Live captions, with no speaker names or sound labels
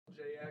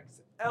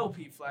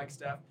LP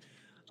Flagstaff.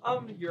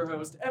 I'm your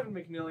host, Evan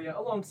McNelia,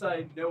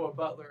 alongside Noah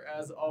Butler,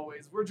 as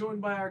always. We're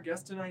joined by our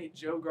guest tonight,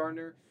 Joe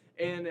Gardner,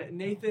 and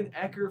Nathan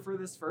Ecker for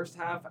this first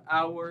half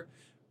hour.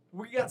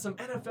 We got some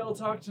NFL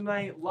talk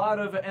tonight, a lot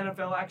of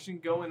NFL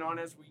action going on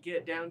as we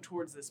get down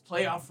towards this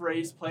playoff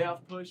race,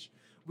 playoff push.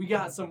 We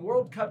got some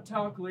World Cup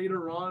talk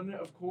later on,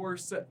 of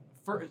course.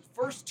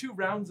 First two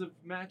rounds of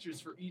matches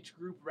for each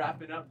group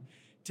wrapping up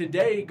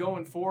today.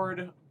 Going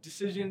forward,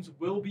 decisions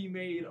will be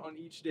made on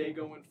each day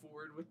going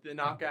forward with the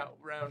knockout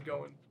round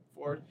going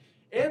forward.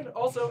 And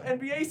also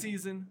NBA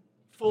season,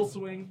 full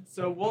swing.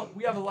 So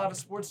we have a lot of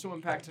sports to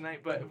unpack tonight,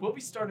 but we'll be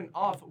starting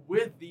off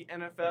with the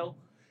NFL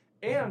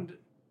and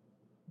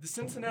the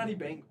Cincinnati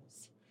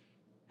Bengals.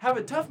 Have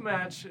a tough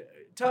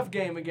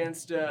game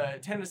against a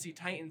Tennessee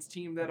Titans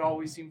team that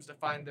always seems to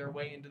find their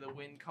way into the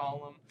win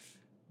column.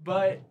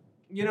 But,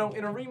 in a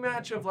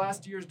rematch of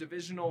last year's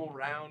divisional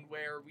round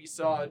where we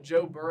saw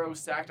Joe Burrow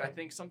sacked, I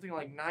think, something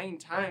like 9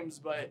 times,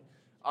 but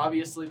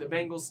obviously the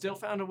Bengals still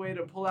found a way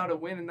to pull out a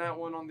win in that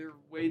one on their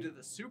way to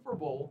the Super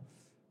Bowl.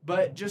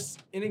 But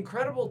just an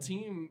incredible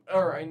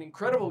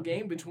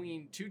game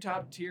between two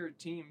top-tier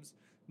teams.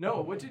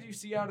 Noah, what did you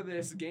see out of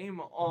this game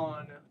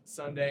on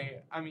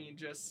Sunday? I mean,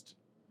 just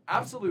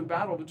absolute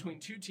battle between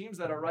two teams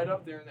that are right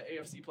up there in the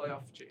AFC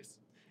playoff chase.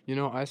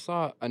 I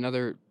saw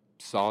another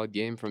solid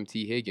game from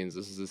T. Higgins.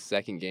 This is his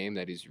second game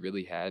that he's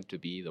really had to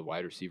be the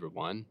wide receiver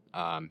one.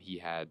 He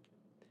had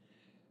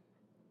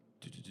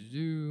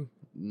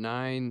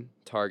 9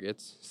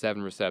 targets,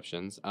 7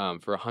 receptions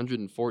for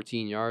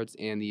 114 yards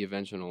and the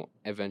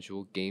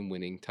eventual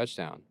game-winning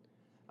touchdown.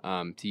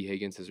 T.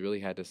 Higgins has really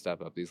had to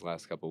step up these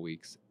last couple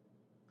weeks.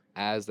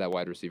 As that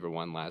wide receiver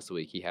one last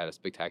week, he had a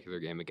spectacular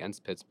game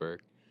against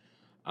Pittsburgh.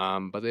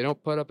 But they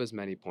don't put up as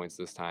many points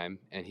this time,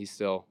 and he's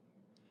still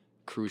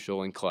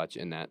crucial and clutch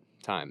in that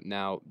time.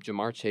 Now,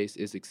 Jamar Chase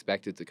is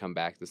expected to come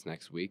back this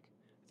next week.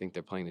 I think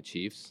they're playing the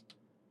Chiefs.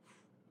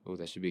 Oh,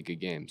 that should be a good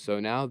game. So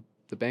now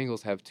the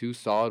Bengals have 2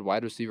 solid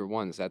wide receiver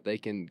ones that they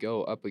can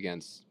go up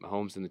against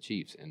Mahomes and the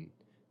Chiefs in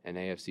an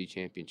AFC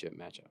championship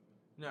matchup.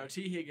 No,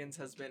 T. Higgins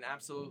has been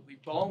absolutely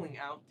balling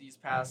out these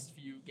past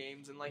few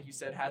games, and like you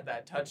said, had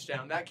that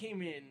touchdown. That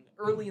came in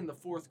early in the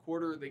fourth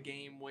quarter of the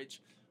game,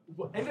 which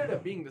ended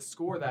up being the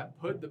score that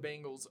put the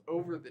Bengals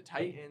over the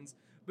Titans.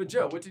 But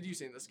Joe, what did you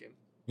see in this game?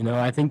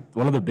 I think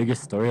one of the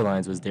biggest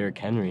storylines was Derrick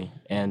Henry,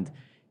 and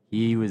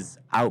he was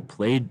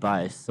outplayed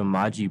by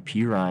Samaje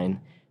Perine.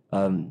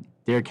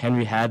 Derrick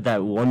Henry had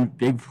that one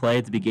big play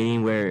at the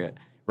beginning where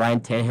Ryan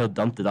Tannehill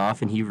dumped it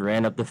off, and he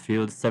ran up the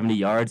field 70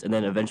 yards and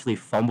then eventually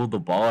fumbled the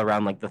ball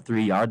around the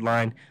 3-yard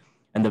line,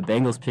 and the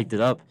Bengals picked it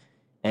up.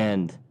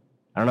 And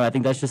I don't know, I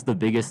think that's just the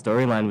biggest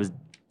storyline was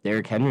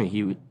Derrick Henry.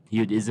 He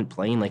isn't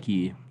playing like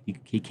he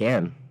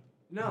can.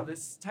 No,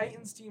 this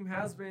Titans team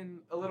has been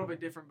a little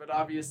bit different, but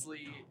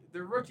obviously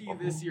the rookie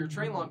this year,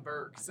 Treylon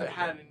Burks,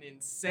 had an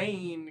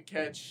insane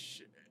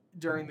catch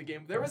during the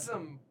game. There was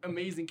some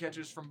amazing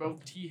catches from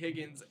both T.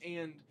 Higgins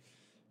and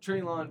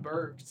Treylon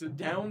Burks. So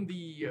down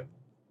the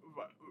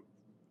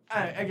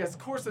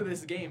course of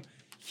this game,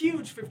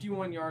 huge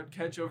 51-yard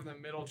catch over the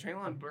middle.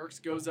 Treylon Burks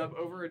goes up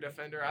over a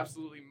defender,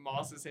 absolutely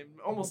mosses him,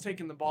 almost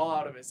taking the ball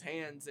out of his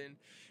hands. And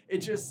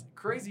it's just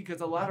crazy because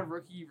a lot of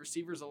rookie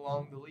receivers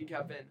along the league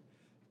have been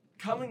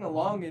coming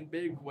along in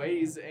big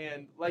ways.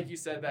 And like you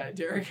said, that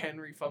Derrick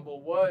Henry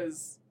fumble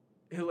was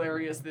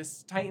hilarious.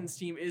 This Titans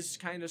team is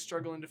kind of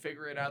struggling to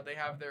figure it out. They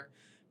have their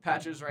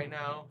patches right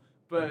now,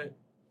 but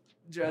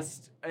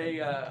just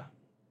I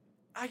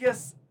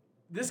guess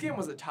this game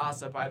was a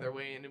toss-up either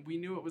way, and we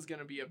knew it was going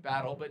to be a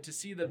battle, but to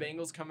see the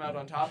Bengals come out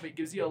on top, it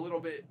gives you a little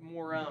bit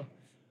more,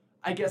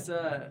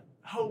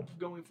 hope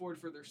going forward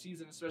for their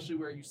season, especially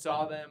where you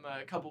saw them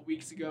a couple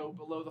weeks ago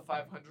below the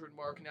 500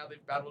 mark. Now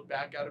they've battled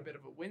back, got a bit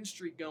of a win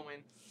streak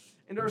going,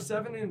 and are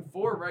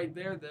 7-4 right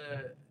there,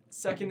 the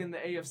second in the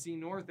AFC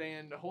North,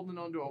 and holding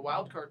on to a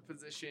wild card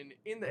position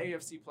in the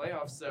AFC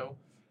playoffs, so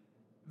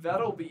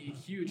that'll be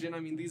huge. And,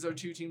 I mean, these are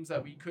two teams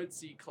that we could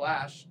see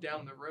clash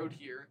down the road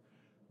here,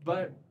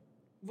 but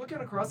looking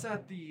across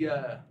at the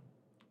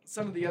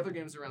some of the other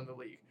games around the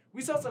league,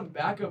 we saw some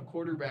backup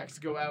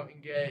quarterbacks go out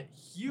and get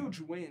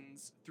huge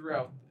wins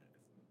throughout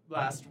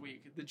last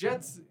week. The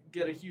Jets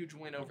get a huge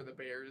win over the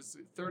Bears,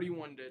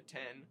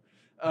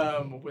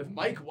 31-10, with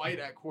Mike White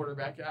at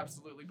quarterback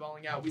absolutely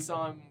balling out. We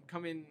saw him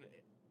come in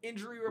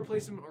injury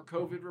replacement or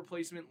COVID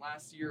replacement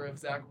last year of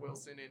Zach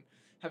Wilson and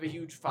have a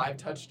huge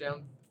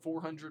 5-touchdown,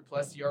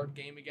 400-plus yard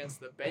game against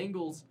the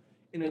Bengals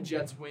in a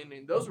Jets win,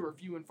 and those were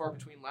few and far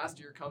between.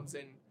 Last year comes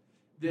in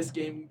this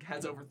game,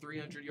 has over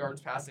 300 yards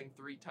passing,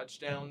 3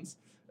 touchdowns.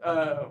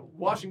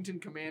 Washington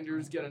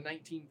Commanders get a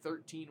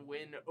 19-13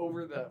 win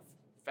over the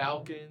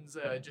Falcons.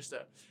 Just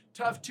a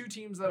tough 2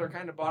 teams that are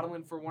kind of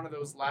battling for one of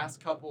those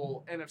last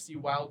couple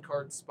NFC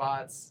wildcard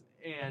spots.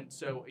 And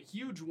so a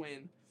huge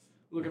win.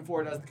 Looking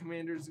forward as the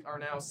Commanders are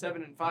now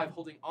 7-5,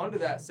 holding on to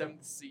that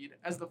 7th seed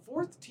as the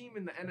 4th team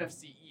in the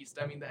NFC East.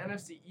 I mean, the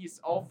NFC East,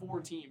 all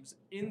 4 teams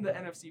in the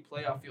NFC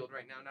playoff field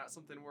right now. Not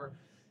something we're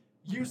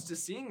used to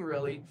seeing,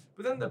 really.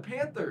 But then the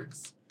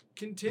Panthers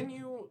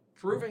continue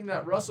proving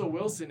that Russell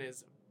Wilson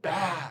is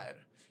bad.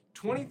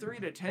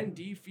 23-10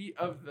 defeat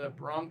of the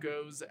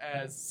Broncos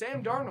as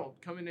Sam Darnold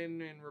coming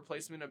in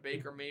replacement of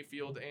Baker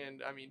Mayfield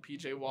and,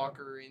 PJ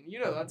Walker. And,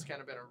 that's kind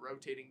of been a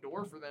rotating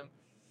door for them.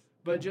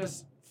 But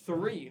just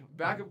 3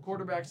 backup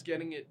quarterbacks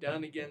getting it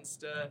done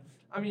against,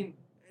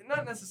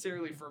 not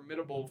necessarily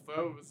formidable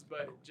foes,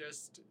 but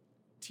just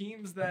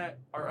teams that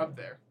are up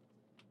there.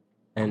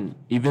 And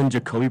even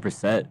Jacoby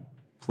Brissett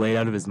played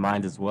out of his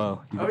mind as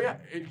well. Oh, yeah.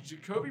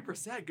 Jacoby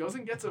Brissett goes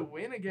and gets a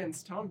win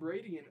against Tom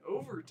Brady in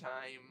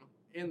overtime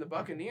in the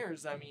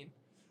Buccaneers.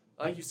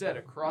 Like you said,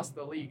 across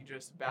the league,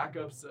 just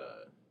backups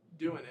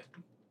doing it.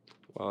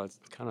 Well, it's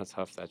kind of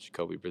tough that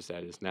Jacoby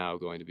Brissett is now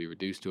going to be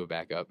reduced to a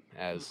backup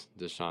as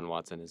Deshaun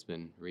Watson has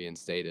been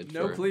reinstated.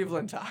 No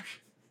Cleveland talk.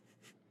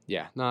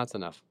 Yeah, no, that's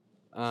enough.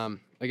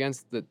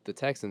 Against the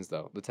Texans,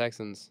 though. The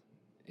Texans,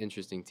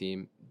 interesting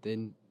team.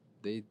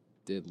 They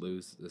did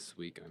lose this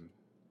week.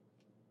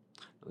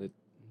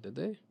 Did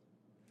they?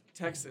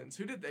 Texans.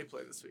 Who did they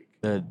play this week?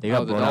 They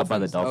got blown out by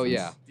the Dolphins. Oh,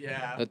 yeah.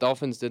 Yeah. The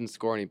Dolphins didn't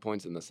score any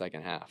points in the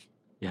second half.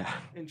 Yeah.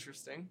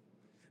 Interesting.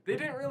 They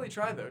didn't really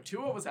try, though.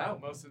 Tua was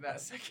out most of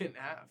that second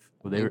half.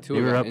 Well, they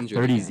were up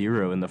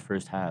 30-0 in the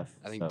first half.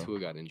 I think Tua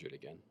got injured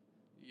again.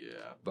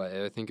 Yeah. But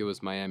I think it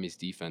was Miami's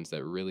defense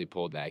that really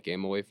pulled that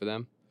game away for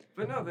them.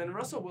 But no, then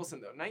Russell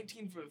Wilson, though,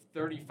 19 for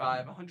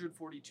 35,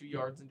 142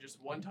 yards, and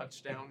just 1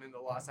 touchdown in the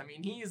loss.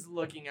 He's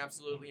looking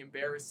absolutely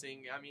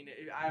embarrassing.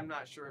 I'm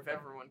not sure if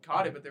everyone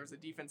caught it, but there was a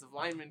defensive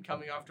lineman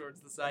coming off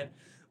towards the side.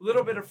 A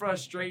little bit of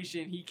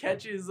frustration. He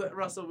catches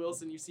Russell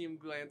Wilson. You see him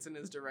glance in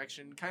his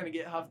direction, kind of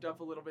get huffed up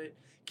a little bit,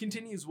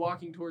 continues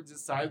walking towards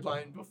his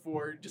sideline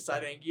before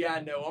deciding,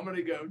 I'm going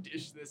to go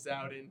dish this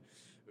out. And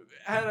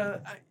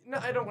had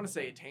I don't want to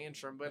say a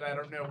tantrum, but I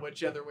don't know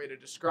which other way to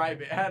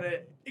describe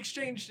it.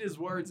 Exchanged his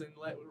words and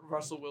let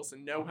Russell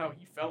Wilson know how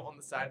he felt on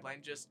the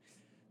sideline. Just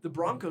the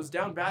Broncos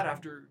down bad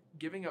after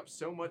giving up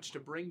so much to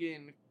bring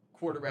in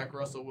quarterback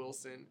Russell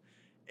Wilson.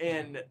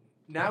 And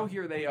now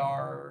here they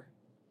are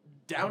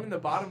down in the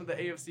bottom of the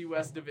AFC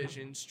West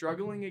division,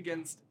 struggling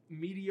against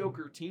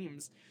mediocre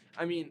teams.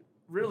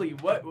 Really,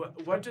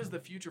 what does the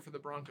future for the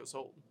Broncos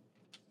hold?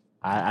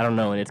 I don't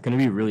know, and it's going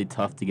to be really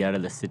tough to get out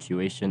of this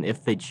situation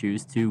if they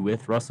choose to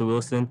with Russell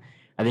Wilson.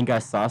 I think I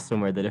saw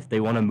somewhere that if they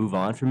want to move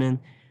on from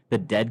him, the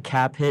dead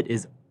cap hit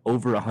is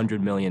over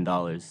 $100 million.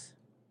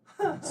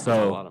 That's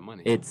So a lot of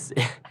money. it's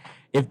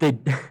if they,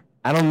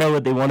 I don't know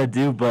what they want to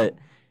do, but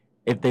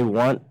if they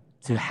want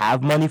to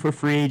have money for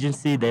free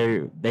agency,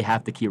 they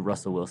have to keep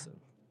Russell Wilson.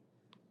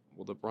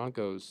 Well, the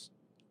Broncos,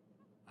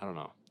 I don't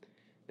know.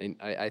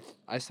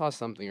 I saw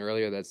something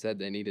earlier that said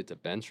they needed to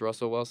bench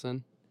Russell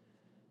Wilson.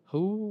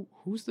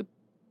 Who's the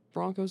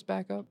Broncos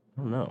backup?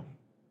 I don't know.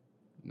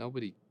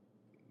 Nobody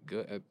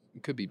good.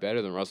 Could be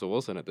better than Russell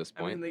Wilson at this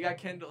point. They got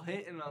Kendall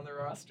Hinton on their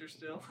roster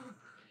still.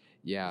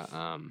 Yeah.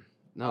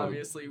 No.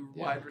 Obviously,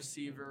 wide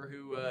receiver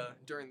who,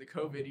 during the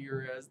COVID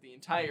era, as the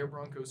entire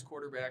Broncos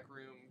quarterback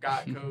room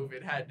got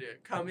COVID, had to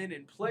come in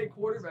and play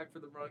quarterback for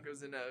the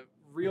Broncos in a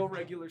real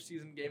regular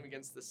season game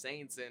against the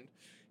Saints, and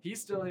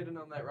he's still hidden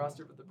on that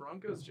roster. But the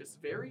Broncos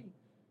just very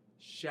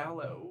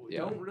shallow.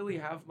 Yeah. Don't really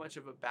have much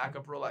of a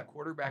backup role at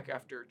quarterback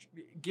after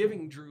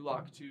giving Drew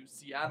Lock to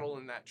Seattle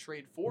in that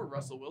trade for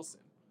Russell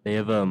Wilson. They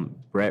have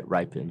Brett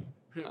Ripien.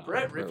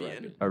 Brett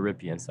Ripien. Or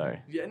Ripien,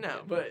 sorry. Yeah,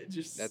 no, but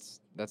just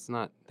That's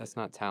not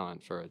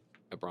talent for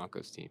a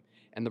Broncos team.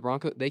 And the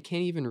Broncos, they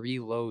can't even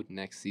reload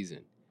next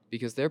season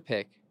because their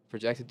pick,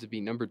 projected to be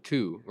number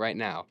 2 right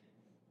now,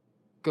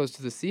 goes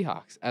to the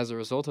Seahawks as a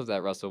result of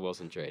that Russell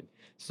Wilson trade.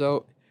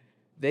 So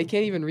they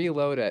can't even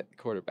reload at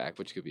quarterback,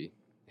 which could be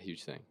a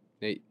huge thing.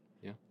 Nate,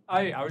 yeah.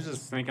 I was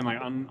just thinking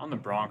on the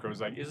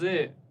Broncos,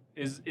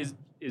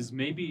 is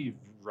maybe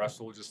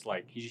Russell just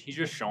he's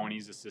just showing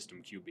he's a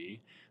system QB.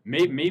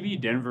 Maybe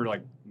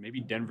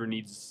Denver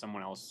needs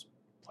someone else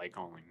play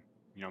calling.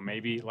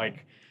 Maybe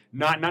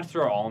not to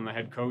throw all on the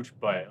head coach,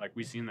 but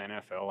we see in the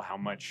NFL how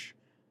much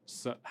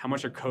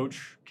a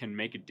coach can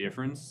make a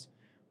difference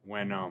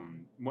when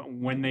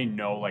they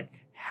know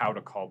how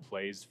to call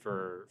plays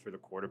for the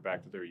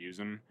quarterback that they're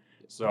using.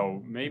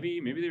 So maybe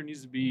there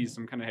needs to be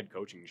some kind of head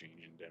coaching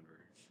change in Denver.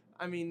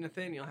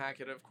 Nathaniel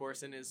Hackett, of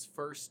course, in his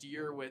first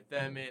year with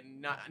them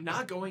and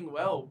not going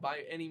well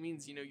by any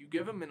means. You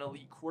give him an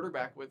elite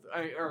quarterback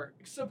or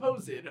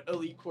supposed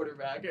elite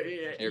quarterback.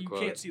 You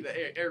can't see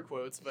the air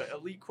quotes, but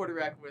elite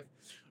quarterback with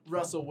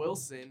Russell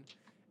Wilson,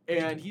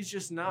 and he's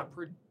just not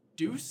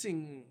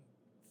producing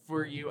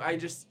for you.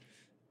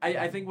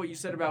 I think what you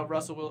said about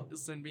Russell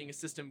Wilson being a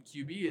system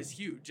QB is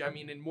huge.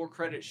 And more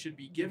credit should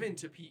be given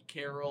to Pete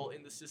Carroll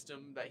in the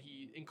system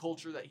in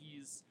culture that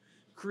he's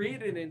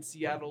created in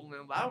Seattle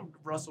and allowed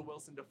Russell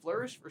Wilson to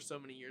flourish for so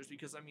many years.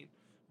 Because,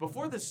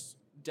 before this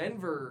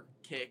Denver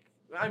kick,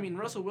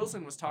 Russell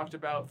Wilson was talked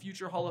about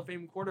future Hall of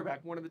Fame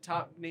quarterback, one of the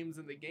top names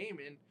in the game.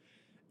 And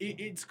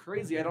it's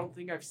crazy. I don't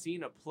think I've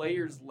seen a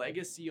player's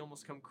legacy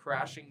almost come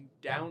crashing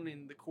down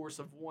in the course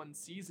of one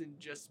season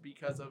just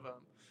because of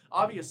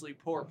obviously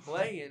poor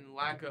play and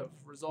lack of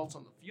results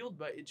on the field.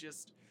 But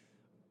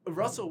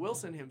Russell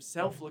Wilson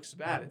himself looks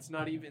bad. It's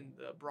not even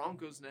the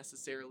Broncos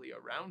necessarily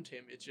around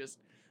him. It's just,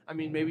 I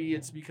mean, maybe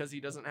it's because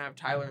he doesn't have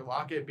Tyler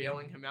Lockett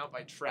bailing him out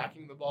by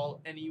tracking the ball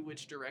any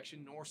which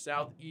direction, north,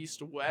 south,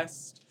 east,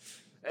 west,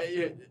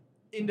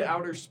 into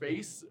outer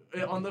space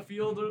on the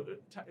field.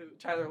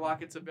 Tyler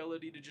Lockett's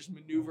ability to just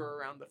maneuver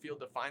around the field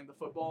to find the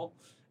football.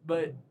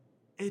 But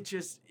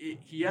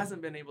he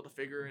hasn't been able to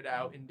figure it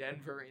out in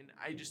Denver. And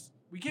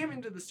we came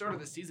into the start of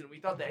the season, we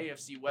thought the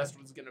AFC West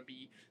was going to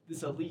be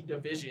this elite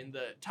division,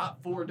 the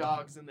top 4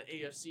 dogs in the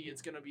AFC.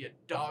 It's going to be a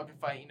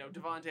dogfight.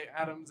 Devontae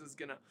Adams is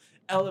going to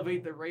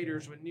elevate the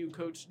Raiders with new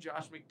coach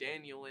Josh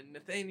McDaniel, and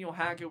Nathaniel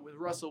Hackett with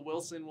Russell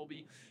Wilson will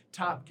be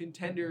top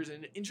contenders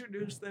and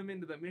introduce them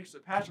into the mix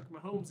with Patrick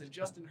Mahomes and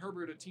Justin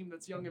Herbert, a team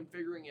that's young and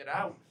figuring it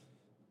out.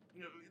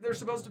 They're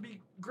supposed to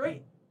be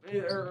great.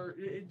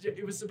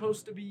 It was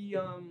supposed to be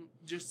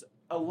just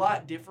a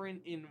lot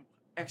different in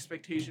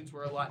expectations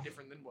were a lot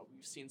different than what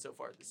we've seen so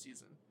far this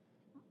season.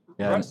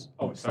 Yeah. Russ?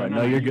 Oh, sorry.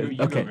 No, you're good.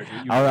 Okay.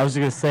 I was just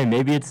gonna say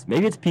maybe it's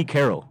Pete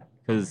Carroll,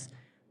 because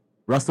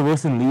Russell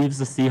Wilson leaves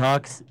the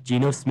Seahawks,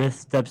 Geno Smith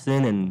steps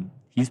in and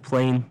he's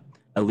playing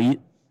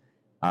elite.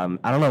 I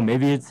don't know.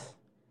 Maybe it's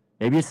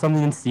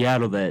something in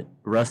Seattle that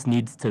Russ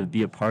needs to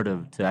be a part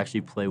of to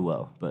actually play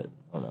well. But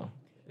I don't know.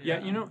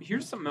 Yeah,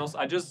 here's something else.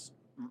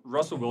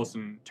 Russell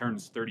Wilson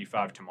turns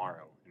 35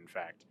 tomorrow. In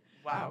fact.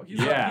 Wow, he's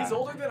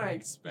older than I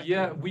expected.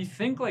 Yeah, we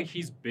think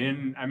he's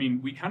been. I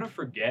mean, we kind of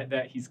forget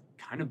that he's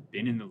kind of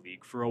been in the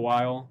league for a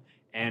while.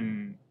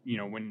 And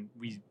when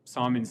we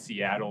saw him in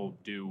Seattle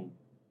do,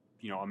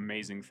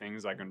 amazing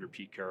things like under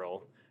Pete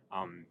Carroll,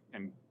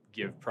 and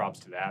give props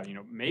to that.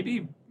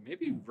 Maybe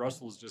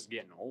Russell's just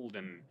getting old,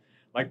 and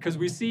because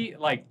we see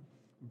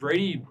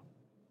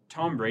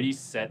Tom Brady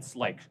sets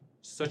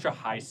such a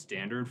high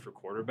standard for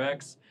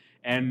quarterbacks,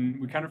 and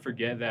we kind of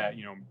forget that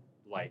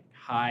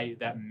high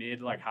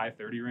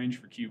 30 range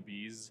for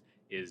QBs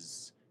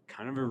is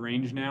kind of a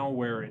range now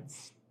where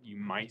you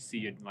might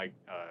see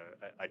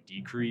a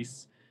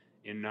decrease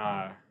in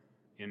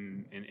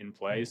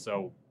play.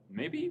 So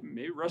maybe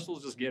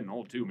Russell's just getting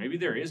old too. Maybe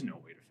there is no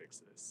way to fix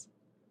this.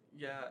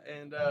 Yeah,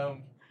 and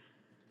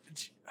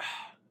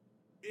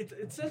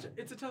it's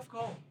a tough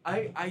call.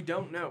 I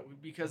don't know,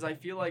 because I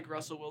feel like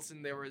Russell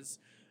Wilson, there was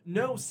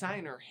no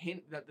sign or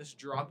hint that this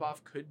drop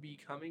off could be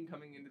coming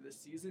into this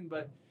season,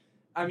 but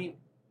I mean,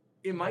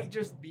 it might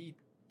just be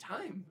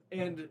time.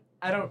 And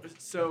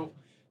so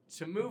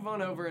to move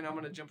on over, and I'm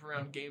going to jump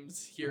around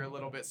games here a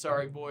little bit.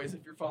 Sorry, boys,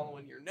 if you're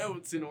following your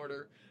notes in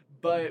order.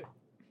 But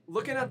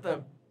looking at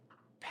the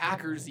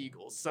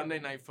Packers-Eagles Sunday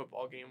night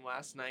football game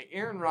last night,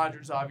 Aaron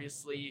Rodgers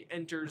obviously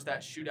enters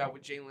that shootout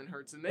with Jalen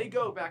Hurts, and they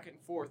go back and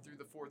forth through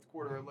the fourth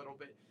quarter a little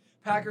bit.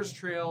 Packers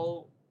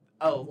trail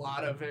a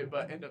lot of it,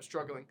 but end up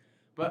struggling.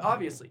 But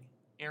obviously,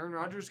 Aaron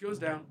Rodgers goes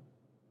down.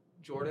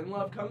 Jordan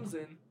Love comes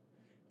in.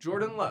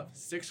 Jordan Love,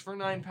 6 for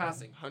 9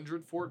 passing,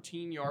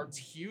 114 yards,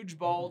 huge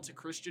ball to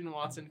Christian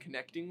Watson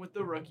connecting with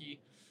the rookie,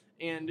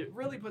 and it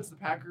really puts the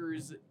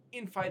Packers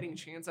in fighting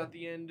chance at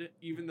the end,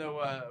 even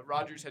though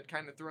Rodgers had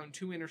kind of thrown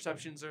 2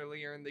 interceptions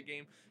earlier in the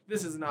game.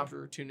 This is an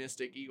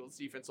opportunistic Eagles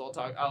defense, so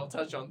I'll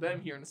touch on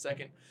them here in a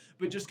second.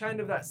 But just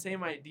kind of that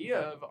same idea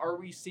of, are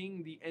we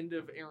seeing the end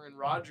of Aaron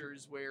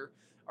Rodgers, where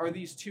are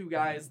these two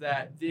guys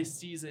that this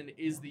season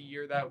is the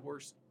year that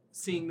we're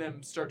seeing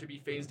them start to be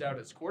phased out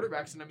as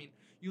quarterbacks? And I mean,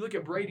 you look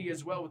at Brady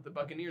as well with the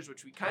Buccaneers,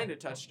 which we kind of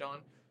touched on.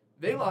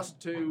 They lost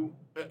to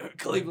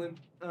Cleveland.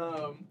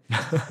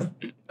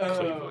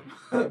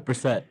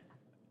 Brissett.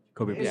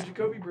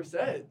 Jacoby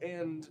Brissett.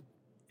 And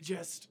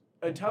just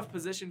a tough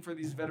position for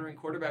these veteran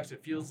quarterbacks.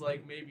 It feels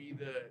like maybe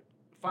the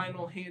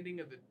final handing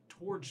of the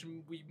torch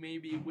we may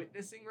be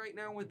witnessing right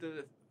now with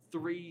the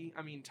 3,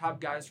 top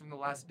guys from the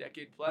last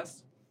decade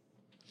plus.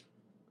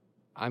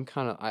 I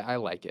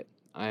like it.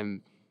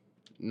 I'm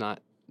not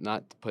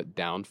to put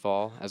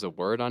downfall as a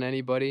word on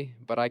anybody,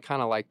 but I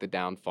kind of like the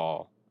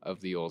downfall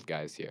of the old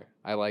guys here.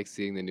 I like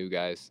seeing the new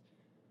guys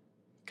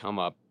come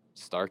up,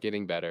 start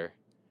getting better.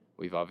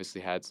 We've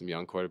obviously had some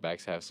young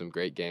quarterbacks have some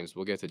great games.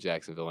 We'll get to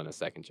Jacksonville in a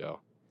second,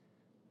 Joe.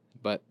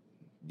 But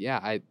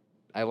yeah,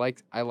 I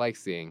like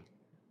seeing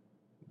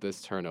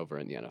this turnover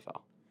in the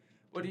NFL.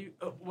 What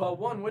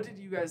did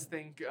you guys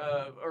think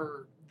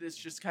or this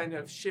just kind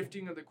of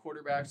shifting of the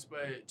quarterbacks,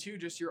 but 2,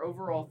 just your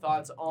overall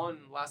thoughts on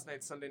last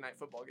night's Sunday night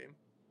football game?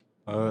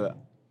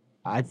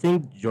 I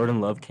think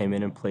Jordan Love came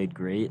in and played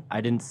great. I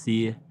didn't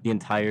see the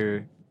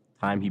entire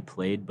time he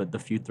played, but the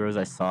few throws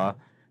I saw,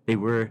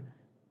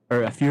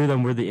 a few of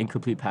them were the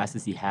incomplete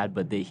passes he had,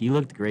 but he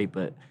looked great.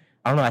 But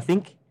I don't know, I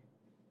think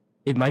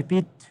it might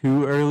be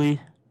too early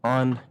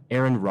on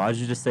Aaron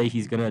Rodgers to say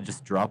he's going to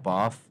just drop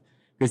off,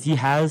 because he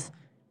has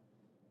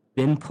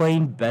been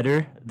playing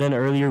better than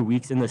earlier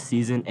weeks in the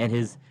season,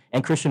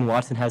 and Christian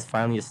Watson has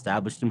finally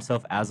established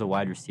himself as a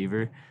wide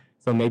receiver.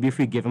 So maybe if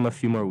we give him a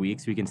few more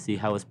weeks, we can see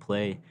how his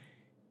play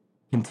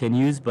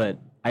continues. But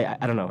I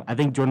don't know. I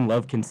think Jordan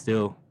Love can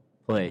still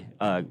play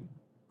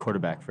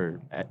quarterback for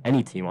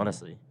any team,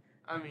 honestly.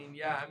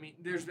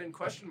 There's been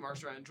question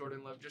marks around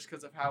Jordan Love just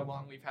because of how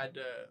long we've had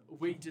to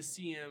wait to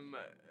see him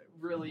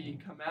really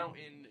come out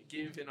and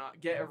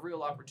get a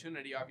real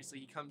opportunity. Obviously,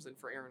 he comes in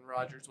for Aaron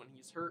Rodgers when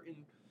he's hurt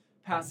in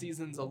past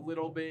seasons a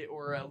little bit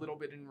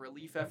in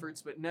relief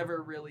efforts, but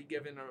never really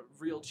given a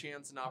real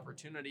chance and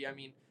opportunity. I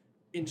mean,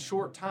 in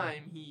short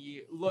time,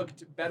 he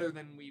looked better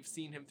than we've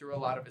seen him through a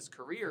lot of his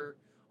career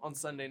on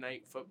Sunday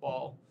Night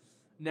Football.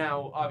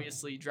 Now,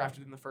 obviously,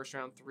 drafted in the first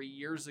round 3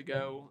 years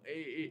ago,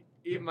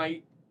 it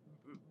might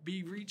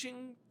be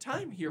reaching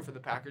time here for the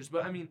Packers.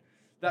 But, I mean,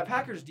 that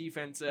Packers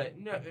defense,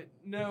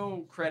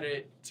 no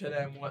credit to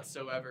them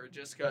whatsoever,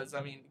 just because,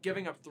 I mean,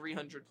 giving up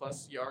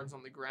 300-plus yards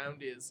on the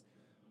ground is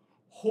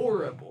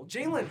horrible.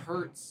 Jalen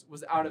Hurts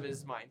was out of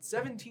his mind.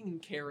 17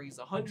 carries,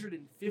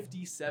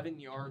 157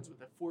 yards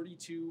with a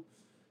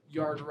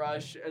 42-yard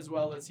rush, as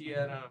well as he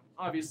had,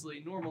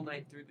 obviously, normal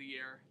night through the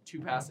air,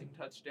 2 passing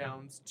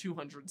touchdowns,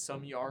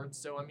 200-some yards.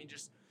 So, I mean,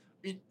 just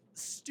a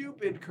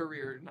stupid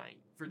career night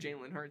for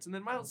Jalen Hurts. And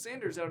then Miles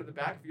Sanders out of the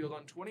backfield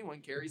on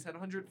 21 carries had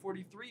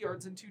 143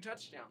 yards and 2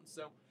 touchdowns.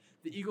 So,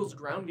 the Eagles'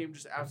 ground game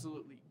just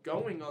absolutely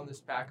going on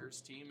this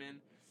Packers team. And,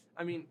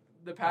 I mean,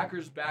 the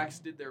Packers' backs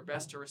did their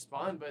best to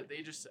respond, but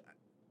they just,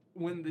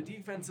 when the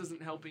defense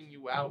isn't helping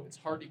you out, it's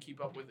hard to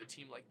keep up with a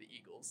team like the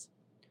Eagles.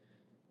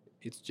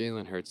 It's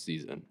Jalen Hurts'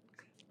 season.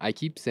 I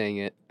keep saying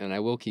it, and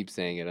I will keep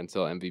saying it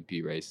until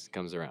MVP race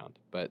comes around.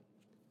 But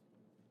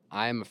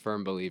I am a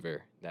firm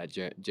believer that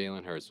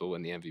Jalen Hurts will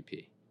win the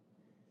MVP,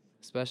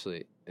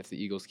 especially if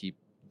the Eagles keep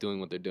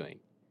doing what they're doing.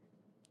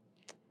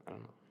 I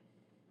don't know.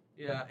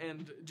 Yeah,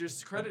 and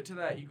just credit to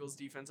that Eagles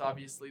defense.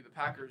 Obviously, the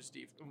Packers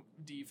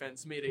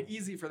defense made it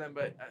easy for them,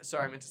 but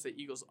I meant to say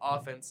Eagles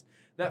offense.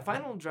 That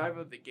final drive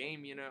of the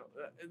game,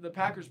 the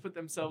Packers put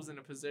themselves in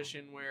a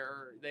position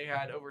where they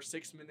had over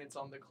 6 minutes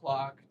on the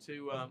clock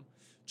to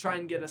try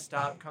and get a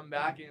stop, come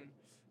back, and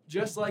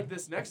just like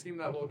this next game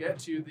that we'll get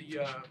to,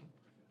 the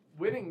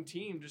winning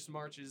team just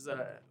marches,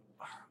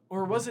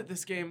 or was it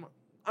this game?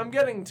 I'm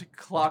getting to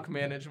clock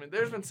management.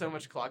 There's been so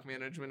much clock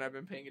management I've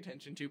been paying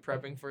attention to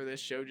prepping for this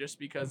show just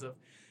because of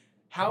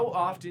how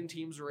often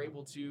teams were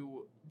able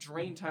to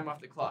drain time off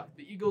the clock.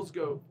 The Eagles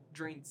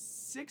drain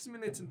 6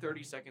 minutes and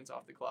 30 seconds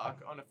off the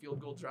clock on a field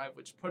goal drive,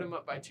 which put them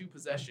up by 2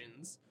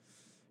 possessions.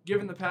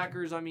 Given the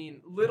Packers, I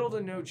mean, little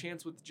to no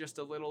chance with just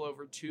a little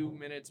over 2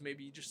 minutes,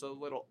 maybe just a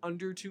little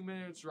under 2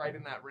 minutes, right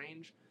in that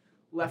range,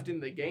 left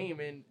in the game.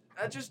 And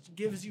that just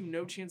gives you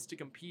no chance to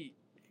compete.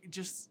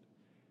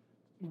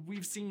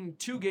 We've seen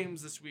 2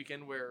 games this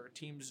weekend where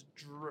teams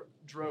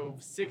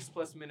drove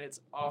 6+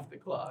 minutes off the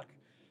clock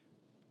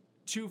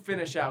to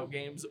finish out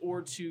games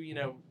or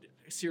to,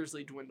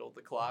 seriously dwindle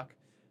the clock.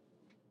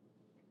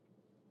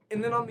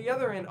 And then on the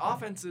other end,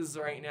 offenses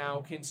right now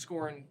can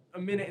score in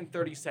 1 minute and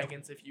 30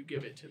 seconds if you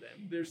give it to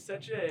them. There's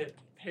such a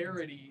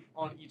parity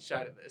on each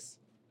side of this.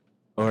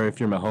 Or if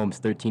you're Mahomes,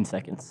 13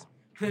 seconds.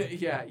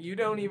 Yeah, you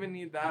don't even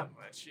need that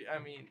much. I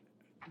mean,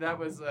 that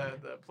was the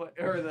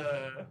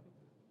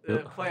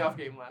playoff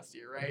game last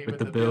year, right? With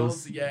the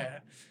Bills. Yeah,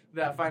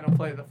 that final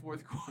play of the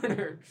fourth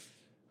quarter.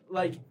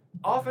 Like,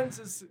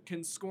 offenses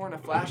can score in a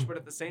flash, but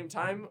at the same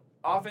time,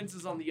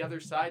 offenses on the other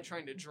side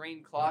trying to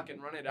drain clock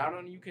and run it out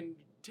on you can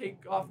take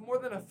off more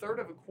than a third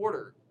of a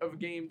quarter of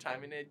game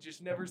time, and it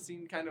just never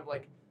seemed kind of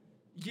like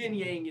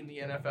yin-yang in the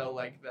NFL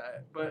like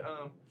that. But,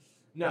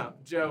 no,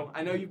 Joe,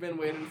 I know you've been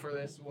waiting for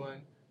this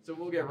one. So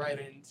we'll get right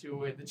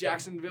into it. The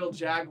Jacksonville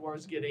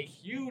Jaguars get a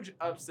huge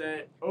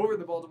upset over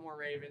the Baltimore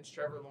Ravens.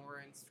 Trevor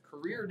Lawrence,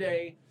 career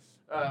day,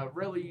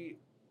 really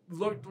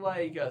looked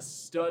like a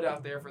stud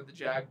out there for the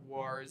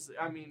Jaguars.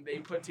 I mean, they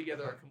put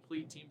together a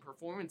complete team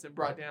performance and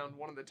brought down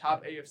one of the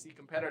top AFC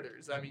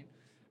competitors. I mean,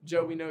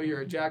 Joe, we know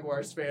you're a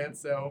Jaguars fan,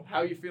 so how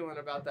are you feeling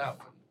about that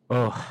one?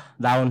 Oh,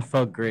 that one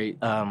felt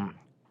great. Trevor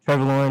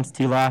Lawrence,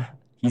 T-Law,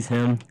 he's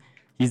him.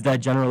 He's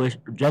that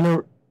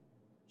generational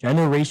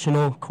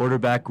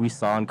quarterback we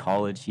saw in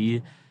college.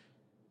 He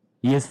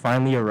has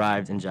finally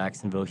arrived in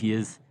Jacksonville. He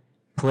has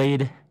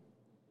played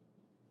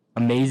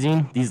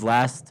amazing these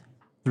last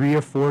 3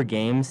 or 4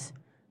 games.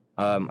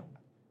 Hold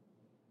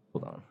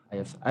on, I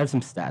have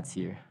some stats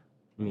here.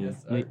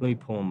 Let me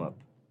pull them up.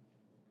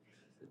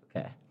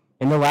 Okay,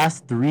 in the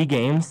last 3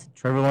 games,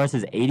 Trevor Lawrence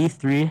is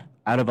 83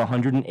 out of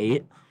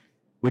 108,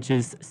 which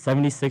is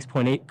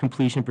 76.8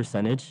 completion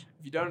percentage.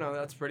 If you don't know,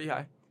 that's pretty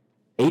high.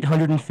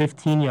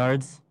 815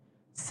 yards.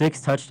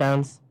 6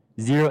 touchdowns,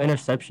 0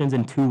 interceptions,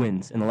 and 2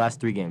 wins in the last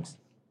 3 games.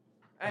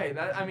 Hey,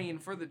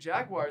 for the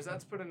Jaguars,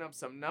 that's putting up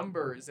some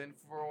numbers. And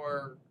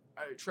for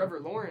Trevor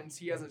Lawrence,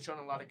 he hasn't shown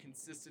a lot of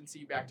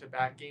consistency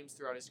back-to-back games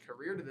throughout his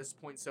career to this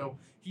point. So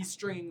he's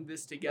stringing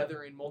this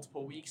together in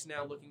multiple weeks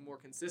now, looking more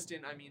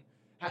consistent. I mean,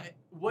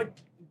 what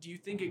do you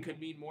think it could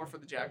mean more for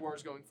the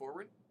Jaguars going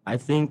forward? I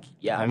think,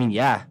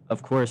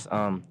 of course.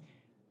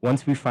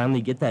 Once we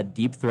finally get that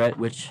deep threat,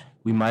 which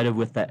we might have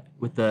with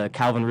the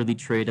Calvin Ridley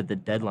trade at the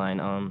deadline.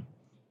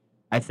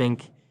 I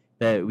think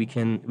that we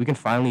can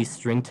finally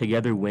string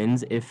together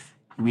wins if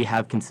we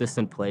have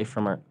consistent play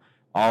from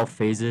all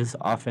phases,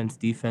 offense,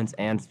 defense,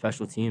 and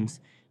special teams.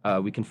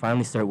 We can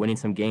finally start winning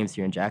some games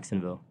here in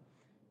Jacksonville.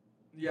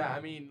 Yeah,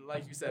 I mean,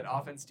 like you said,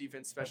 offense,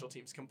 defense, special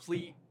teams,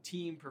 complete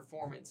team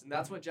performance. And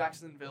that's what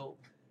Jacksonville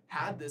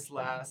had this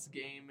last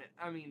game.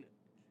 I mean,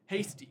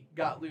 Hasty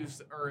got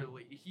loose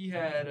early. He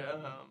had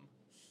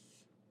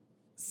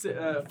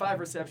 5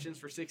 receptions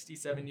for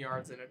 67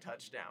 yards and a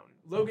touchdown.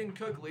 Logan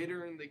Cook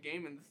later in the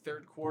game in the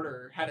third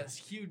quarter had a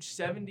huge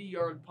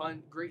 70-yard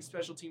punt. Great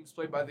special teams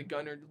play by the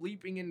gunner,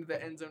 leaping into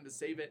the end zone to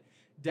save it.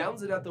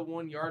 Downs it at the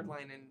 1-yard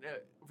line, and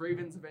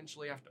Ravens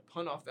eventually have to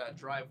punt off that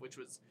drive, which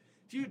was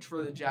huge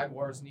for the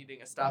Jaguars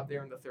needing a stop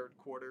there in the third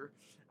quarter.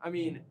 I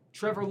mean,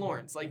 Trevor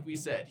Lawrence, like we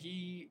said,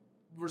 he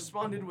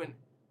responded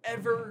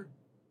whenever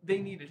they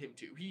needed him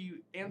to. He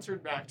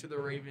answered back to the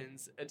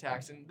Ravens'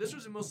 attacks, and this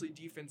was a mostly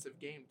defensive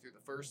game through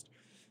the first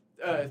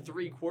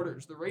 3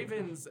 quarters. The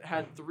Ravens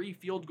had 3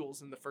 field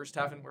goals in the first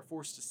half and were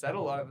forced to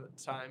settle a lot of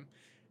the time,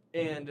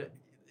 and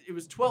it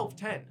was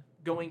 12-10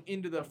 going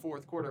into the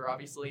fourth quarter,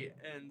 obviously,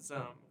 and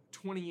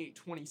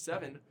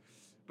 28-27.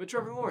 But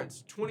Trevor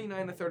Lawrence,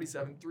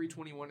 29-37,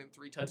 321 and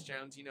 3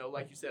 touchdowns. You know,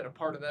 like you said, a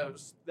part of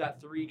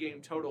that 3-game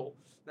total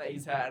that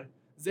he's had.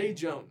 Zay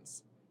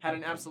Jones had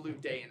an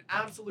absolute day, an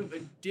absolute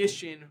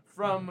addition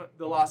from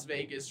the Las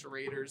Vegas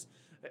Raiders.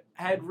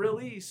 Had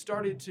really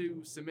started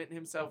to cement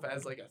himself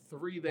as like a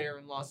 3 there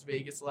in Las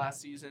Vegas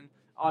last season.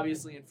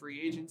 Obviously, in free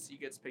agency, he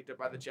gets picked up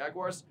by the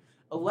Jaguars.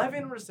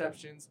 11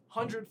 receptions,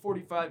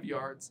 145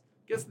 yards.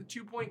 Gets the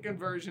 2-point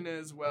conversion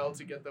as well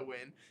to get the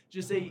win.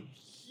 Just a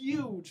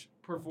huge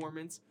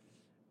performance.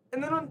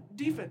 And then on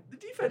defense, the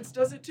defense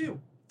does it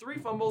too. 3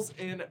 fumbles,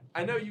 and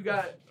I know you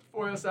got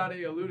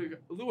Foyosade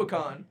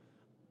Oluokun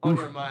on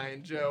your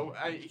mind, Joe.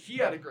 He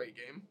had a great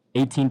game.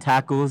 18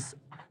 tackles,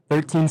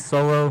 13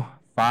 solo,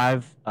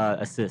 5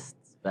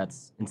 assists.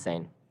 That's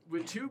insane.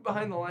 With 2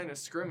 behind the line of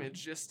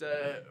scrimmage, just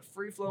a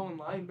free-flowing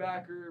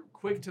linebacker,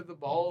 quick to the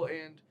ball,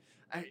 and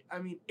I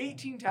mean,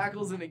 18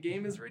 tackles in a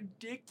game is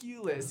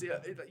ridiculous.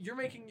 You're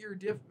making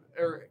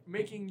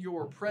making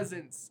your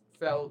presence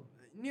felt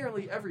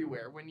nearly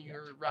everywhere when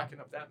you're racking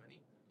up that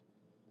many.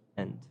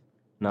 And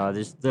no,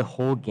 there's the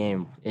whole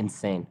game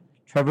insane.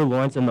 Trevor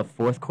Lawrence in the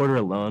fourth quarter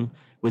alone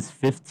was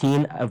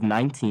 15 of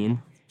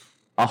 19,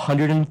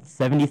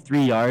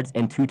 173 yards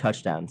and 2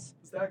 touchdowns.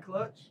 Is that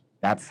clutch?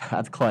 That's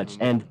clutch.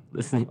 And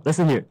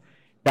listen here,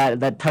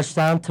 that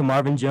touchdown to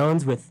Marvin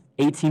Jones with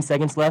 18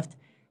 seconds left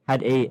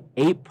had a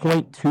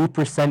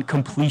 8.2%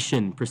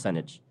 completion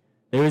percentage.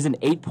 There was an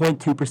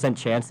 8.2%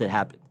 chance that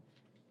happened.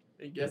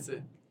 It gets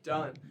it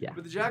done. Yeah.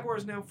 But the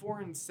Jaguars now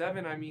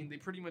 4-7. I mean, they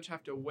pretty much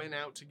have to win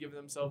out to give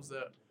themselves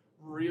a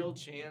real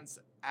chance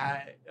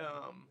at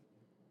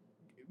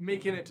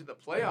making it to the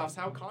playoffs.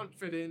 How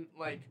confident,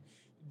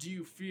 do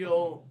you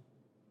feel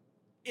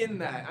in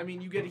that? I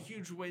mean, you get a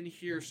huge win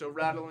here, so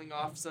rattling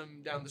off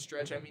some down the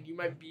stretch. I mean, you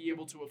might be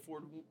able to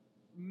afford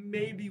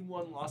maybe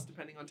 1 loss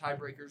depending on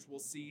tiebreakers. We'll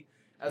see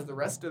as the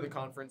rest of the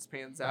conference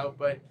pans out.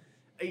 But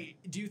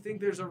do you think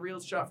there's a real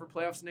shot for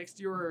playoffs next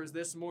year, or is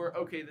this more,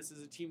 okay, this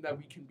is a team that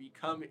we can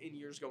become in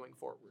years going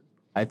forward?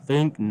 I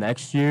think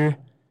next year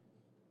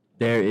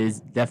there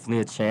is definitely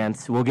a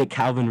chance. We'll get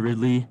Calvin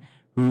Ridley,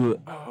 who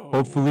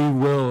hopefully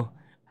will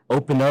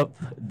open up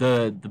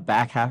the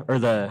back half, or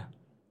the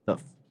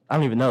I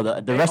don't even know,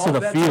 the rest of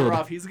the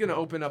field. He's going to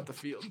open up the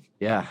field.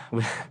 Yeah.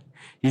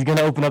 He's going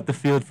to open up the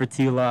field for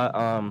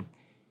T-Law.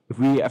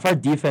 If our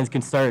defense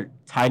can start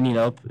tightening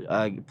up,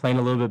 playing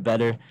a little bit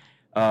better,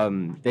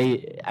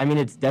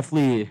 it's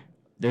definitely,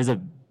 there's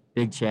a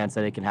big chance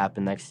that it can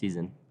happen next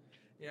season.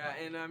 Yeah,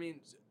 and I mean,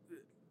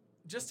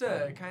 just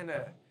to kind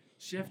of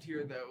shift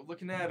here, though,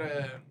 looking at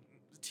a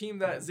team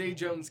that Zay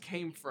Jones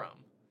came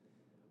from,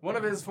 one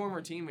of his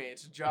former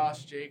teammates,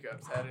 Josh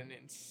Jacobs, had an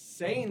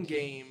insane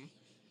game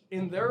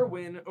in their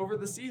win over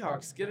the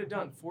Seahawks. Get it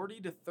done,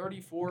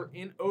 40-34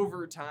 in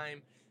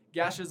overtime.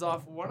 Gashes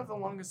off one of the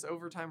longest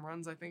overtime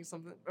runs, I think,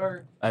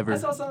 ever. I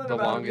saw something The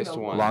about longest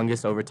one.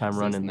 Longest overtime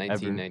run Since in ever,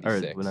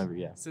 1996. or whenever,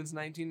 yeah. Since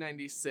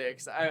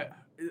 1996.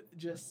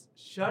 Just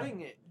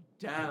shutting it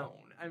down.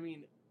 I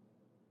mean,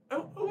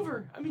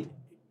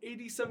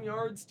 80-some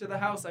yards to the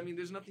house. I mean,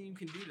 there's nothing you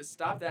can do to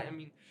stop that. I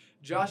mean,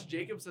 Josh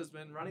Jacobs has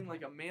been running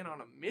like a man on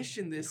a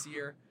mission this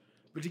year.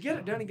 But to get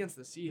it done against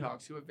the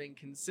Seahawks, who have been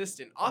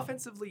consistent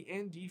offensively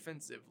and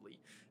defensively,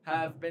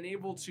 have been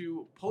able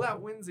to pull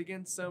out wins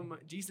against some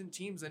decent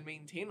teams and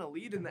maintain a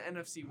lead in the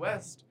NFC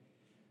West,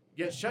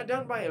 get shut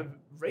down by a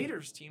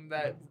Raiders team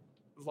that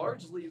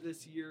largely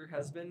this year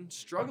has been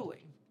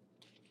struggling.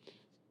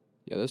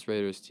 Yeah, this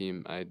Raiders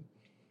team,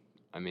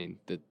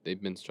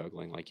 they've been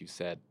struggling, like you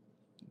said.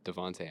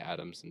 Devontae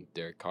Adams and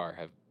Derek Carr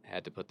have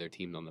had to put their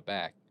team on the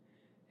back.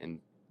 And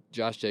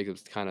Josh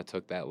Jacobs kind of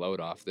took that load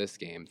off this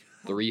game.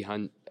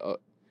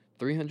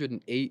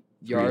 308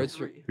 yards,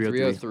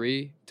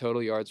 303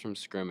 total yards from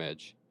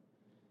scrimmage.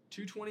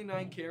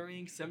 229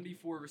 carrying,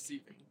 74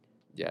 receiving.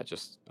 Yeah,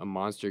 just a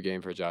monster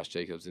game for Josh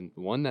Jacobs, and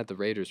one that the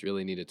Raiders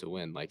really needed to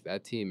win.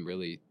 That team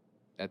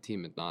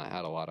had not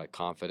had a lot of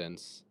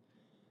confidence.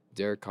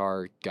 Derek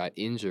Carr got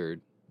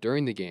injured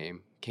during the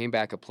game, came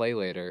back a play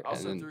later.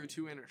 Also and threw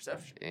 2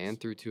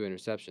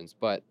 interceptions.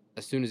 But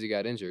as soon as he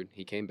got injured,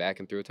 he came back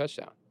and threw a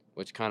touchdown,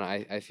 which kind of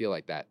I feel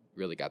like that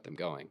really got them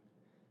going.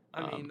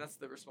 I mean, that's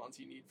the response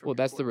you need from Well, your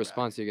that's the quarterback.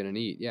 response you're going to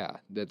need. Yeah,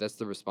 that's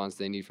the response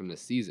they need from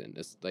this season.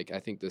 It's like I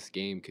think this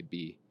game could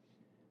be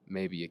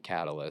maybe a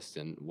catalyst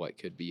in what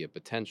could be a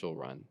potential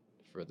run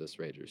for this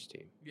Raiders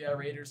team. Yeah,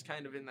 Raiders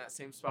kind of in that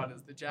same spot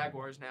as the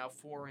Jaguars now,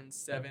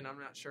 4-7. I'm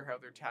not sure how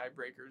their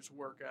tiebreakers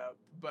work out,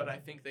 but I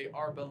think they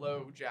are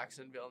below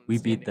Jacksonville. In the We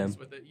beat standings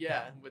them.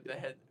 with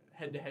the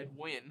head-to-head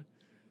win.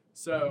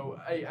 So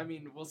I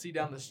mean, we'll see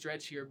down the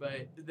stretch here,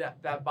 but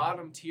that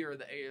bottom tier of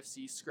the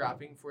AFC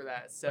scrapping for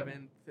that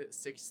 7th,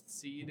 6th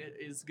seed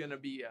is gonna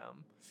be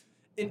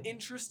an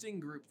interesting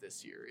group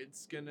this year.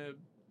 It's gonna,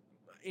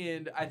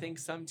 and I think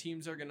some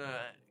teams are gonna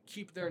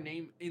keep their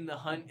name in the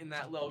hunt in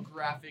that little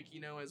graphic,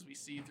 as we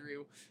see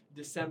through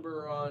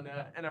December on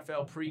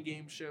NFL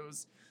pregame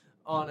shows,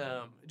 on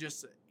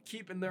just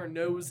keeping their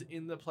nose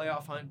in the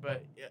playoff hunt.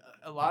 But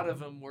a lot of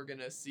them we're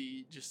gonna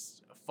see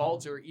just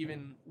falter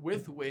even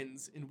with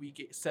wins in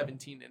week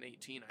 17 and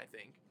 18.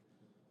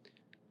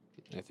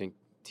 I think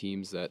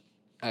teams that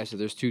actually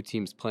there's 2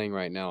 teams playing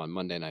right now on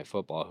Monday Night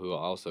Football who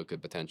also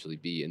could potentially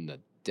be in the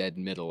dead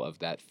middle of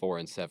that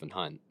 4-7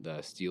 hunt. The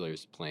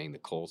Steelers playing the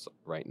Colts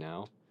right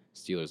now.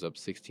 Steelers up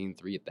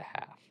 16-3 at the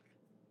half.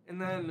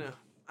 And then,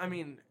 I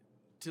mean,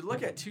 to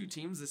look at 2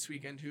 teams this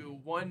weekend who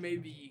one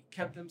maybe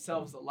kept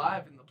themselves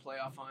alive in the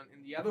playoff hunt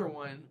and the other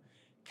one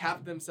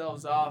capped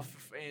themselves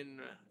off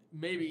and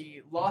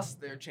maybe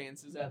lost their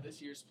chances at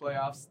this year's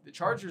playoffs. The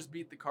Chargers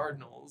beat the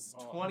Cardinals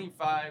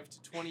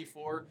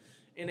 25-24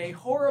 in a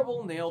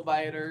horrible nail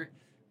biter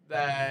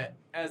that,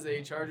 as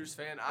a Chargers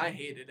fan, I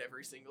hated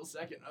every single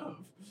second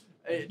of.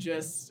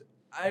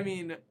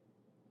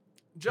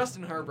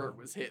 Justin Herbert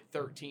was hit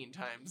 13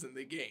 times in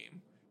the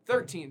game.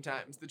 13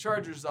 times. The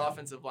Chargers'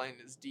 offensive line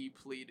is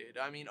depleted.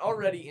 I mean,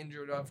 already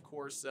injured, of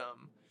course,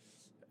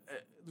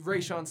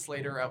 Rashawn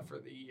Slater out for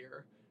the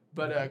year.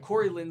 But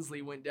Corey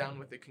Linsley went down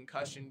with a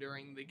concussion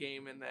during the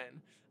game, and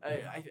then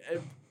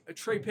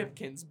Trey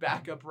Pipkins,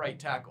 backup right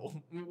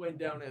tackle, went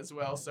down as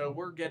well. So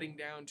we're getting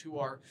down to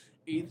our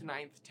 8th,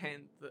 9th,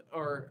 10th,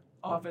 or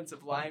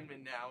offensive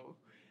linemen now.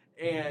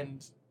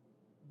 And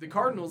the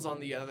Cardinals, on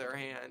the other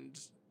hand,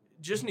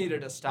 just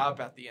needed a stop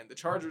at the end. The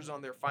Chargers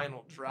on their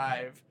final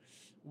drive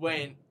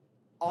went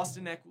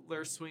Austin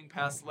Eckler swing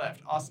pass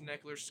left, Austin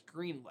Eckler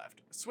screen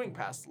left, swing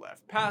pass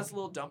left, pass a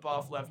little dump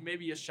off left,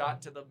 maybe a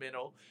shot to the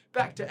middle,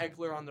 back to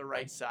Eckler on the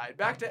right side,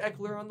 back to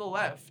Eckler on the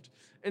left,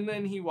 and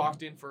then he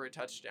walked in for a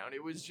touchdown.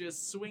 It was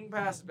just swing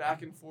pass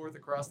back and forth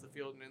across the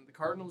field, and the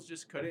Cardinals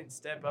just couldn't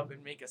step up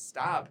and make a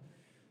stop.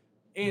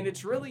 And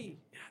it's really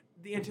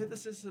the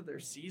antithesis of their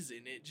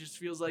season. It just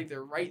feels like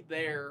they're right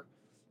there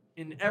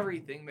in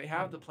everything. They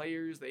have the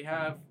players, they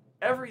have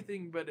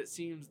everything, but it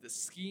seems the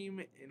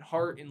scheme and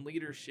heart and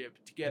leadership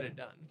to get it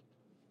done.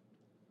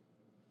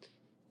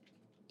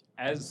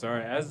 As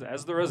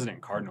the resident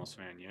Cardinals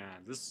fan, yeah,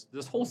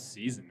 this whole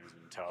season has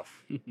been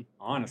tough.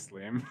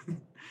 Honestly,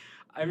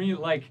 I mean,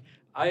 like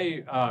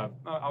I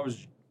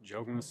was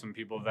joking with some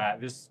people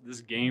that this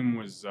game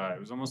was it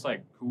was almost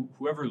like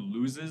whoever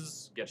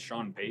loses gets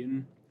Sean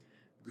Payton.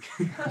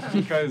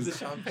 Because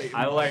Sean Payton.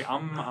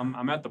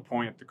 I'm at the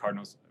point at the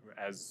Cardinals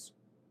as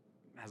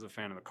a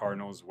fan of the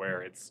Cardinals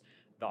where it's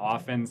the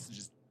offense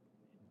just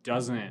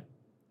doesn't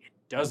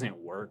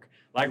work.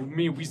 Like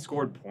we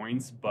scored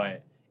points,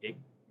 but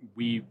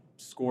we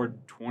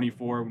scored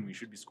 24 when we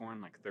should be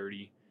scoring like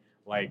 30.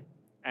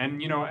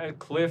 And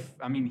Cliff,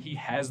 I mean, he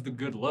has the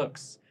good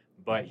looks,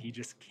 but he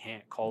just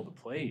can't call the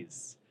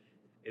plays.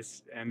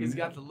 He's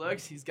got the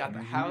looks, he's got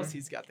the house,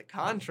 he's got the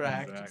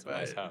contract. Exactly.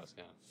 But House,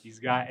 yeah. He's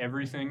got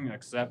everything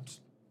except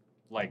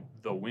like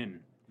the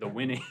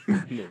winning,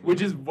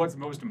 which is what's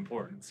most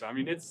important. So I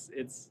mean, it's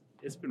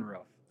been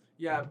rough.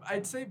 yeah,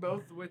 I'd say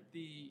both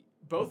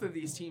of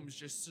these teams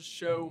just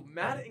show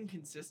mad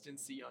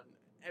inconsistency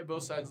on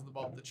both sides of the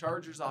ball. The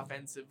Chargers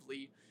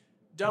offensively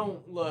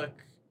don't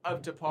look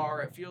up to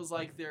par. It feels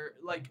like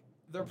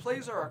their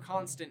plays are a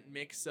constant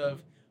mix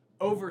of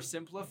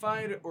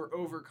oversimplified or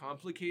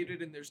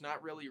overcomplicated, and there's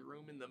not really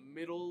room in the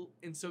middle,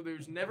 and so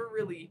there's never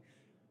really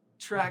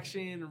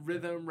traction,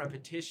 rhythm,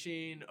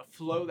 repetition, a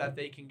flow that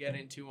they can get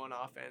into on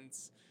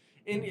offense.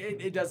 And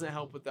it doesn't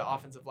help with the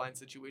offensive line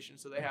situation,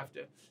 so they have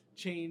to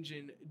change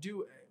and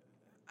do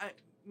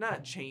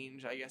not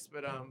change, I guess,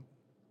 but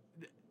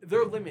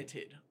they're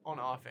limited on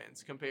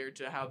offense compared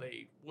to how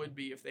they would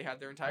be if they had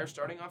their entire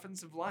starting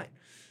offensive line.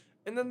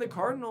 And then the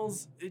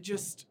Cardinals,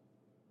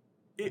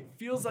 it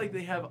feels like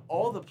they have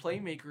all the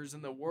playmakers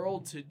in the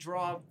world to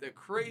draw up the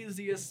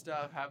craziest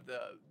stuff, have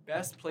the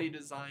best play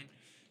design.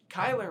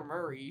 Kyler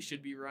Murray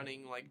should be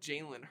running like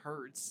Jalen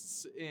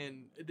Hurts,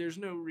 and there's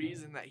no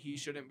reason that he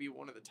shouldn't be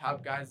one of the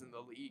top guys in the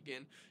league.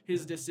 And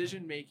his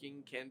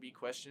decision-making can be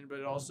questioned,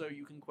 but also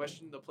you can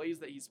question the plays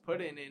that he's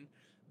put in and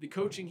the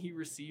coaching he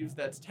receives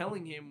that's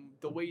telling him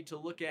the way to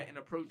look at and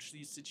approach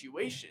these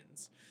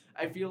situations.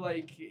 I feel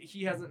like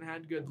he hasn't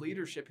had good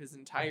leadership his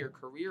entire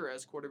career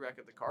as quarterback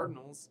of the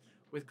Cardinals,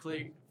 with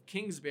Clay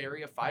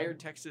Kingsbury, a fired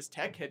Texas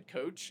Tech head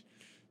coach.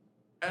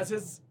 as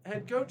his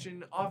head coach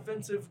and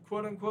offensive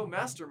quote-unquote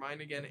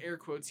mastermind. Again, air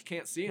quotes, you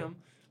can't see him.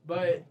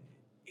 But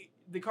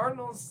the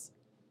Cardinals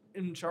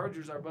and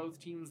Chargers are both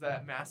teams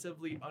that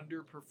massively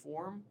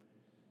underperform.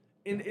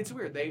 And it's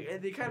weird.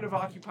 They kind of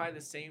occupy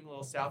the same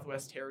little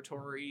Southwest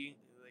territory.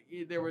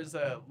 There was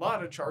a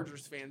lot of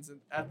Chargers fans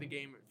at the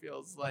game, it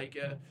feels like.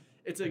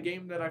 It's a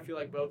game that I feel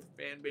like both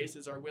fan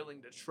bases are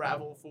willing to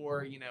travel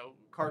for.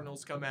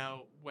 Cardinals come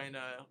out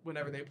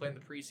whenever they play in the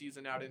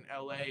preseason out in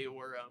LA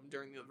or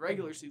during the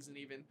regular season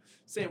even.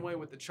 Same way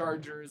with the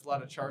Chargers. A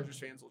lot of Chargers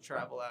fans will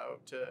travel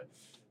out to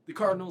the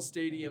Cardinals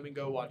stadium and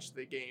go watch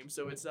the game.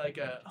 So it's like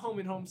a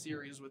home-and-home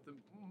series with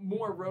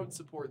more road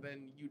support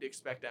than you'd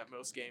expect at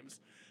most games.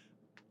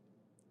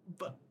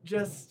 But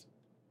just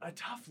a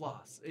tough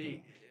loss.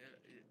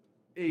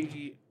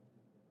 Is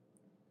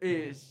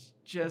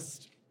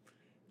just...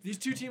 These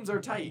two teams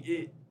are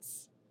tight.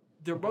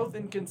 They're both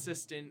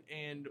inconsistent,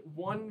 and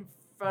one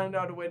found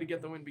out a way to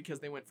get the win because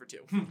they went for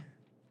two.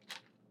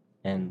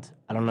 And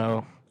I don't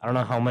know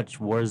how much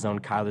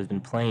Warzone Kyler's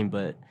been playing,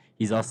 but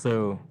he's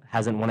also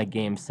hasn't won a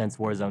game since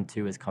Warzone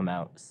 2 has come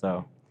out.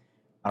 So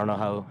I don't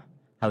know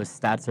how his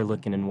stats are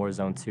looking in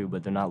Warzone 2,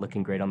 but they're not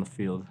looking great on the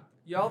field.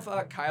 Y'all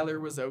thought Kyler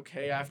was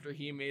okay after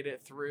he made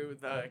it through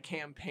the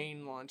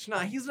campaign launch. Nah,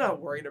 he's not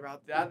worried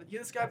about that.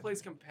 This guy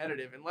plays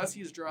competitive. Unless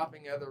he's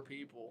dropping other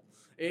people,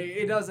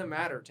 it doesn't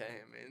matter to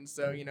him. And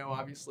so,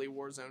 obviously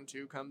Warzone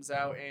 2 comes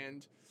out,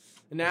 and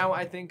now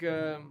I think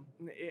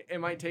it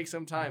might take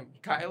some time.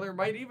 Kyler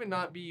might even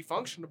not be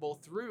functionable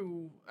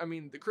through,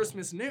 the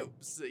Christmas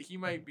noobs. He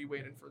might be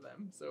waiting for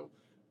them. So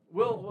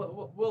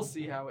we'll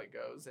see how it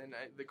goes. And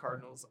the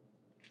Cardinals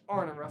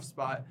are in a rough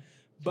spot.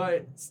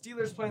 But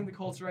Steelers playing the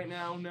Colts right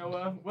now.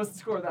 Noah, what's the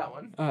score of that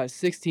one?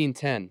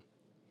 16-10.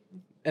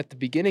 At the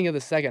beginning of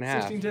the second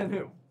half. 16-10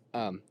 who?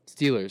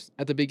 Steelers.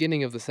 At the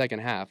beginning of the second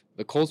half,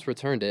 the Colts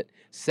returned it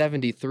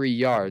 73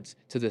 yards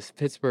to the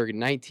Pittsburgh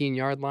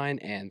 19-yard line,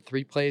 and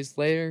 3 plays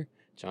later,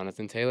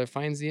 Jonathan Taylor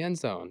finds the end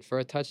zone for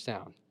a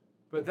touchdown.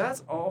 But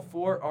that's all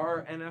for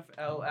our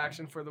NFL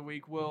action for the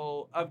week.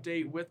 We'll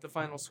update with the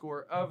final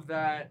score of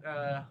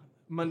that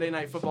Monday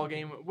Night Football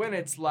game when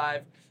it's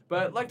live.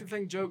 But I'd like to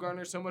thank Joe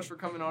Garner so much for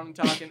coming on and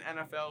talking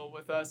NFL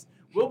with us.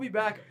 We'll be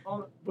back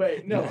on...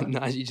 Wait, no.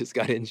 Najee just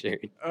got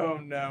injured. Oh,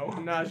 no.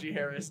 Najee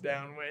Harris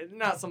down.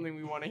 Not something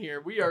we want to hear.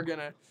 We are going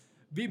to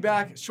be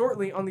back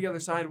shortly on the other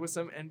side with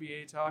some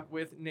NBA talk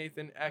with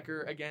Nathan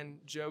Ecker. Again,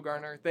 Joe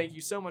Garner, thank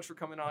you so much for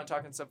coming on and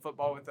talking some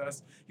football with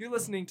us. You're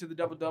listening to the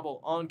Double Double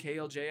on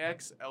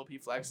KLJX, LP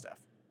Flagstaff.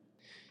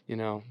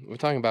 We're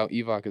talking about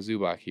Ivica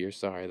Zubac here.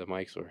 Sorry, the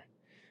mics were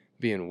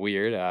being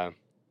weird.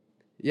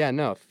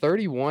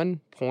 31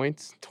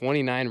 points,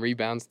 29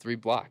 rebounds, 3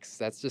 blocks.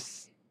 That's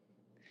just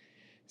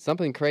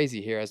something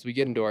crazy here as we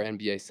get into our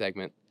NBA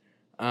segment.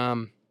 That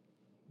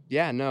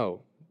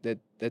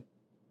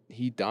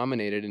he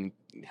dominated and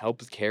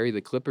helped carry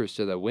the Clippers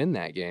to the win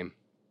that game.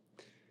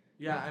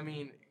 Yeah,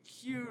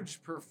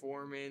 huge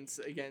performance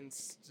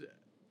against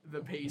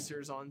the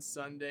Pacers on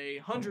Sunday.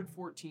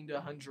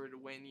 114-100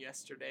 win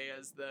yesterday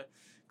as the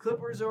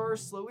Clippers are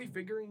slowly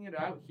figuring it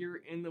out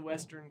here in the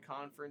Western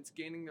Conference,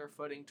 gaining their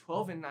footing.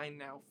 12-9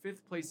 now,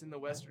 5th place in the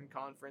Western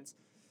Conference.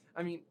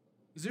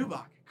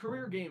 Zubac,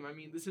 career game.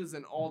 This is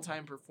an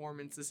all-time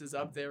performance. This is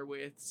up there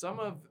with some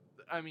of,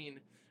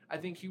 I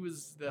think he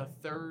was the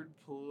 3rd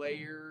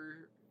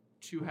player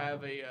to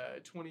have a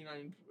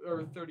 29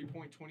 or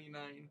 30-point,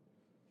 29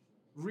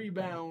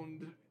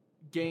 rebound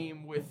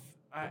game with,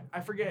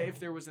 I forget if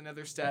there was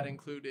another stat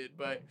included,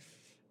 but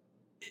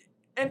it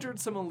entered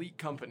some elite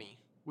company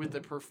with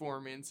the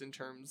performance in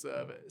terms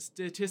of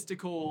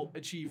statistical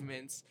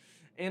achievements.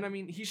 And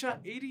he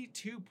shot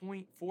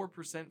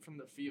 82.4% from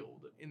the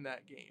field in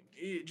that game.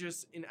 It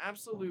just an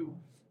absolute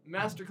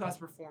masterclass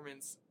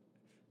performance.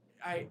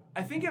 I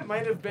think it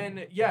might have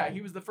been,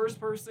 he was the first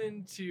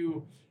person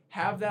to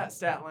have that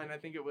stat line. I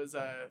think it was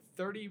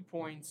 30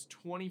 points,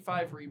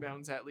 25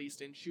 rebounds at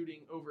least, and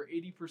shooting over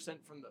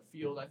 80% from the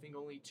field. I think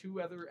only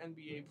 2 other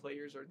NBA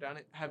players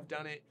have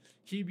done it.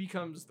 He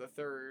becomes the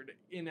 3rd,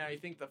 and I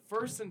think the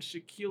first since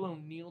Shaquille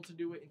O'Neal to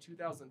do it in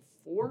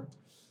 2004.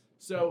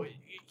 So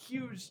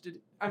huge.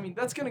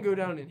 That's going to go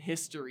down in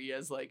history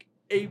as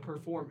a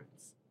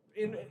performance,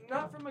 and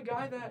not from a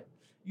guy that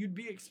you'd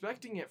be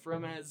expecting it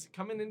from, as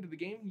coming into the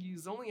game,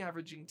 he's only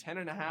averaging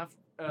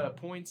 10.5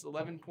 points,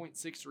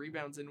 11.6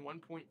 rebounds, and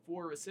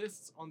 1.4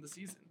 assists on the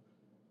season.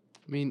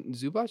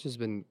 Zubac has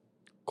been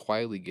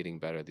quietly getting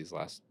better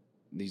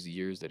these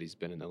years that he's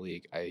been in the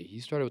league. He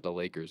started with the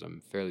Lakers,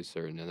 I'm fairly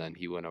certain, and then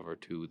he went over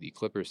to the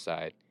Clippers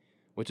side,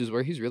 which is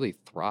where he's really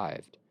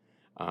thrived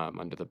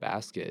under the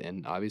basket.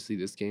 And obviously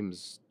this game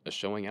is a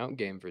showing out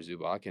game for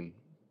Zubac, and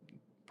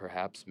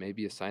perhaps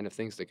maybe a sign of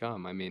things to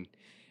come.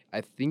 I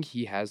think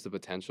he has the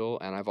potential,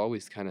 and I've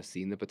always kind of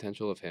seen the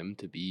potential of him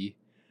to be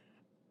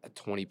a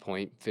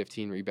 20-point,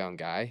 15-rebound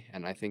guy,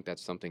 and I think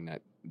that's something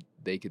that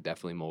they could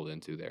definitely mold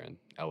into there in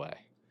LA.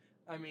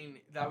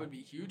 That would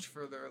be huge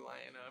for their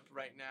lineup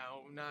right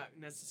now, not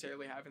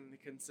necessarily having the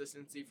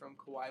consistency from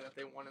Kawhi that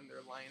they want in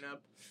their lineup,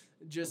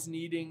 just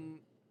needing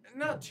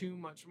not too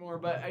much more,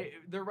 but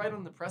they're right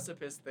on the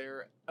precipice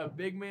there. A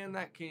big man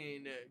that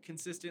can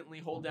consistently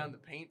hold down the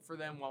paint for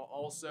them while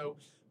also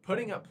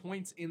putting up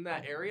points in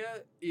that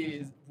area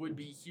would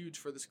be huge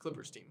for this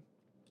Clippers team.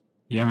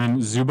 Yeah, man,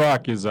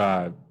 Zubac is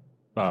a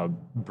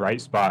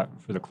bright spot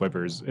for the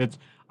Clippers.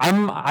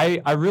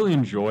 I really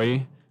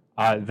enjoy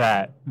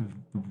that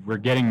we're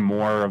getting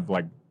more of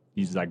like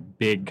these like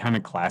big kind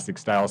of classic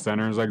style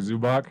centers like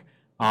Zubac.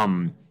 I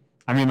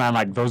mean, man,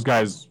 like those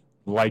guys,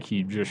 like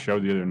he just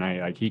showed the other night,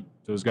 like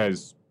those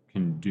guys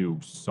can do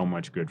so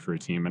much good for a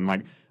team, and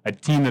like a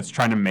team that's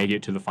trying to make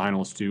it to the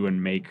finals too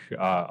and make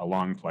a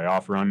long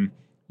playoff run.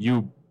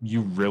 You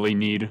really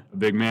need a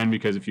big man,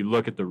 because if you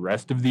look at the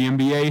rest of the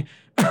NBA,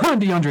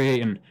 DeAndre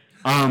Ayton,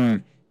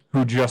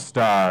 who just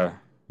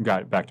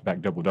got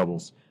back-to-back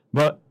double-doubles.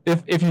 But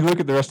if you look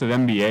at the rest of the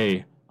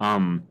NBA,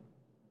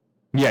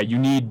 yeah, you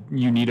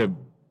need a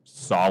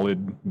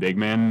solid big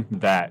man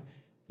that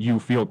you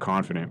feel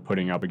confident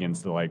putting up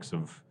against the likes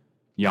of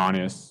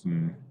Giannis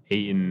and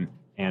Ayton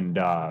and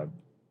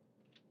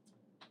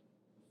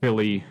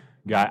Philly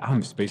guy.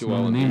 I'm spacing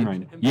on the name right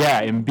now.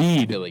 Yeah,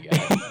 Embiid. Philly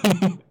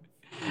guy.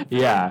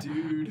 Yeah,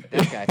 Dude.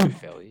 That guy from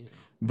Philly.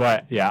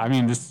 But yeah, I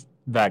mean, this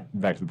back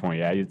to the point.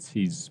 Yeah,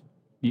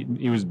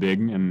 he was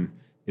big, and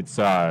it's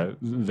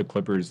the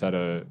Clippers had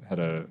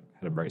a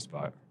bright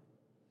spot.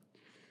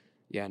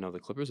 Yeah, no, the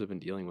Clippers have been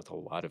dealing with a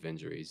lot of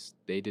injuries.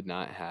 They did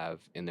not have,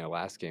 in their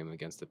last game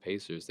against the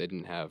Pacers, they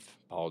didn't have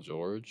Paul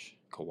George,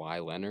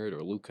 Kawhi Leonard,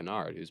 or Luke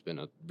Kennard, who's been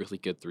a really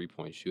good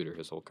three-point shooter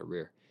his whole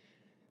career.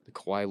 The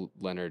Kawhi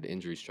Leonard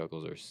injury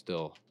struggles are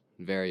still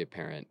very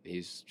apparent.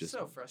 He's just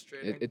so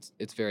frustrating.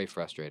 It's very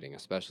frustrating,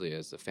 especially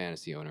as a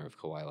fantasy owner of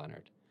Kawhi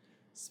Leonard.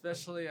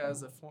 Especially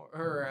as a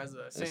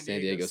San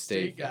Diego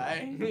State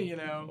guy,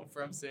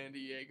 from San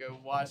Diego,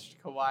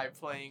 watched Kawhi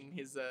playing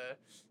his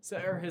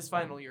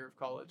final year of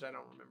college. I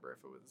don't remember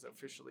if it was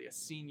officially a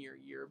senior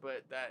year,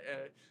 but that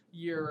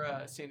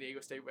year San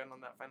Diego State went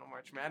on that final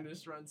March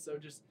Madness run. So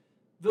just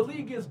the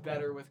league is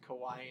better with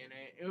Kawhi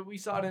in it. We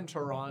saw it in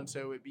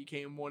Toronto. It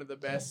became one of the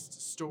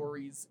best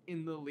stories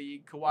in the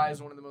league. Kawhi is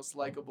one of the most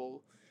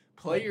likable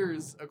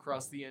players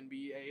across the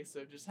NBA,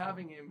 so just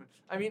having him,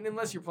 I mean,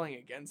 unless you're playing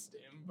against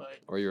him, but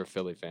Or you're a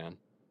Philly fan.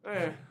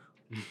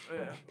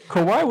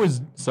 Kawhi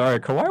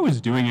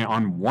was doing it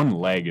on one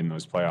leg in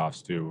those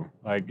playoffs too.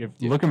 Like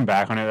looking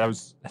back on it,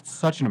 that's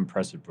such an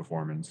impressive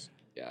performance.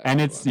 Yeah.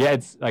 And it's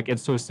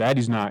so sad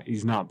he's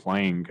not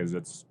playing,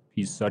 because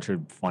he's such a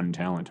fun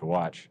talent to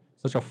watch.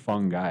 Such a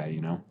fun guy,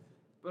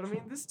 But I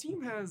mean, this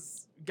team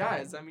has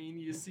guys. I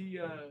mean, you see,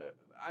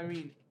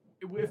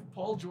 if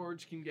Paul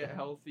George can get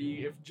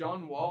healthy, if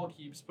John Wall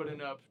keeps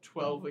putting up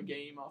 12 a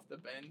game off the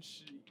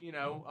bench,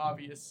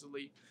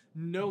 obviously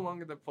no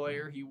longer the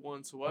player he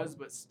once was,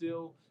 but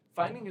still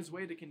finding his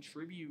way to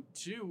contribute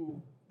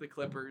to the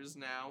Clippers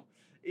now.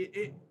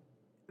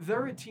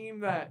 They're a team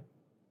that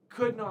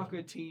could knock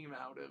a team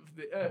out of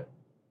the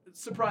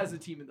surprise a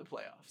team in the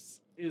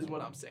playoffs, is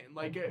what I'm saying.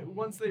 Like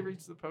once they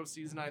reach the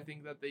postseason, I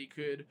think that they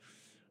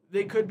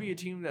could be a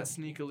team that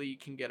sneakily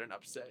can get an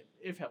upset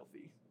if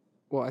healthy.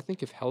 Well, I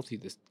think if healthy,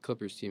 this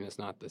Clippers team is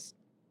not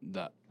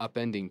the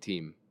upending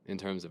team in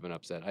terms of an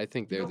upset. I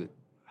think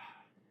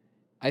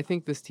I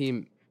think this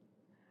team.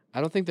 I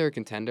don't think they're a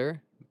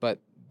contender, but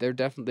they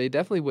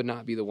definitely would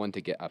not be the one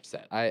to get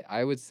upset.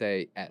 I would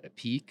say at a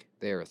peak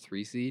they are a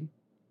 3 seed.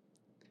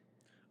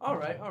 All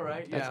right,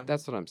 yeah.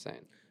 That's what I'm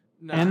saying.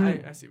 No,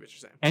 And- I see what you're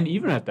saying. And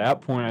even at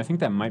that point, I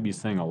think that might be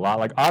saying a lot.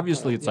 Like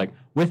obviously, it's like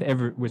with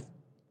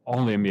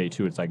all the NBA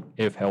too, it's like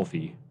if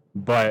healthy.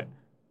 But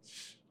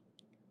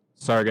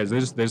sorry guys,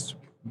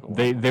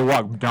 they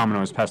walked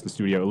Domino's past the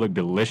studio. It looked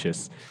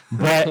delicious.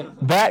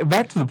 But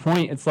back to the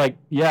point, it's like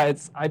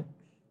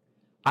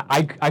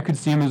I could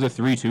see him as a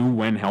 3-2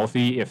 when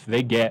healthy. If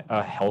they get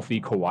a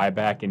healthy Kawhi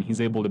back and he's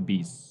able to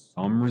be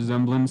some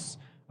resemblance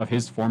of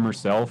his former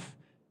self,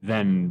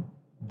 then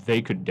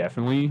they could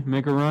definitely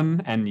make a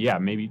run. And yeah,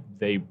 maybe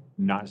they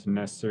not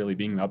necessarily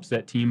being the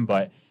upset team,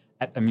 but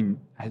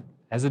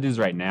as it is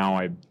right now,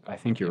 I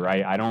think you're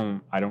right. I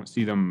don't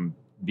see them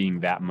being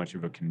that much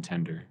of a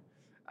contender.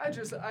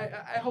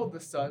 I hold the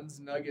Suns,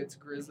 Nuggets,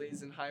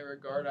 Grizzlies in high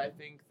regard. I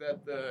think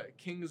that the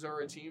Kings are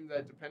a team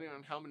that, depending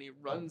on how many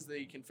runs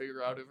they can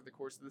figure out over the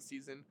course of the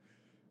season,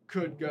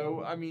 could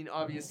go. I mean,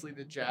 obviously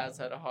the Jazz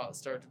had a hot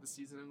start to the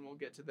season, and we'll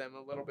get to them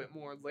a little bit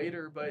more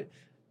later. But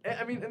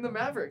I mean, and the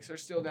Mavericks are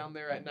still down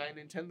there at 9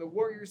 and 10. The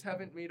Warriors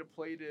haven't made a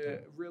play to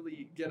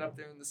really get up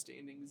there in the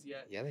standings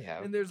yet. Yeah, they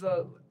have. And there's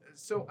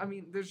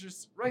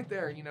just right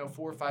there,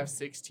 4, 5,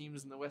 6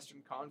 teams in the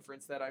Western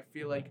Conference that I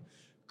feel like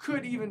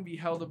could even be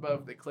held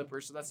above the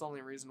Clippers. So that's the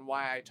only reason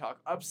why I talk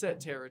upset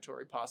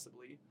territory,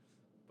 possibly.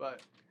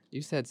 But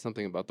You said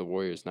something about the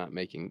Warriors not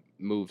making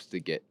moves to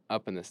get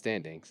up in the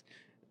standings.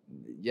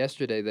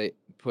 Yesterday, they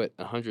put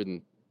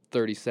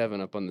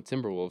 137 up on the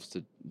Timberwolves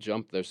to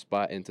jump their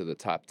spot into the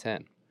top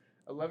 10.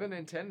 11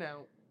 and 10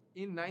 now,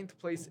 in 9th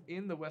place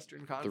in the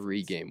Western Conference.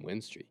 3-game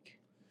win streak.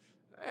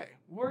 Hey,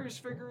 Warriors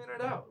figuring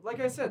it out. Like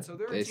I said, so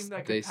they're They a team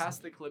that they could pass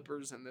the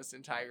Clippers in this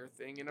entire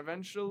thing, and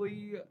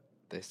eventually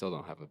they still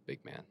don't have a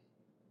big man.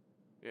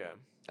 Yeah.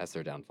 That's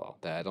their downfall.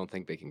 I don't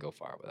think they can go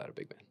far without a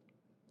big man.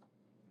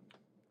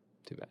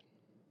 Too bad.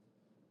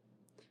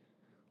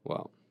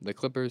 Well, the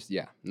Clippers,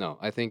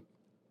 I think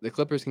the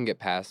Clippers can get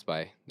passed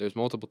by. There's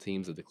multiple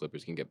teams that the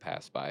Clippers can get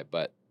passed by,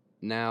 but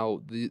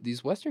now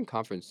these Western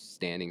Conference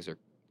standings are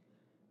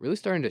really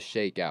starting to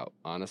shake out,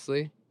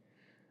 honestly.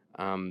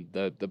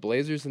 The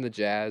Blazers and the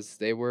Jazz,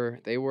 they were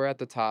at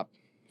the top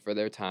for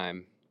their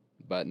time,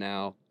 but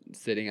now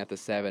sitting at the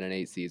 7 and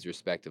 8 seeds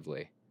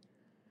respectively.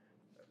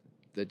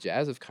 The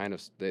Jazz have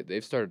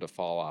they've started to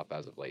fall off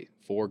as of late.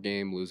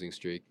 4-game losing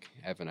streak.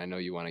 Evan, I know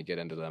you want to get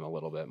into them a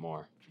little bit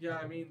more. Yeah,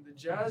 I mean, the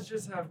Jazz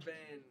just have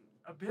been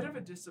a bit of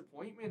a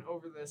disappointment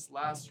over this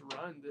last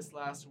run. This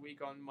last week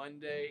on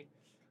Monday,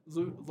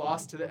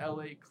 lost to the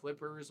LA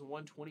Clippers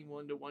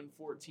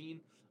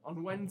 121-114.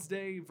 On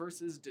Wednesday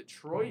versus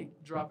Detroit,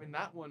 dropping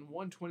that one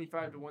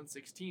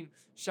 125-116.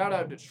 Shout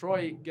out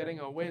Detroit, getting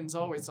a win's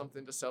always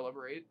something to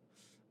celebrate.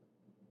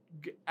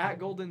 At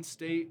Golden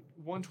State,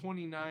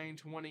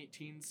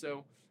 129-118.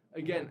 So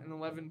again, an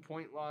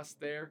 11-point loss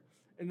there.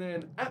 And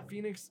then at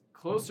Phoenix,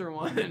 closer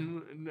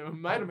one,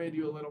 might have made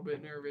you a little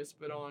bit nervous,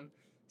 but on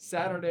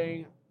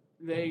Saturday,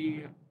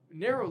 they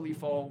narrowly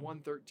fall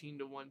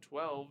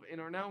 113-112 and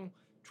are now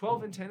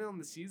 12-10 on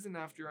the season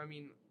after,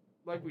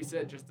 like we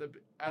said, just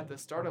at the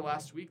start of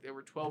last week, they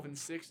were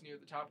 12-6 near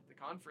the top of the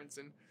conference,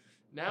 and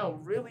now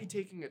really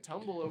taking a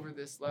tumble over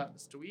this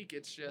last week.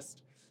 It's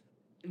just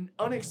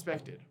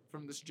unexpected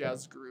from this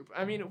Jazz group.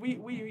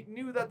 We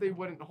knew that they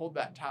wouldn't hold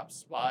that top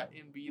spot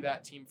and be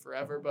that team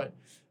forever, but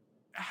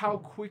how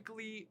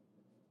quickly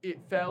it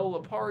fell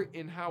apart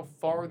and how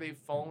far they've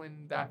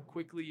fallen that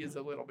quickly is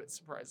a little bit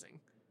surprising.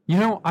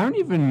 I don't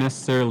even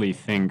necessarily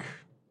think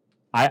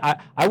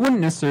I wouldn't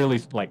necessarily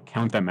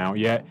count them out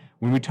yet.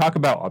 When we talk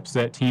about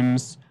upset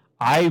teams,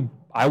 I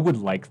would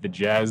like the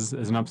Jazz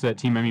as an upset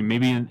team.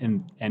 Maybe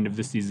in end of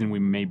the season we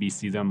maybe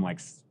see them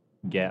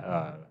get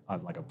a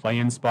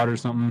play-in spot or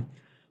something.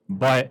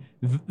 But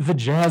the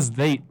Jazz,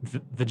 the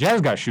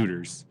Jazz got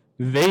shooters.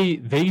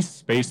 They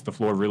spaced the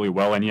floor really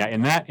well, and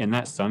in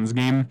that Suns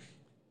game,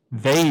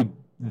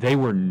 they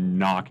were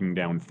knocking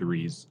down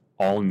threes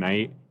all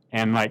night,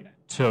 and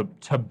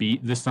to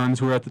beat the Suns,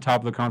 who are at the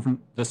top of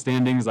the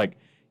standings,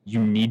 you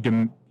need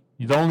to.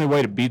 The only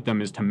way to beat them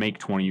is to make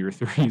 20-year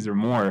threes or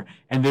more,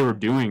 and they were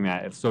doing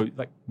that. So,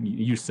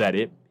 you said,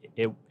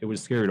 it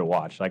was scary to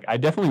watch. I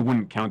definitely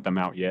wouldn't count them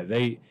out yet.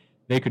 They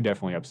could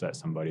definitely upset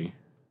somebody.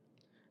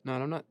 No,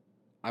 I'm not.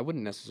 I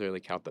wouldn't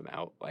necessarily count them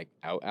out,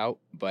 out,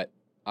 but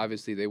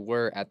obviously they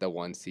were at the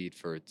 1 seed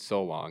for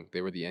so long.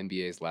 They were the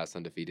NBA's last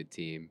undefeated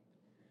team.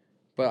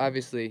 But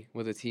obviously,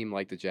 with a team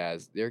like the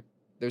Jazz, they're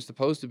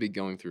supposed to be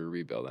going through a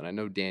rebuild, and I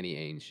know Danny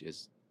Ainge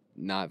is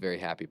not very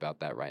happy about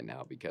that right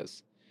now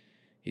because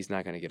he's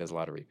not going to get his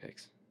lottery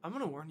picks. I'm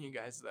going to warn you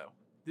guys, though.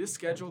 This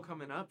schedule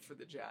coming up for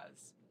the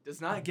Jazz does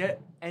not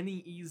get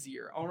any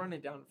easier. I'll run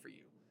it down for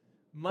you.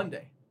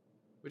 Monday,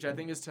 which I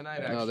think is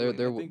tonight, actually.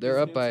 No, they're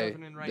up by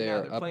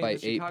they're up by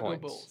 8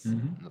 points.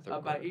 Mm-hmm.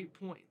 Up by 8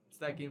 points.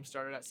 That game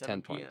started at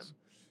 7 p.m. Points.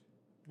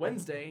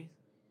 Wednesday,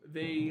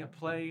 they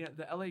play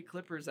the LA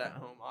Clippers at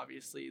home.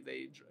 Obviously,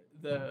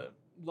 the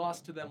loss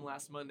to them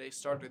last Monday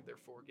started their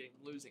 4-game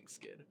losing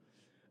skid.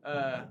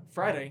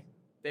 Friday,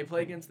 they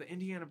play against the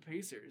Indiana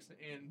Pacers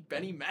and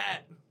Benny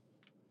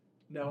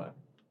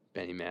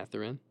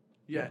Mathurin?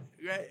 Yeah,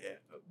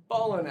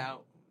 balling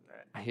out.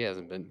 He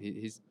hasn't been.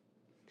 He's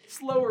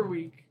slow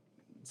week,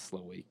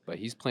 but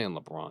he's playing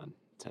LeBron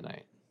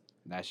tonight.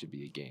 That should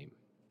be a game.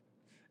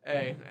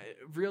 A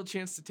real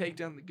chance to take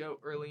down the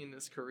GOAT early in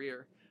his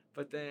career.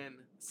 But then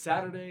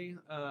Saturday,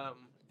 the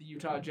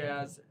Utah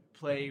Jazz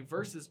play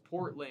versus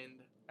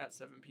Portland at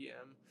 7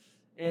 p.m.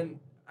 And,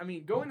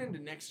 going into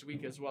next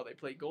week as well, they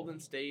play Golden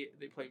State,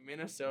 they play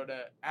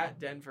Minnesota, at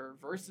Denver,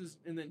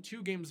 and then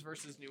 2 games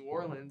versus New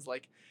Orleans.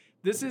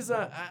 This is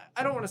I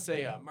don't want to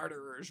say a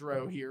murderer's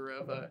row here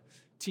of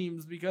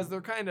teams because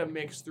they're kind of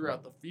mixed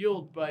throughout the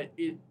field, but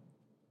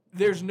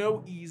there's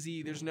no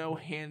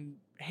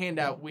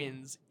handout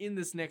wins in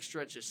this next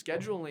stretch of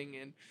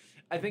scheduling, and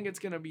I think it's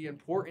going to be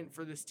important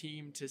for this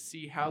team to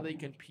see how they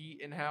compete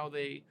and how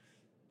they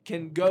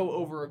can go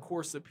over a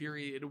course of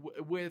period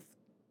with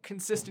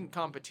consistent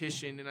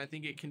competition, and I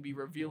think it can be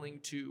revealing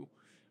to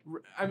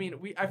I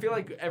feel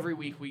like every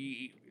week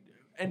we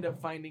end up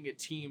finding a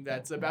team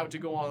that's about to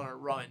go on a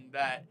run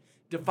that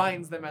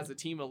defines them as a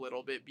team a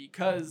little bit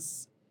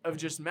because of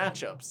just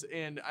matchups,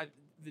 and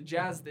the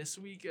Jazz this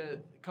week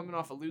coming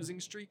off a losing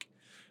streak.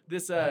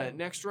 This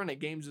next run at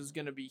games is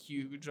going to be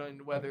huge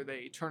on whether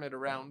they turn it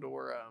around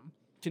or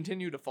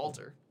continue to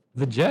falter.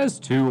 The Jazz,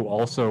 too,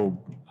 also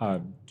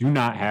do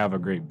not have a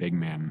great big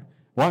man.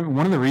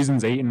 One of the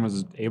reasons Ayton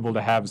was able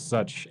to have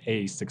such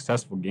a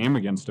successful game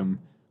against him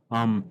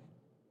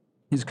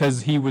is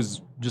because he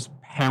was just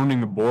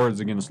pounding the boards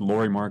against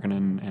Lauri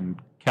Markkanen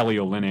and Kelly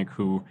Olynyk,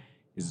 who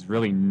is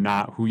really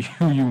not who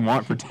you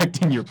want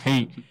protecting your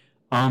paint.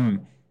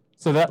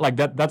 So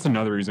that's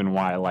another reason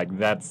why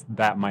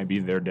that might be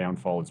their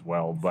downfall as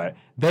well. But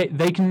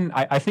they can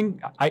I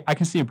think I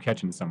can see him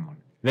catching someone.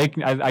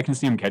 I can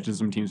see him catching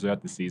some teams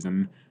throughout the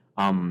season.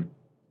 And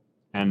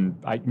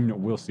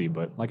we'll see.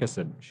 But like I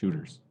said,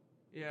 shooters.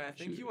 Yeah, I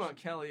think you Shooters. want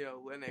Kelly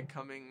Olynyk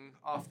coming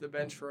off the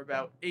bench for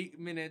about 8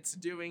 minutes,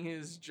 doing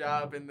his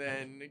job, and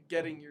then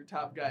getting your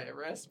top guy a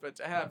rest. But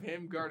to have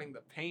him guarding the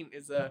paint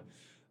is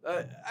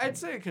I'd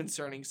say a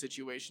concerning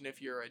situation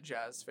if you're a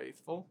Jazz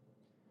faithful.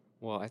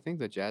 Well, I think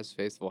the Jazz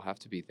faithful have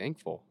to be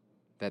thankful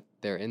that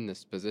they're in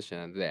this position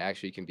and they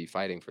actually can be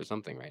fighting for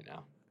something right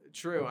now.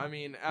 True. I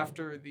mean,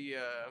 after the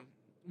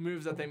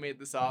moves that they made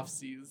this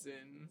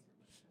offseason,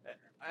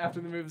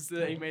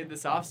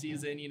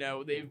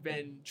 they've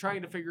been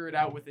trying to figure it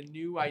out with a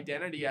new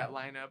identity at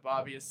lineup,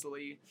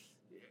 obviously.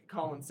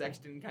 Colin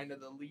Sexton kind of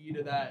the lead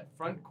of that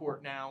front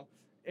court now,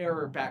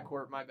 or back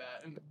court, my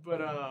bad.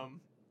 But,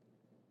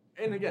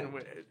 and again,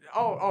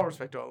 all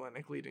respect to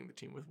Olynyk leading the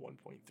team with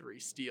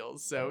 1.3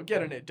 steals, so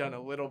getting it done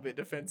a little bit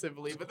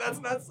defensively, but that's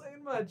not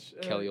saying much.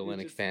 Kelly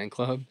Olynyk fan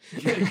club.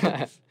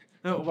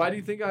 No, why do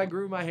you think I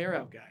grew my hair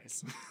out,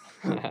 guys?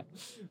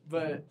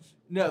 But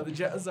no, the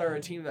Jazz are a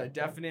team that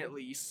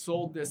definitely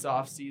sold this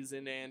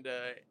offseason, and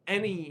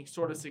any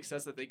sort of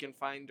success that they can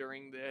find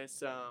during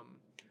this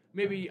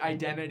maybe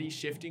identity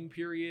shifting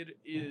period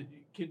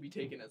can be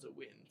taken as a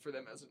win for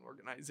them as an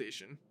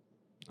organization.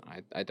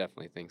 I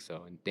definitely think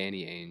so. And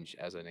Danny Ainge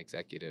as an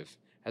executive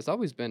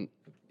he's been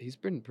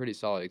a pretty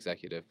solid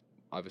executive,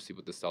 obviously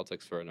with the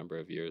Celtics for a number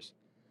of years.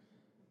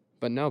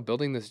 But no,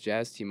 building this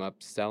Jazz team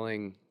up,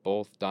 selling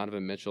both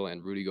Donovan Mitchell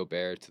and Rudy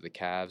Gobert to the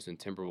Cavs and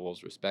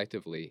Timberwolves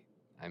respectively,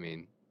 I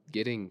mean,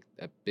 getting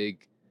a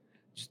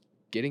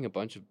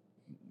bunch of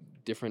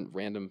different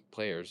random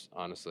players,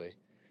 honestly.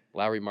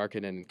 Lauri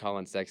Markkanen and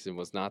Colin Sexton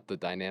was not the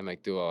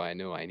dynamic duo I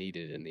knew I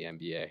needed in the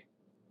NBA.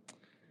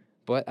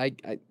 But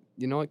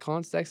you know what,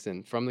 Colin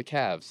Sexton from the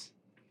Cavs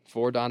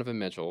for Donovan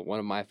Mitchell, one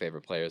of my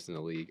favorite players in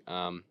the league.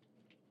 The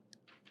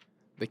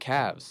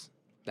Cavs,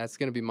 that's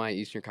going to be my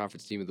Eastern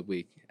Conference team of the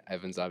week.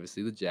 Evan's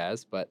obviously the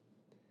Jazz, but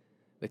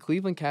the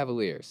Cleveland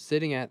Cavaliers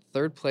sitting at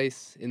third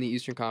place in the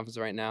Eastern Conference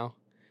right now.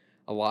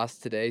 A loss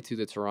today to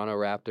the Toronto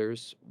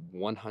Raptors,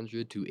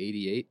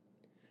 100-88.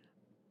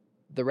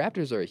 The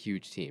Raptors are a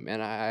huge team,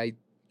 and I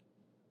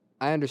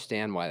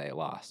understand why they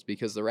lost,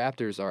 because the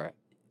Raptors are a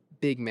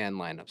big man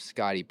lineup.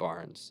 Scotty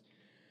Barnes,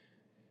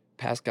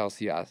 Pascal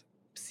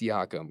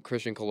Siakam,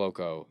 Christian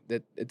Koloko.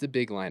 It's a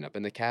big lineup,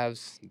 and the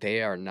Cavs,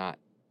 they are not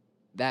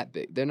that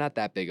big. They're not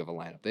that big of a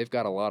lineup. They've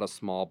got a lot of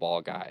small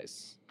ball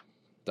guys.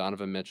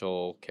 Donovan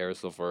Mitchell,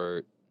 Karis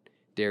LeVert,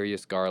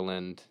 Darius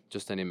Garland,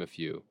 just to name a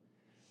few.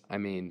 I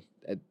mean,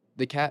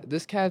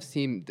 this Cavs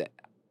team that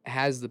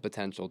has the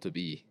potential to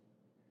be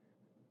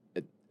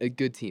a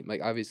good team.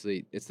 Like,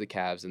 obviously, it's the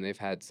Cavs, and they've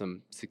had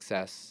some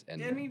success.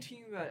 And any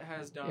team that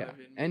has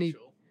Donovan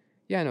Mitchell.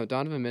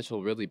 Donovan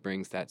Mitchell really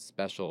brings that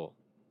special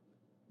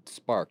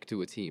spark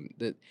to a team.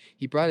 That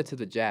he brought it to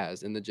the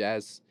Jazz, and the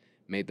Jazz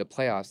made the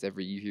playoffs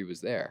every year he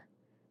was there.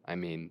 I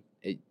mean,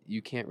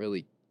 you can't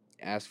really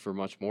ask for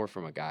much more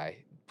from a guy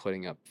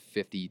putting up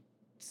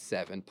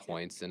 57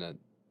 points in a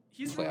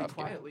He's really playoff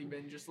quietly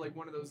been just like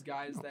one of those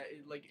guys that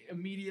like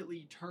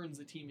immediately turns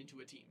a team into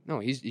a team. No,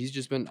 he's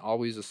just been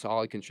always a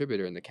solid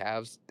contributor, and the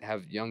Cavs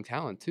have young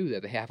talent too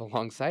that they have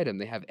alongside him.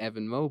 They have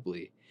Evan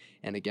Mobley,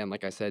 and again,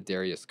 like I said,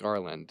 Darius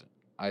Garland,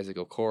 Isaac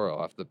Okoro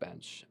off the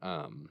bench.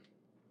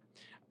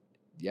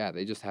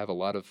 They just have a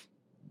lot of.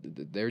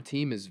 Their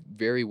team is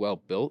very well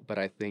built, but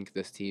I think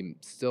this team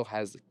still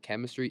has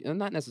chemistry, and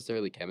not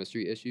necessarily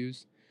chemistry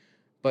issues,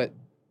 but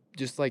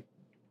just like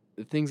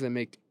the things that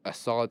make a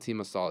solid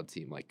team,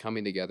 like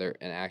coming together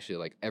and actually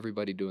like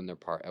everybody doing their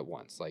part at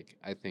once. Like,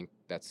 I think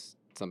that's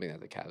something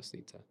that the Cavs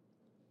need to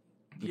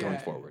going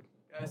forward.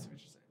 I see what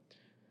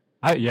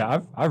you're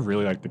saying. I've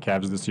really liked the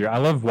Cavs this year. I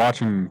love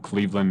watching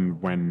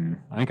Cleveland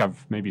when, I think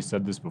I've maybe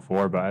said this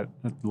before, but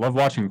I love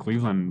watching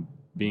Cleveland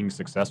being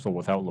successful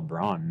without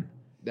LeBron.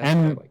 That's what I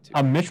And like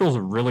too. Mitchell's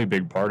a really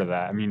big part of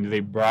that. I mean, they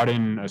brought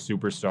in a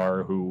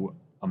superstar who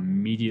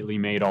immediately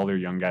made all their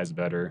young guys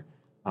better.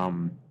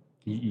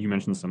 You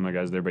mentioned some of the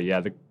guys there, but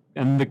yeah, the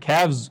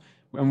Cavs,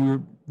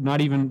 and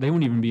they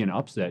wouldn't even be an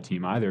upset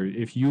team either.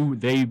 If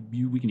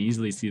we can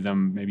easily see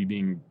them maybe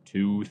being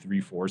 2,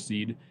 3, 4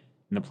 seed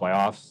in the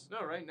playoffs.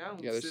 No, right now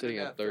Yeah, they're sitting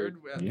at third.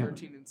 at Yeah.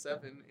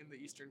 13-7 in the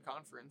Eastern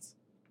Conference.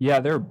 Yeah,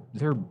 they're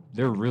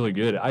really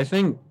good. I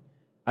think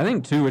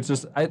too. It's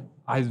just I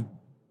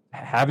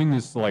having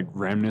this like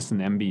reminiscent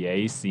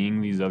NBA,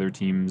 seeing these other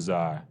teams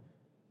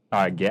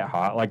get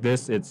hot like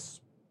this. It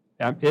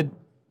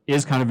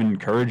is kind of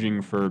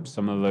encouraging for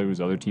some of those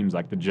other teams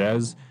like the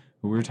Jazz,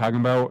 who we were talking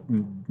about,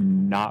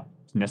 not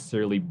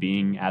necessarily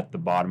being at the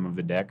bottom of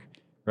the deck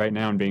right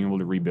now and being able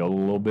to rebuild a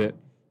little bit.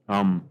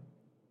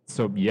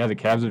 So yeah, the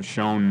Cavs have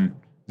shown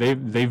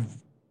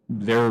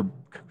they're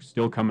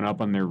still coming up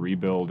on their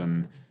rebuild,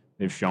 and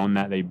they've shown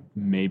that they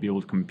may be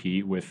able to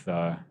compete with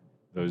the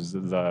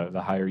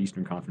higher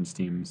Eastern Conference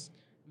teams.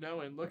 No,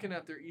 and looking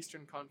at their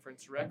Eastern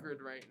Conference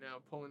record right now,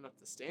 pulling up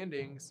the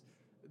standings,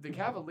 the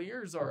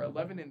Cavaliers are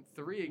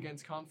 11-3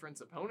 against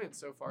conference opponents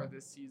so far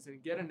this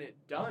season, getting it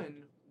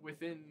done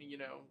within,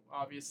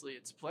 obviously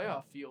it's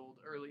playoff field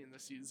early in the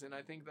season.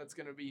 I think that's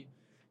going to be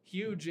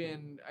huge,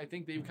 and I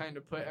think they've kind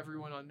of put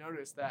everyone on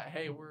notice that,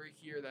 hey, we're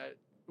here, that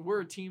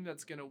we're a team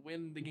that's going to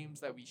win the games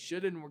that we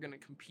should, and we're going to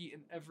compete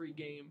in every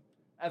game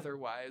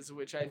otherwise,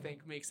 which I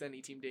think makes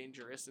any team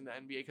dangerous in the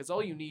NBA, because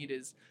all you need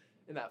is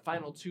in that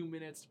final 2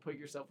 minutes to put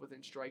yourself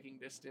within striking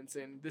distance,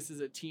 and this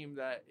is a team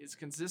that is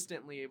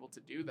consistently able to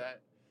do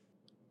that.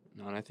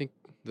 No, and I think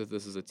that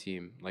this is a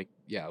team, like,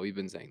 yeah, we've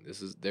been saying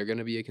they're going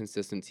to be a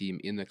consistent team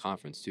in the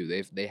conference too.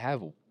 They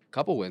have a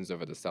couple wins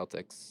over the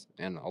Celtics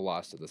and a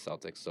loss to the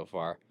Celtics so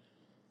far.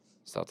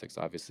 Celtics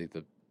obviously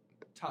the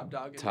top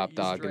dog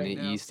in the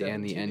now, East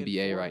and the 17-4.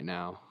 NBA right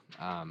now,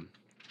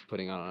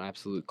 putting on an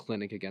absolute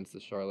clinic against the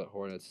Charlotte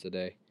Hornets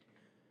today.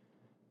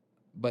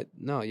 But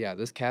no, yeah,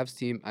 this Cavs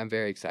team, I'm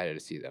very excited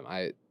to see them.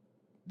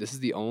 This is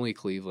the only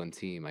Cleveland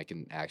team I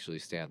can actually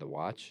stand to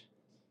watch,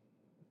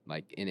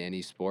 like in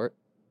any sport.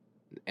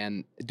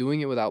 And doing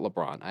it without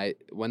LeBron.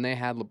 When they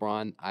had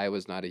LeBron, I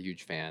was not a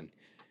huge fan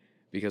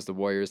because the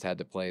Warriors had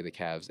to play the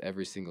Cavs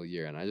every single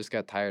year, and I just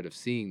got tired of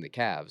seeing the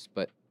Cavs.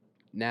 But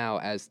now,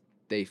 as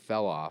they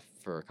fell off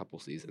for a couple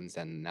seasons,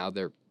 and now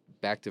they're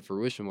back to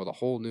fruition with a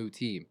whole new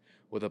team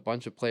with a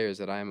bunch of players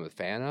that I'm a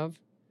fan of,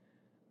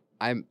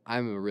 I'm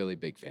a really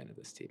big fan of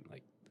this team.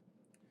 Like,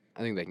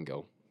 I think they can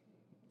go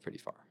pretty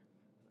far.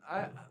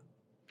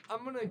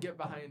 I'm gonna get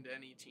behind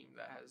any team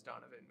that has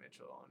Donovan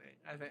Mitchell on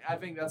it. I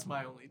think that's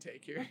my only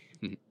take here.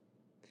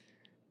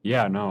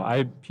 Yeah, no,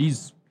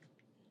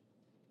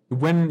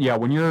 when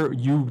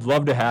you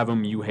love to have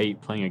him, you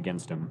hate playing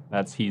against him.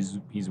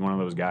 He's one of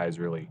those guys,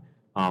 really.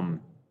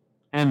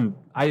 And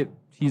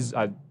he's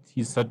a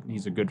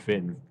good fit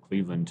in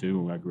Cleveland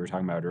too, like we were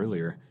talking about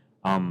earlier.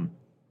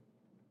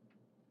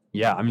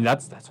 Yeah, I mean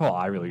that's all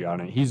I really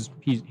got on it.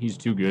 He's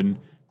too good.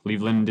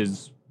 Cleveland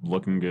is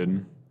looking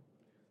good.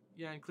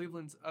 Yeah, and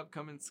Cleveland's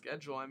upcoming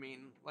schedule, I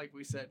mean, like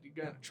we said,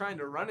 trying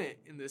to run it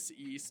in this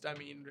East. I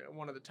mean,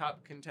 one of the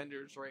top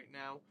contenders right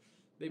now.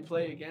 They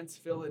play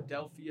against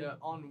Philadelphia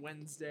on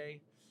Wednesday.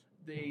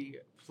 They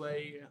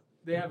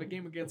have a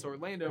game against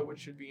Orlando, which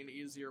should be an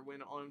easier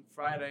win on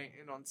Friday,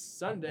 and on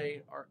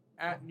Sunday are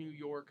at New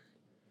York.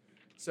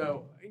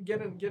 So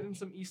getting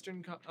some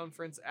Eastern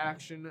Conference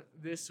action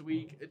this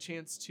week, a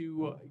chance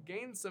to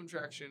gain some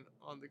traction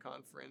on the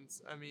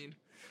conference. I mean,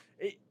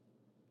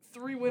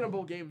 3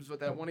 winnable games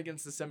with that one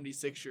against the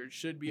 76ers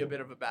should be a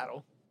bit of a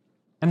battle.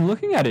 And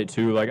looking at it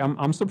too, like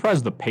I'm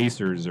surprised the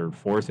Pacers are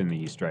 4th in the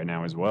East right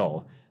now as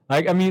well.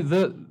 Like, I mean,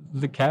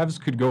 the Cavs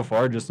could go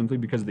far just simply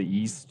because the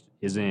East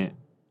isn't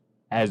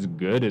as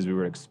good as we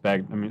would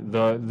expect. I mean,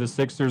 the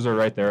Sixers are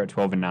right there at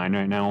 12-9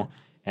 right now,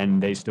 and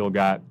they still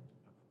got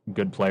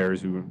good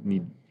players who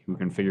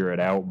can figure it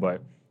out.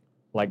 But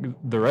like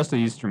the rest of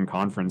the Eastern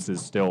Conference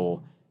is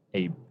still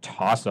a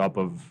toss-up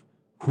of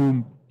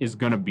who is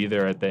going to be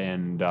there at the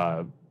end,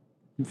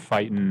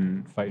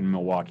 fighting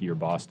Milwaukee or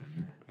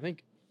Boston. I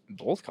think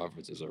both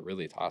conferences are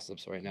really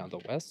toss-ups right now. The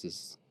West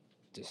is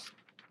just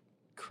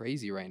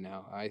crazy right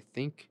now. I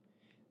think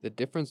the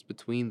difference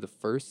between the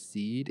 1st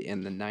seed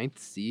and the 9th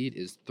seed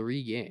is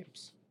 3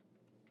 games,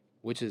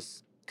 which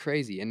is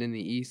crazy. And in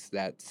the East,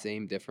 that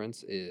same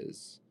difference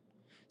is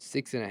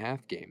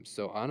 6.5 games.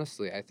 So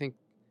honestly, I think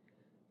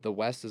the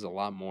West has a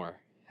lot more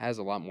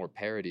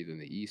parity than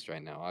the East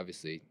right now.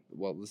 Obviously,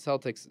 well, the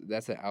Celtics,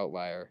 that's an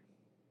outlier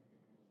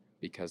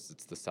because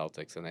it's the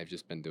Celtics and they've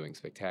just been doing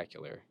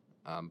spectacular.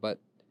 But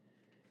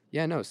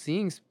yeah, no,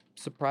 seeing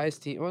surprise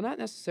teams, well, not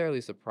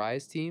necessarily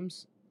surprise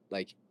teams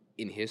like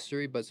in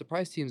history, but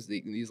surprise teams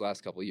these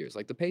last couple of years,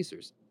 like the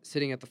Pacers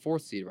sitting at the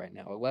 4th seed right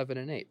now,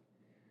 11-8.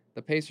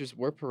 The Pacers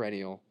were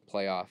perennial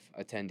playoff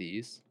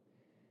attendees,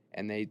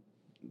 and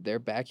they're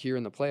back here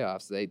in the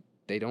playoffs.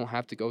 They don't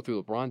have to go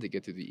through LeBron to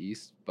get through the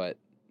East, but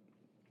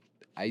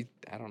I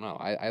don't know.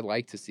 I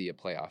like to see a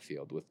playoff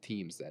field with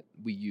teams that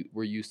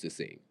we're used to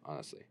seeing,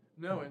 honestly.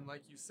 No, and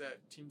like you said,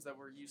 teams that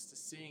we're used to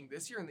seeing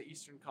this year in the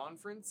Eastern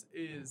Conference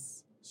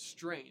is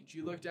strange.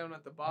 You look down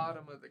at the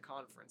bottom of the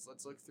conference.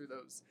 Let's look through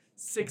those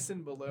 6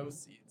 and below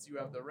seeds. You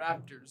have the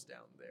Raptors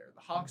down there.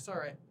 The Hawks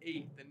are at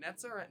 8. The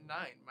Nets are at 9.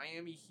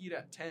 Miami Heat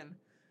at 10.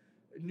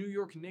 New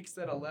York Knicks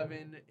at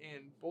 11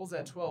 and Bulls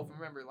at 12.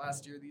 Remember,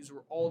 last year, these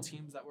were all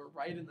teams that were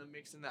right in the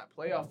mix in that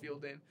playoff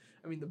field. And,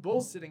 I mean, the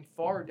Bulls sitting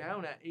far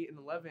down at 8 and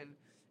 11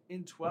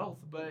 in 12th.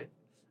 But,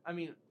 I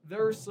mean,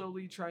 they're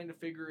slowly trying to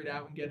figure it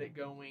out and get it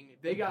going.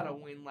 They got a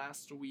win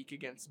last week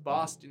against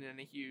Boston in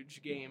a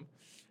huge game.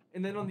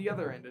 And then on the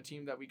other end, a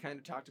team that we kind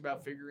of talked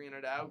about figuring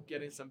it out,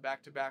 getting some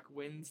back-to-back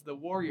wins, the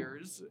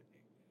Warriors,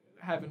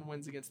 having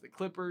wins against the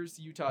Clippers,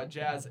 Utah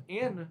Jazz,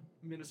 and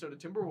Minnesota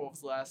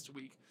Timberwolves last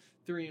week,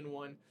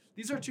 3-1.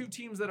 These are 2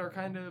 teams that are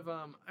kind of,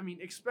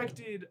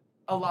 expected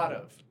a lot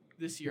of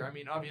this year. I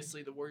mean,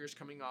 obviously the Warriors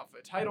coming off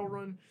a title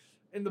run,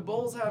 and the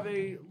Bulls have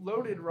a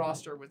loaded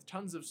roster with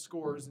tons of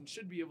scores and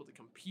should be able to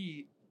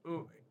compete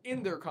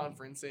in their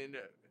conference and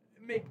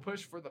make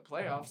push for the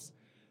playoffs.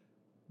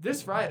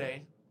 This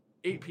Friday,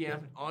 8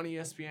 p.m. on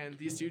ESPN,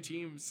 these 2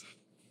 teams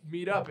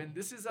meet up, and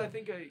this is, I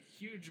think, a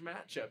huge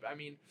matchup. I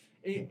mean,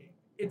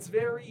 it's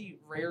very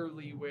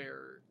rarely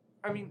where,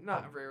 I mean,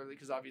 not rarely,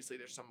 because obviously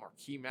there's some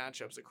marquee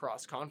matchups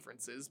across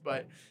conferences,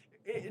 but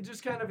it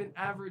just kind of an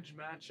average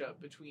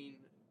matchup between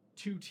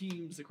two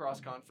teams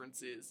across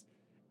conferences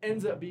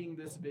ends up being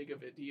this big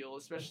of a deal,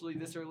 especially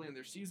this early in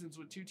their seasons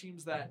with two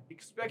teams that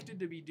expected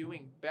to be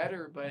doing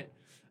better, but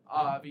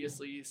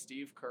obviously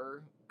Steve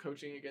Kerr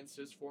coaching against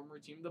his former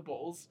team, the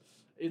Bulls.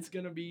 It's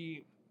going to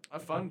be a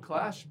fun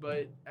clash,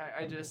 but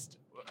I just,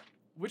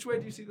 which way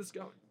do you see this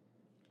going?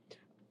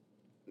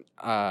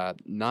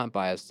 Not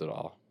biased at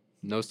all.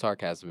 No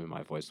sarcasm in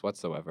my voice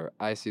whatsoever.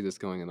 I see this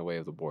going in the way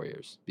of the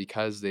Warriors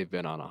because they've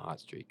been on a hot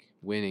streak,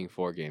 winning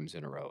 4 games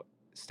in a row.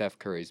 Steph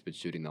Curry's been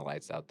shooting the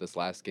lights out. This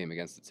last game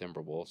against the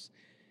Timberwolves,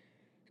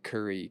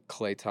 Curry,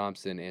 Klay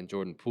Thompson, and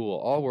Jordan Poole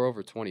all were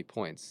over 20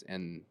 points,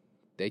 and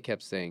they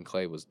kept saying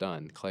Klay was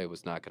done. Klay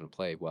was not going to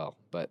play well,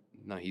 but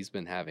no, he's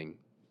been having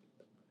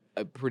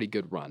a pretty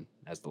good run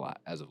as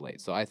of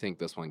late. So I think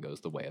this one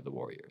goes the way of the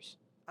Warriors.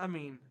 I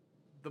mean,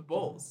 the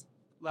Bulls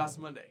last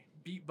Monday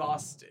beat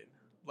Boston.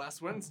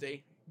 Last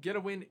Wednesday, get a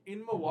win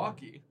in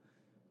Milwaukee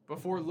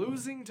before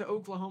losing to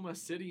Oklahoma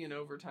City in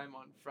overtime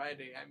on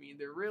Friday. I mean,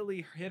 they're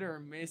really hit or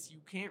miss.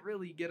 You can't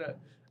really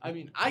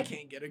I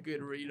can't get a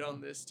good read on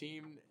this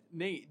team.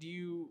 Nate, do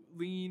you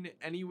lean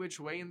any which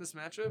way in this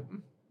matchup?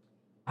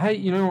 I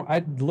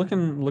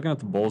looking at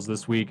the Bulls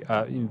this week.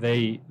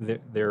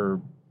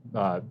 They're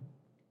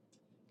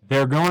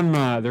going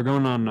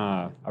on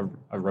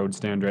a road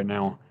stand right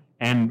now,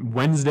 and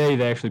Wednesday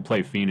they actually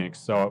play Phoenix.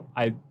 So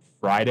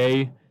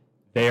Friday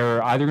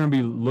they're either going to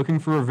be looking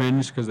for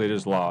revenge because they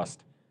just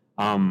lost,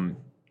 which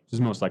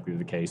is most likely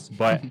the case.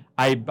 But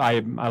I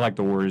like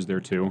the Warriors there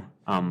too.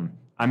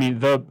 I mean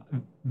the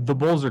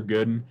Bulls are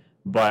good,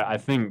 but I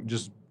think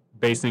just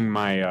basing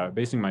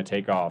my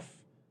take off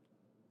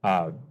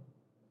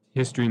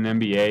history in the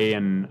NBA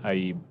and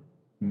a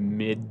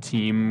mid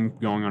team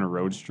going on a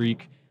road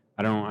streak,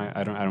 I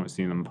don't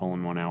see them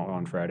pulling one out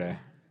on Friday.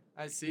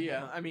 I see.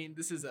 I mean,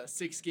 this is a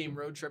 6-game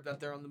road trip that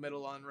they're on the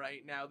middle on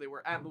right now. They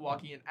were at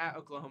Milwaukee and at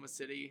Oklahoma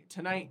City.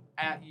 Tonight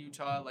at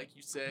Utah, like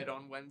you said,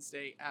 on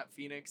Wednesday at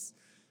Phoenix.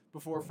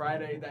 Before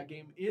Friday, that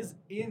game is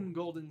in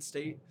Golden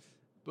State.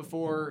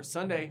 Before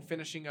Sunday,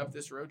 finishing up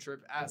this road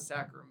trip at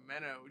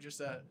Sacramento. Just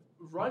a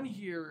run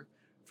here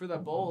for the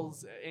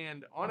Bulls.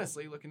 And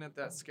honestly, looking at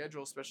that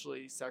schedule,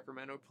 especially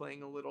Sacramento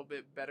playing a little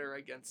bit better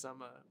against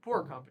some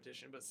poor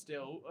competition, but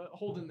still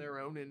holding their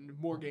own in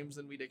more games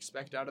than we'd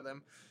expect out of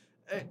them.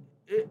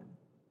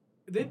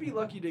 They'd be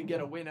lucky to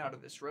get a win out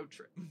of this road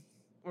trip,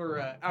 or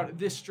out of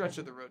this stretch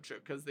of the road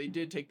trip, because they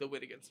did take the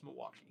win against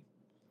Milwaukee.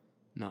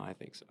 No, I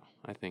think so.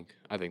 I think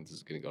this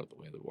is going to go the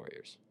way of the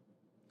Warriors.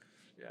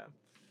 Yeah,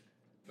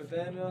 but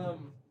then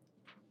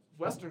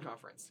Western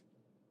Conference,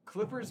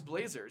 Clippers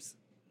Blazers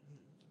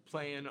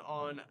playing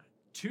on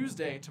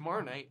Tuesday,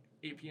 tomorrow night,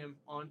 8 p.m.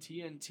 on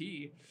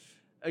TNT.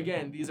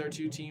 Again, these are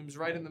two teams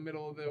right in the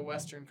middle of the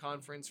Western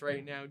Conference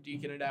right now,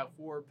 deking it out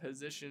for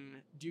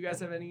position. Do you guys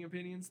have any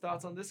opinions,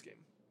 thoughts on this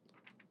game?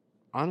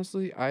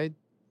 Honestly, I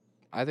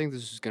think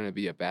this is going to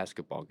be a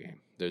basketball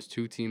game. There's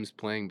two teams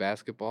playing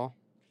basketball.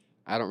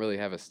 I don't really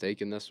have a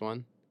stake in this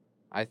one.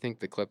 I think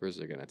the Clippers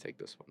are going to take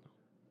this one, though.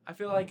 I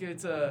feel like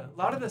it's a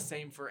lot of the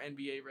same for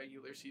NBA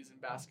regular season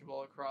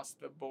basketball across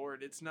the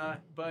board. It's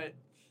not, but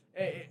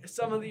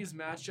some of these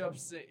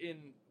matchups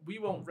we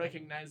won't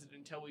recognize it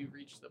until we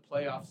reach the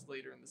playoffs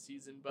later in the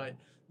season, but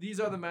these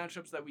are the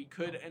matchups that we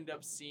could end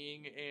up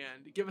seeing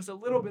and give us a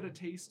little bit of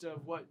taste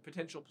of what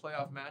potential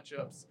playoff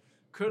matchups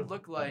could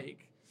look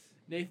like.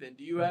 Nathan,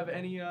 do you have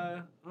any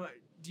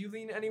do you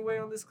lean any way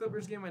on this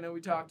Clippers game? I know we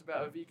talked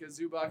about Ivica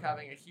Zubac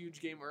having a huge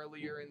game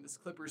earlier and this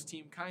Clippers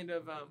team kind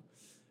of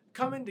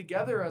coming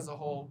together as a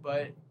whole,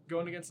 but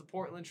going against the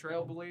Portland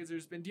Trail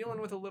Blazers, been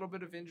dealing with a little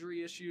bit of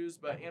injury issues,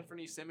 but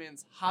Anthony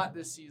Simmons hot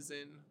this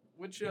season.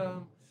 What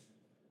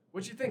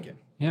you thinking?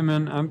 Yeah,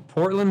 man.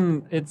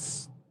 Portland.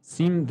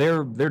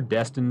 They're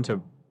destined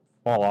to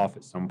fall off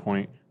at some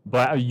point.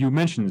 But you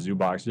mentioned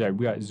Zubac. Yeah,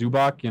 we got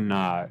Zubac and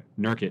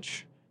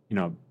Nurkic. You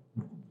know,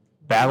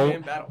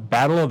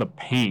 battle of the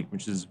paint,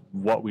 which is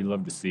what we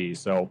love to see.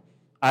 So,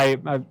 I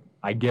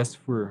guess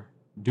we're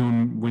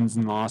doing wins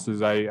and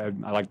losses. I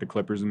like the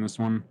Clippers in this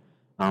one.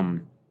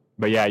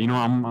 But yeah,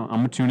 I'm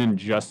gonna tune in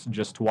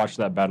just to watch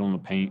that battle in the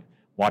paint.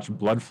 Watch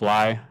blood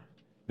fly.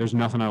 There's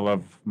nothing I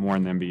love more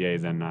in the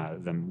NBA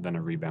than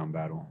a rebound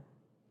battle.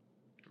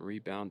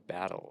 Rebound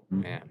battle,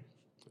 man,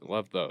 I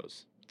love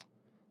those.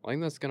 I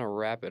think that's gonna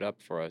wrap it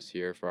up for us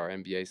here for our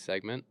NBA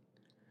segment.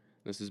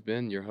 This has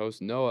been your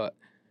host Noah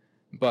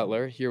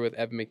Butler here with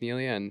Evan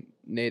McNeely, and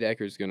Nate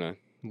Ecker's gonna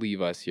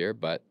leave us here,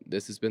 but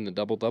this has been the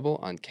Double Double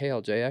on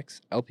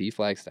KLJX LP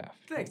Flagstaff.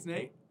 Thanks,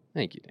 Nate.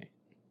 Thank you, Nate.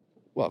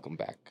 Welcome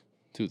back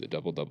to the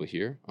Double Double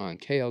here on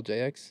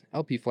KLJX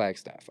LP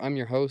Flagstaff. I'm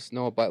your host,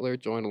 Noah Butler,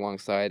 joined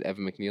alongside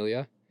Evan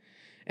McNelia,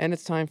 and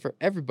it's time for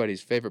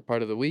everybody's favorite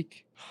part of the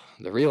week,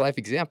 the real-life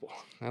example.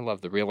 I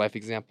love the real-life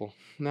example.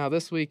 Now,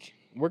 this week,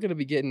 we're going to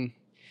be getting,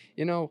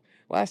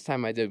 last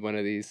time I did one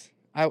of these,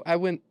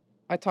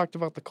 I talked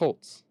about the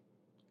Colts.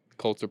 The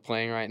Colts are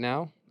playing right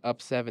now. up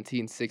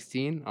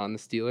 17-16 on the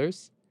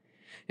Steelers.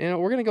 And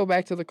we're going to go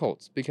back to the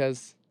Colts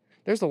because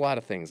there's a lot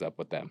of things up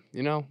with them.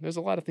 There's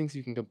a lot of things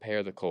you can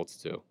compare the Colts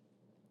to.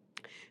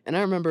 And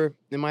I remember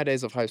in my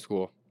days of high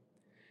school,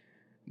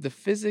 the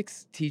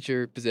physics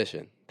teacher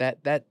position,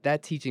 that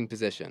teaching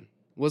position,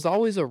 was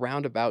always a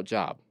roundabout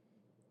job.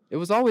 It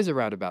was always a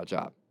roundabout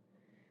job.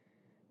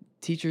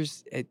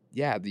 Teachers,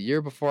 the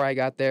year before I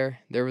got there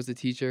was a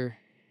teacher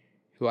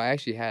who I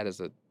actually had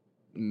as a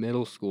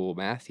middle school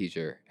math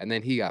teacher, and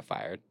then he got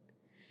fired.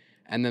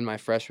 And then my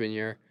freshman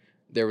year,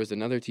 there was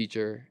another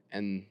teacher,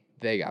 and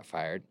they got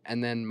fired.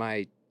 And then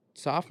my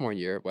sophomore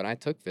year, when I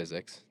took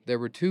physics, there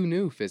were 2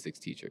 new physics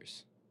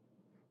teachers,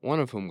 one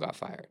of whom got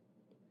fired.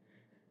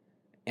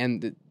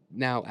 And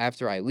now,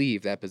 after I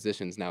leave, that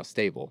position's now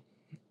stable.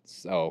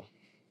 So,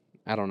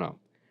 I don't know.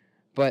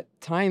 But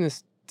tying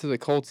this to the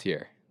Colts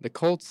here, the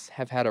Colts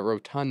have had a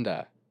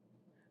rotunda,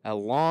 a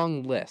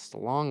long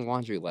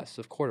laundry list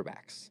of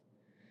quarterbacks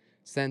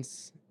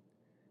since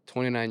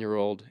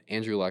 29-year-old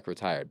Andrew Luck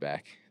retired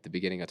back at the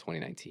beginning of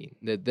 2019.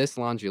 This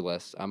laundry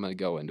list, I'm going to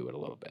go into it a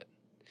little bit.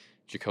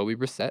 Jacoby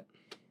Brissett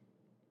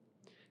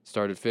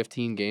started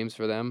 15 games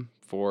for them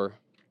for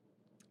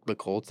the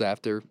Colts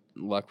after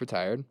Luck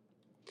retired.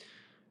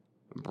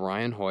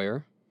 Brian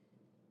Hoyer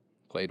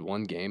played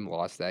 1 game,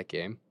 lost that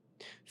game.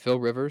 Phil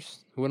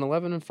Rivers, who went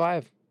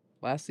 11-5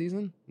 last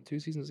season, 2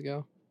 seasons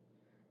ago.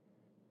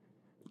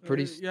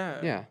 Pretty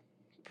solid.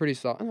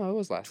 No, it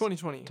was last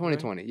 2020.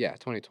 2020, yeah,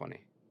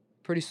 2020.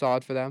 Pretty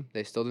solid for them.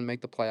 They still didn't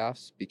make the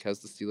playoffs because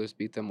the Steelers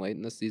beat them late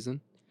in the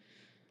season.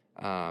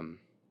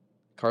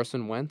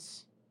 Carson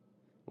Wentz,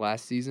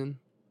 last season,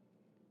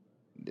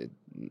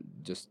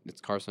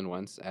 it's Carson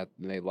Wentz.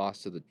 They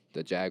lost to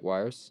the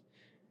Jaguars.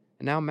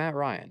 And now Matt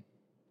Ryan.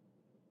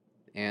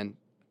 And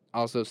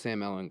also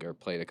Sam Ehlinger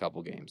played a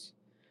couple games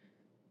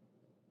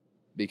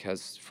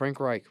because Frank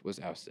Reich was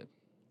ousted.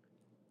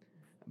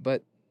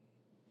 But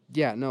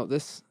yeah, no,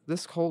 the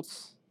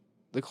Colts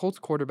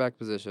quarterback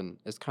position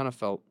has kind of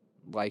felt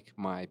like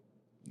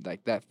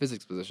that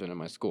physics position in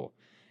my school.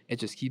 It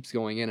just keeps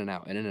going in and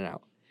out, in and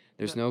out.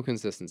 There's no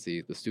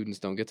consistency. The students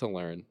don't get to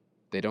learn.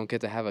 They don't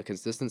get to have a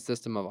consistent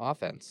system of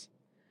offense.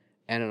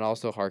 And it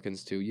also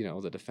harkens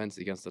to, the Defense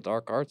Against the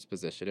Dark Arts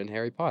position in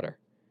Harry Potter,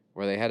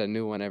 where they had a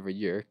new one every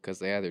year because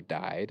they either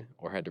died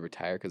or had to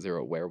retire because they were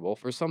a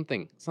werewolf or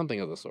something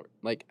of the sort.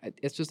 Like,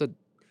 it's just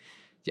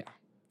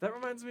That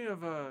reminds me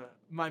of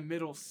my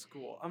middle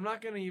school. I'm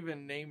not going to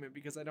even name it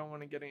because I don't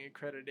want to get any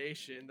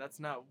accreditation. That's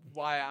not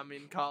why I'm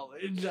in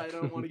college. I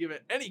don't want to give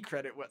it any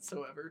credit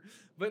whatsoever.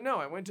 But no,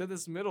 I went to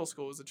this middle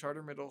school. It was a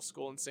charter middle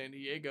school in San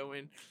Diego.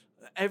 And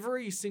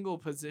every single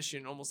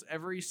position, almost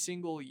every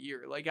single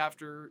year, like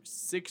after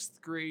 6th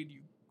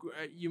grade,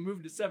 you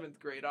moved to 7th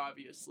grade,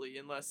 obviously,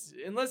 unless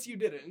you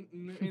didn't.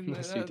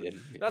 Unless you did.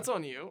 Yeah. That's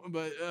on you.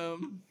 But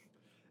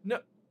no,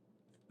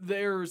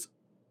 there's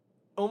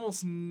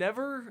almost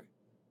never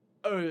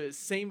a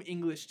same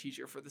English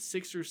teacher for the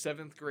 6th or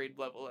 7th grade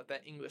level at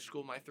that English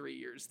school my 3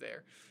 years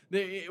there.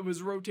 It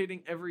was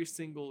rotating every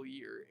single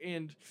year.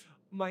 And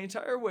my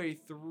entire way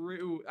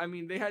through, I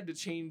mean, they had to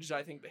change,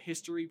 I think, the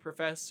history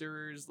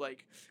professors,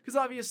 because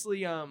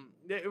obviously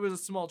it was a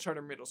small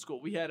charter middle school.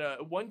 We had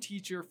one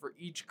teacher for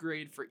each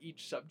grade for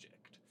each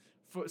subject.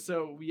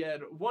 So we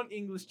had one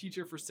English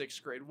teacher for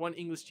 6th grade, one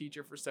English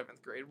teacher for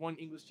 7th grade, one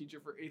English teacher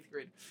for 8th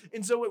grade.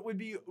 And so it would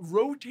be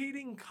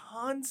rotating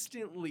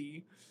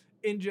constantly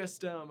in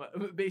just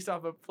based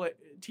off of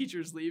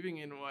teachers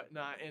leaving and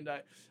whatnot. And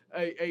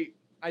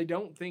I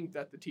don't think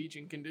that the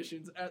teaching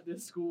conditions at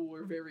this school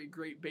were very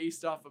great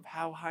based off of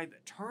how high the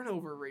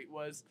turnover rate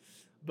was.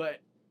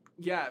 But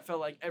yeah, it felt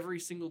like every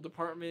single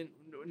department,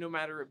 no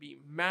matter it be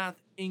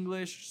math,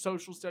 English,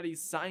 social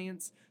studies,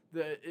 science,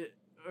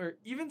 or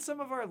even some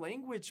of our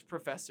language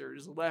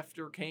professors left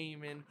or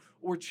came in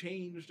or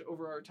changed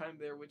over our time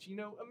there, which,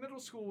 a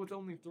middle school with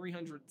only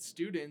 300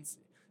 students,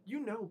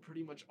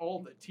 pretty much all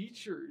the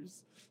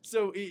teachers.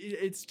 So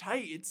it's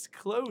tight, it's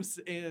close,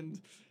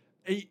 and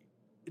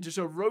just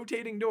a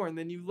rotating door. And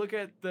then you look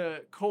at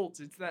the Colts,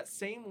 it's that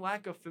same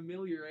lack of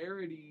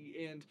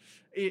familiarity. And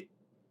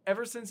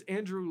ever since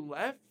Andrew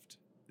left,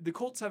 the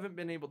Colts haven't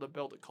been able to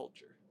build a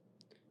culture.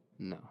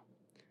 No.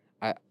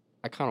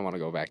 I kind of want to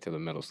go back to the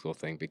middle school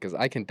thing because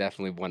I can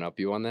definitely one-up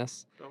you on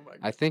this. Oh my God.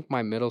 I think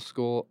my middle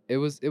school, it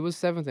was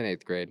 7th and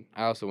 8th grade.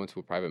 I also went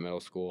to a private middle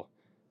school.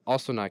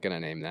 Also not going to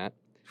name that.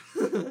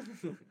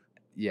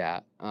 Yeah,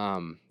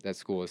 that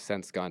school has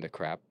since gone to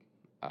crap,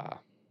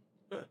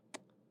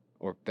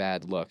 or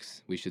bad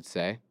looks, we should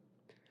say.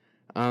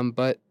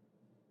 But,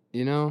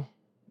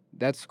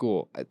 that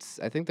school,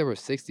 I think there were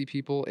 60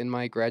 people in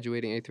my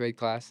graduating 8th grade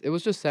class. It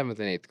was just 7th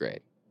and 8th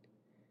grade.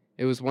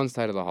 It was one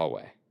side of the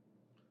hallway.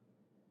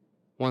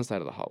 One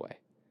side of the hallway.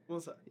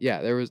 What's that?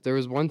 Yeah, there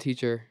was one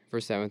teacher for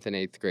 7th and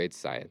 8th grade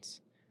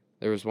science.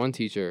 There was one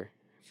teacher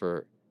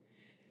for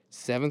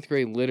 7th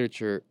grade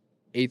literature,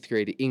 8th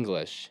grade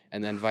English,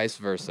 and then vice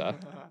versa.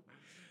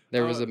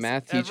 There was a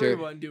math teacher.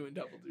 Everyone doing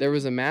double duty. There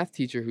was a math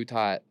teacher who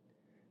taught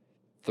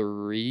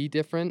 3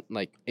 different,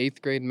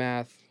 8th grade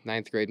math,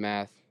 9th grade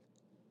math,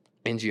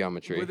 in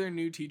geometry. Were there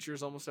new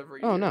teachers almost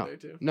every Oh, year no. there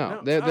too?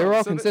 No, they were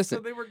all so consistent.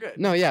 so they were good.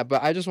 No, yeah,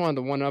 but I just wanted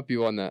to one up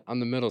you on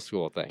the middle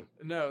school thing.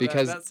 No,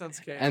 because- that sounds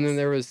chaos. And then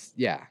there was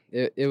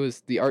it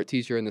was the art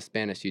teacher and the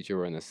Spanish teacher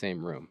were in the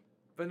same room.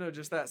 But no,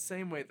 just that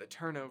same way, the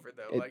turnover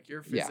though, It- like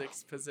your yeah.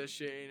 physics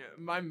position,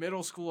 my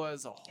middle school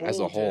as a whole. As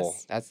a whole,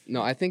 just-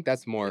 I think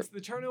that's more. it's the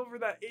turnover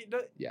that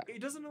Yeah. it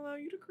doesn't allow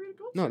you to create a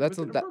culture. No, that's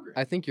within a that. program.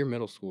 I think your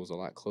middle school is a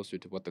lot closer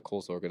to what the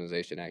Colts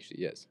organization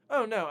actually is.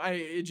 Oh no,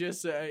 it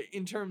just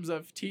in terms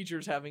of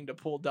teachers having to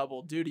pull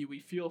double duty, we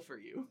feel for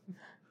you.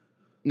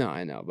 No,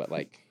 I know, but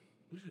like,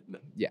 No.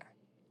 yeah.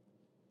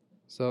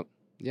 So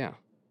yeah,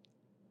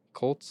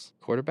 Colts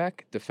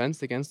quarterback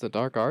defense against the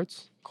dark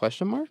arts?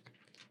 Question mark?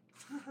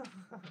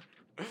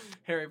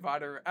 Harry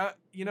Potter.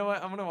 You know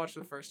what? I'm gonna watch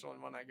the first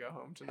one when I go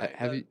home tonight.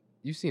 Have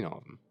you seen all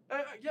of them?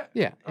 Yeah.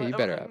 Yeah, hey, you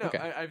better have. No, Okay.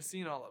 I've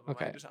seen all of them.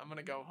 Okay. I'm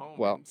gonna go home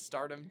Well, and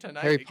start them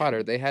tonight. Harry again.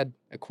 Potter. They had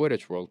a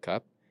Quidditch World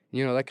Cup.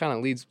 You know that kind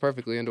of leads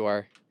perfectly into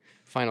our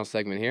final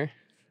segment here.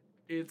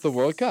 It's the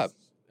World Cup.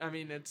 I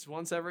mean, it's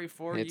once every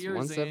 4 It's years.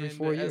 once every and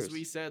 4 As years.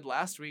 we said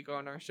last week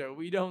on our show,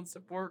 we don't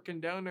support,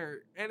 condone,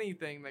 or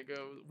anything that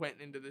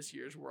went into this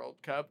year's World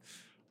Cup.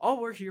 All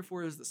we're here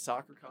for is the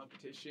soccer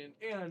competition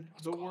and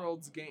the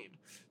world's game.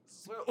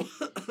 So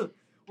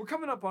we're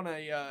coming up on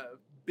a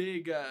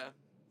big,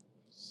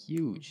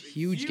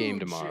 Huge game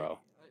tomorrow.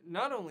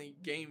 Not only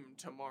game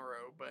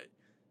tomorrow, but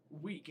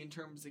week in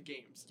terms of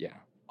games. Yeah.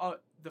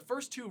 The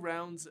first two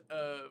matches,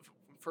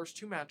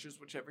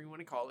 whichever you want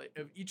to call it,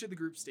 of each of the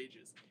group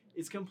stages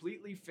is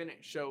completely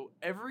finished. So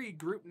every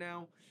group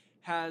now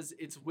has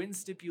its win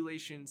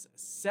stipulations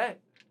set.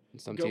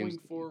 Some Going teams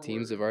forward.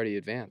 have already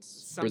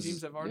advanced. Some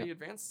teams have already yeah.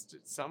 advanced.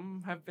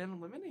 Some have been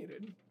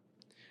eliminated.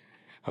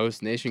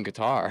 Host nation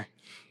Qatar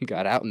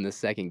got out in the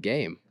second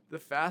game. The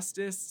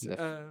fastest.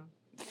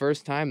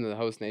 First time the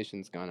host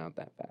nation's gone out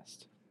that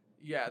fast.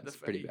 Yeah, That's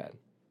pretty bad.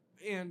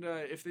 And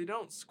if they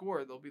don't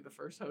score, they'll be the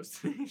first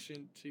host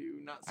nation to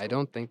not score. I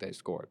don't think they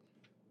scored.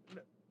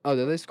 No. Oh,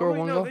 did they score Oh, wait,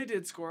 one no, goal? they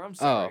did score. I'm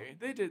sorry.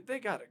 They did. They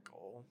got a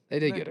goal. They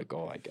did get a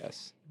goal, I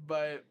guess.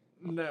 But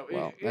no,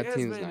 Well, it that has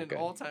team's been not an good.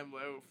 all-time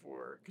low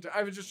for.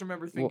 I would just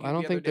remember thinking. Well, I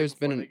don't the think other day there's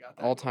been before an they got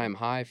that goal. all-time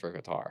high for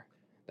Qatar.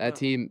 That No.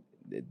 team,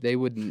 they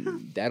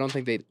wouldn't. I don't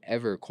think they'd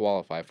ever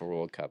qualify for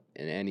World Cup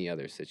in any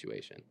other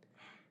situation.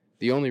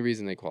 The only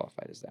reason they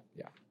qualified is that,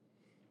 yeah.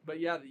 But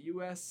yeah, the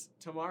U.S.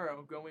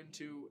 tomorrow go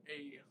into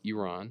a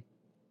Iran.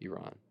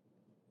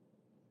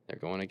 They're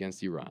going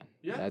against Iran.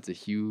 Yeah. That's a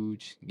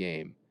huge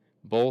game.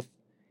 Both.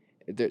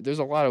 There's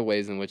a lot of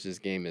ways in which this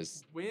game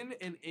is win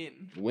and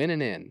in. win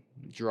and in,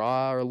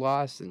 draw or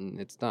loss, and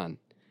it's done.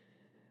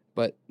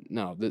 But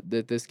no,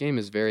 this game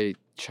is very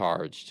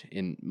charged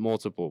in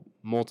multiple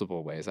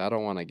ways. I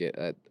don't want to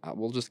get.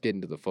 We'll just get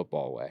into the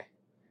football way.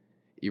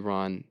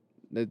 Iran,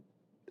 the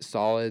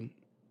solid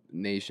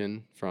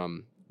nation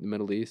from the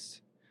Middle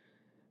East.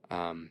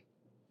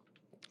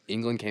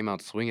 England came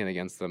out swinging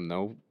against them,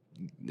 though.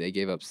 They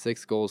gave up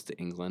 6 goals to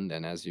England,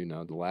 and as you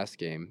know, the last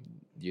game,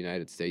 the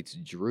United States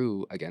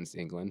drew against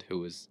England, who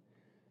was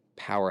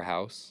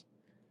powerhouse.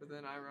 But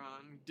then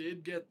Iran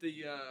did get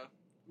the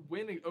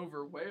win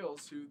over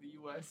Wales, who the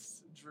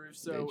U.S. drew.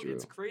 So They drew.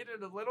 it's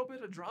created a little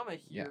bit of drama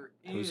Yeah, here.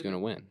 who's going to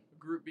win?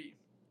 Group B.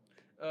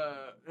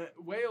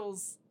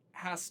 Wales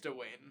has to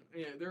win.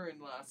 Yeah, they're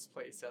in last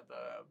place at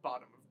the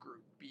bottom of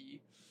Group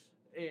B.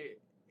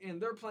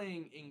 And they're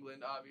playing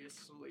England,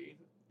 obviously.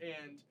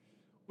 And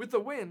with the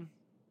win,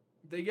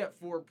 they get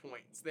 4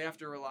 points. They have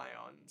to rely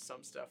on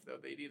some stuff, though.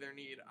 They'd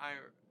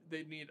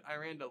need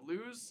Iran to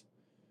lose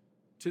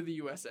to the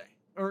USA.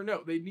 Or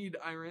no, they'd need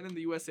Iran and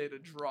the USA to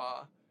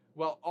draw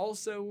while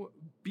also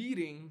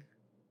beating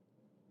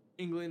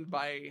England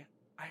by...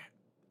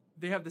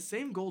 They have the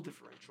same goal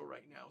differential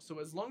right now. So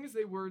as long as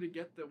they were to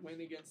get the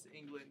win against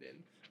England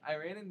and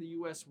Iran and the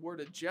U.S. were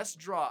to just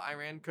draw,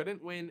 Iran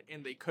couldn't win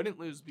and they couldn't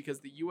lose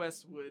because the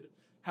U.S. would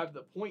have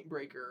the point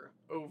breaker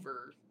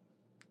over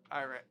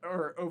Iran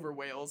or over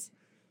Wales.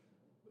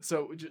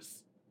 So it would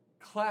just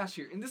clash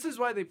here. And this is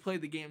why they play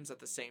the games at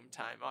the same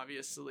time.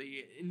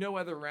 Obviously, in no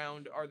other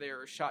round are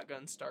there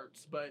shotgun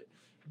starts, but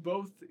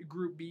both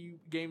Group B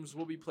games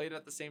will be played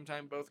at the same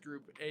time. Both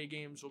Group A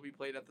games will be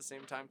played at the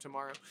same time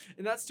tomorrow.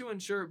 And that's to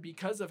ensure,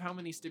 because of how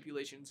many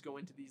stipulations go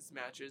into these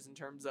matches in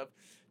terms of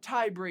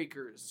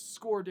tiebreakers,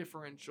 score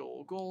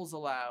differential, goals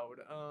allowed,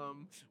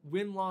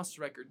 win-loss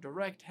record,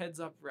 direct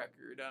heads-up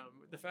record,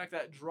 the fact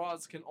that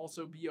draws can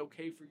also be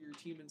okay for your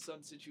team in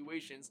some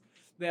situations.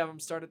 They have them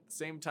start at the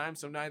same time,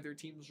 so neither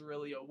team's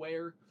really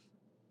aware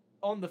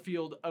on the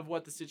field of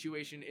what the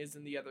situation is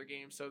in the other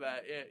game, so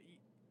that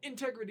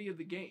integrity of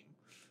the game.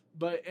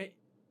 But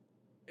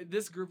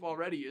this group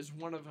already is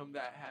one of them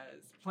that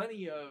has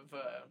plenty of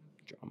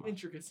Drama.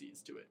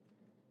 intricacies to it.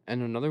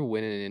 And another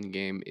win and in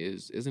game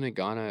isn't it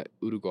Ghana,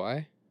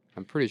 Uruguay?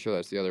 I'm pretty sure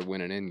that's the other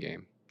win and in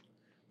game.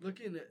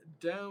 Looking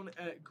down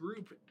at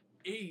Group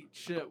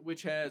H,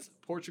 which has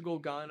Portugal,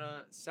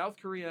 Ghana, South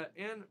Korea,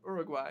 and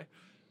Uruguay.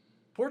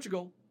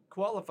 Portugal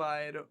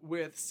qualified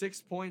with 6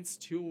 points,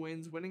 2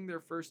 wins, winning their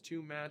first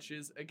 2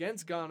 matches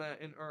against Ghana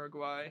and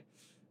Uruguay.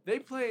 They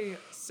play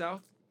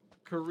South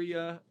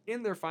Korea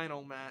in their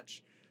final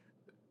match.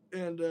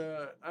 And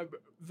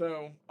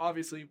though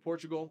obviously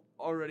Portugal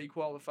already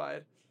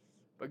qualified,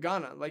 but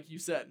Ghana, like you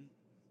said,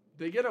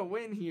 they get a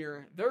win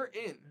here. They're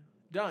in,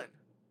 done,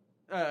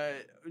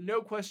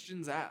 no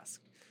questions asked.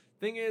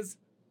 Thing is,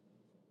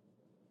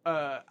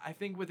 I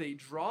think with a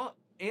draw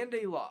and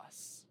a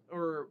loss,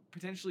 or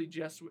potentially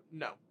just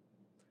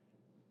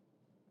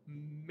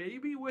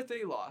maybe with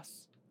a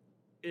loss,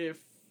 if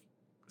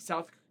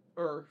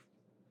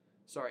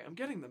I'm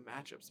getting the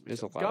matchups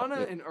mixed up.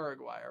 Ghana and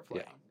Uruguay are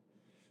playing. Yeah.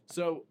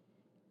 So,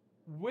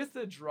 with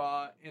a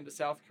draw and a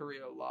South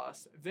Korea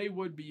loss, they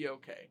would be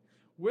okay.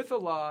 With a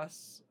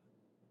loss,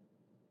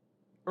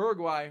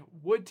 Uruguay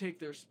would take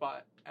their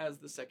spot as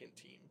the second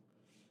team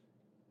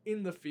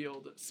in the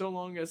field, so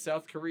long as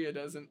South Korea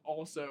doesn't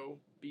also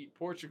beat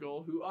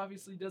Portugal, who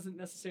obviously doesn't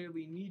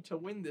necessarily need to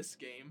win this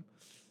game.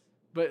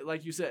 But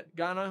like you said,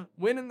 Ghana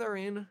win and they're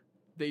in.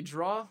 They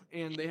draw,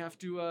 and they have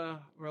to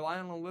rely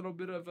on a little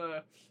bit of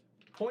a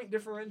point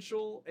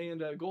differential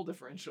and a goal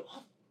differential.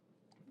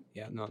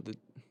 Yeah, no,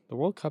 the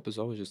World Cup is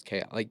always just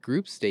chaos. Like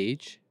group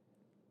stage,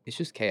 it's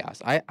just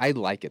chaos. I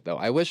like it though.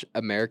 I wish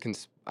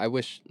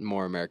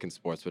more American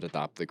sports would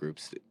adopt the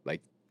groups,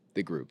 like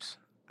the groups.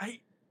 I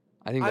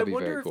think that'd be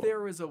very cool. I wonder if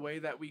there was a way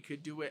that we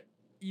could do it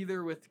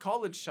either with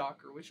college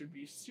soccer, which would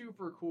be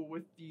super cool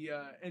with the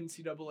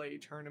NCAA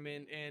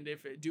tournament, and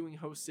if doing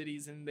host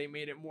cities and they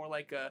made it more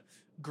like a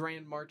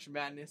Grand March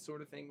Madness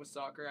sort of thing with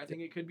soccer. I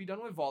think it could be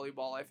done with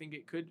volleyball. I think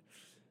it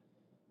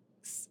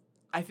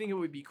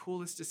would be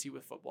coolest to see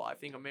with football. I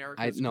think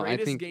America's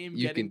greatest game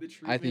getting the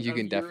treatment I think you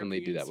can of definitely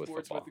do European that with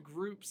sports football. with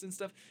groups and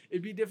stuff.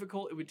 It'd be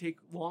difficult. It would take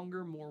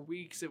longer, more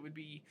weeks. It would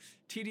be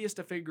tedious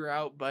to figure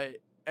out, but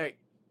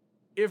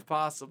if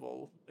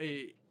possible,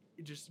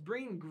 just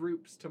bringing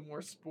groups to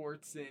more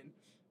sports and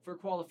for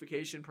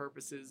qualification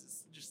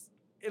purposes,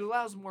 it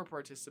allows more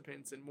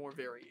participants and more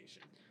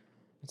variation.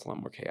 It's a lot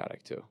more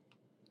chaotic too.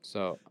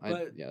 So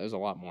there's a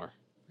lot more.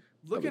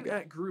 Looking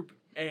at Group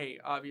A,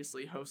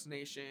 obviously host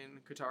nation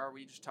Qatar,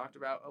 we just talked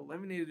about,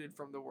 eliminated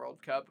from the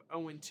World Cup,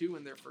 0-2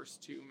 in their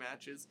first two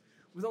matches,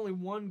 with only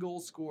one goal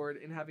scored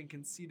and having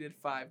conceded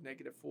 5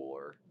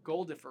 -4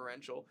 goal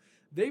differential.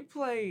 They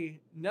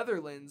play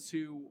Netherlands,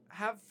 who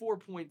have 4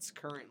 points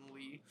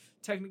currently,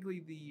 technically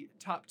the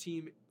top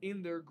team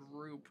in their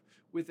group,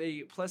 with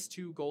a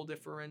 +2 goal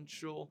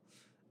differential,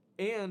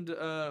 and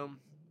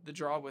the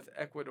draw with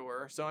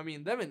Ecuador. So, I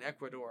mean, them and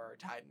Ecuador are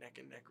tied neck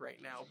and neck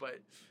right now, but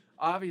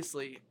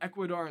obviously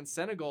Ecuador and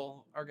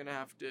Senegal are going to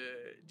have to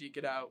deke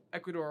it out.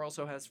 Ecuador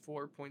also has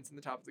 4 points in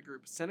the top of the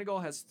group. Senegal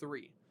has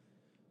 3.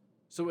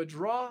 So a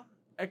draw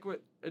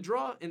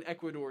and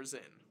Ecuador's in.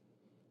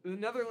 The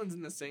Netherlands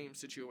in the same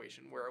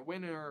situation, where a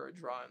winner or a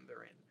draw and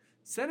they're in.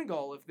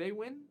 Senegal, if they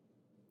win,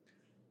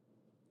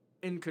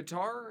 and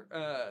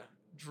Qatar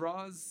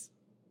draws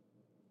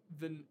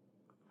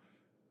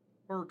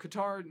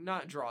Qatar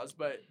not draws,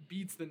 but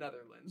beats the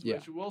Netherlands,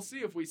 which we'll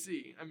see if we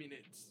see. I mean,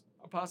 it's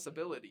a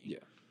possibility. Yeah.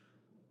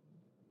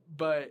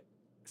 But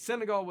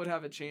Senegal would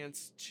have a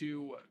chance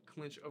to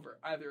clinch over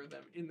either of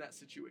them in that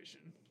situation.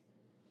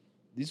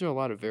 These are a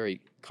lot of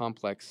very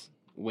complex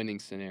winning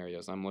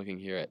scenarios. I'm looking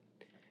here at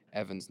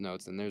Evan's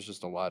notes, and there's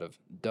just a lot of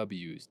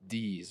W's,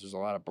 D's. There's a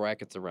lot of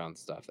brackets around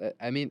stuff.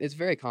 I mean, it's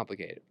very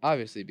complicated,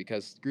 obviously,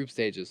 because group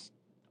stages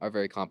are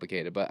very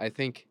complicated. But I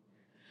think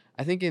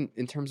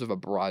in terms of a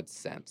broad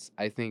sense,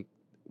 I think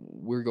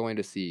we're going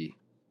to see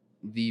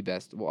the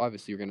best. Well,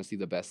 obviously, you're going to see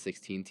the best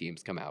 16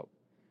 teams come out.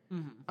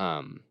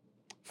 Mm-hmm.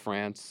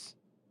 France,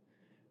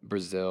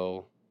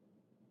 Brazil,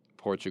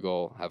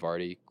 Portugal have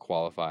already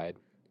qualified.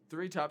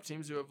 3 top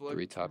teams who have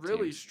looked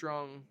really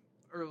strong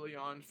early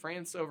on.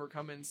 France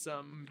overcoming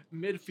some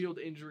midfield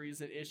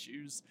injuries and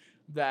issues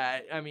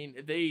that, I mean,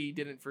 they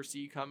didn't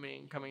foresee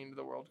coming into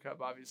the World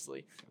Cup,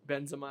 obviously.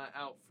 Benzema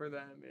out for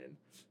them,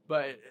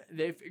 but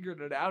they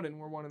figured it out and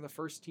were one of the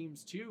first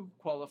teams to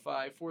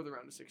qualify for the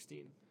round of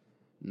 16.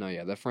 No,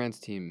 yeah, the France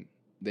team,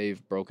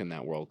 they've broken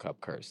that World Cup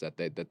curse that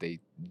they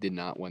did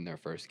not win their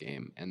first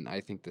game, and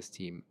I think this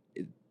team,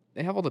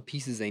 they have all the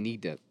pieces they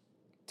need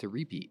to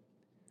repeat.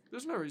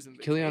 There's no reason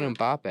they Kylian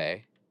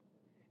Mbappe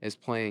is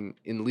playing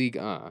in Ligue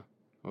 1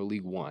 or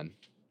Ligue 1,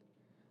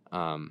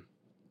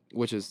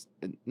 which is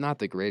not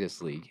the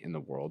greatest league in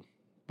the world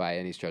by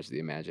any stretch of the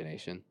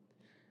imagination.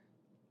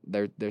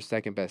 Their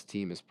second best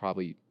team is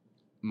probably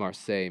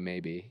Marseille,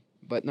 maybe,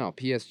 but no,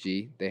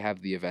 PSG. They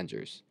have the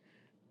Avengers.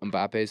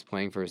 Mbappe is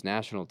playing for his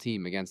national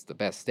team against the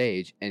best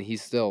stage, and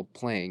he's still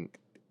playing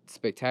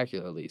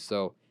spectacularly.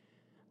 So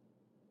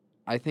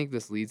I think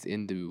this leads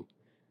into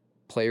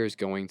players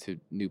going to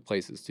new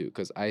places too,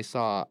 because I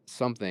saw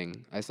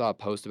a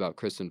post about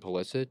Christian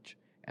Pulisic,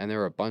 and there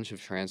were a bunch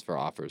of transfer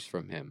offers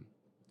for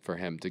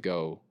him to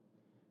go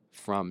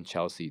from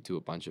Chelsea to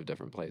a bunch of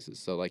different places.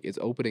 So like it's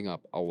opening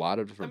up a lot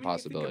of different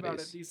possibilities. Think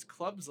about it, these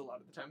clubs a lot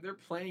of the time they're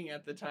playing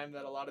at the time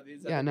that a lot of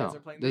these guys are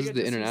playing. This is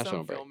the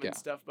international break, and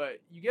stuff, but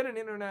you get an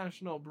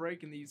international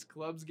break and these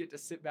clubs get to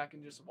sit back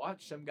and just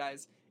watch some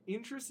guys.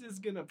 Interest is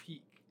gonna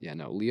peak. Yeah,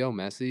 no, Leo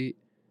Messi,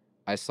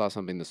 I saw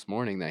something this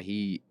morning that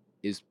he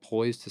is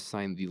poised to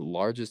sign the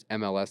largest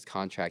MLS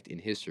contract in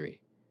history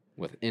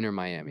with Inter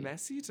Miami.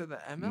 Messi to the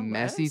MLS?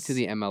 Messi to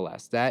the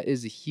MLS. That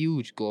is a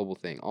huge global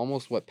thing.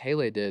 Almost what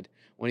Pele did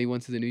when he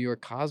went to the New York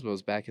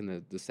Cosmos back in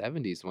the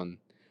 70s when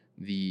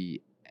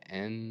the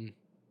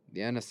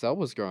NSL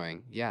was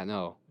growing. Yeah,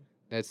 no.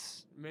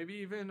 That's Maybe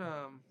even,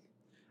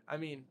 I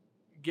mean,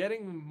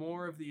 getting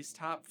more of these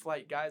top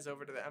flight guys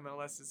over to the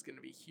MLS is going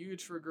to be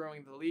huge for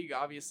growing the league.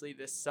 Obviously,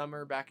 this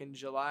summer, back in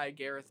July,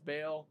 Gareth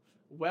Bale,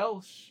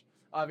 Welsh,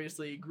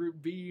 obviously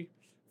Group B,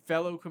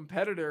 fellow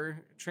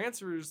competitor,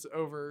 transfers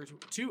over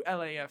to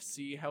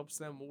LAFC, helps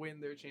them win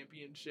their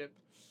championship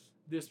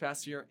this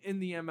past year in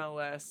the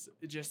MLS.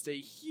 Just a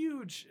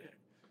huge.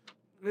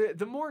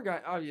 The more guy,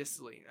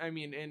 obviously, I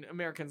mean, and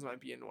Americans might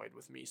be annoyed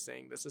with me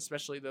saying this,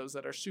 especially those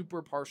that are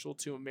super partial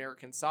to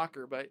American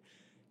soccer, but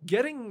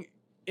getting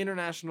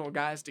international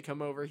guys to come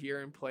over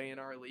here and play in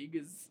our league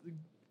is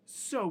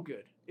so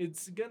good.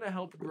 It's going to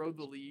help grow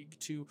the league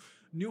to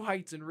new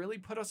heights and really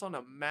put us on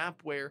a map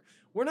where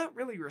we're not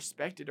really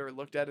respected or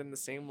looked at in the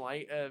same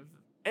light of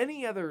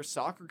any other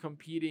soccer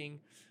competing,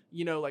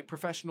 like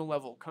professional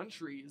level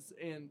countries.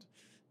 And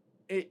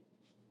I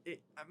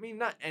mean,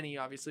 not any,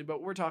 obviously,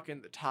 but we're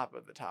talking the top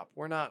of the top.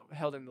 We're not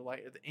held in the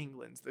light of the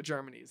Englands, the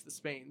Germanys, the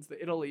Spains, the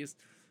Italys.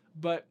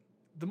 But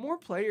the more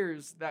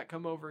players that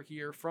come over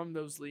here from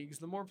those leagues,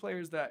 the more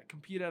players that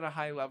compete at a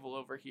high level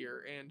over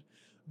here, and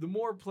the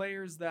more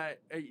players that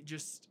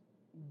just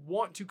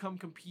want to come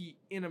compete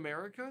in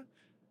America,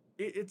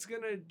 it's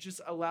going to just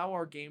allow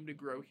our game to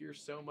grow here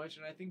so much.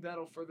 And I think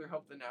that'll further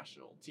help the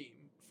national team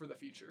for the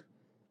future.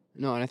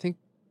 no, and I think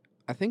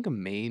a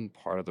main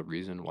part of the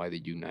reason why the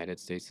United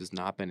States has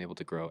not been able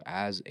to grow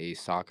as a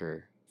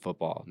soccer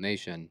football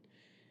nation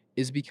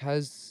is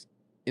because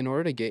in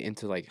order to get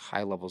into like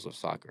high levels of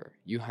soccer,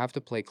 you have to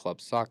play club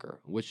soccer,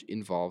 which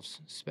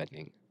involves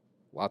spending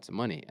lots of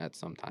money at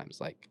sometimes.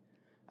 Like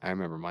I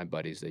remember my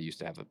buddies, they used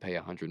to have to pay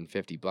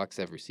 $150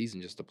 every season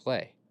just to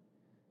play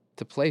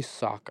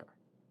soccer.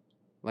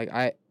 Like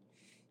I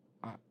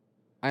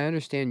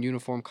understand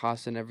uniform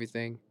costs and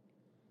everything,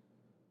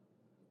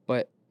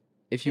 but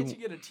if Can't you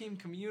get a team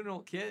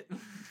communal kit?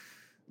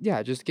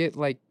 yeah, just get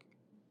like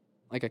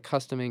a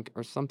custom ink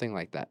or something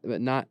like that.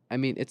 But not, I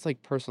mean, it's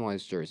like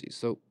personalized jerseys.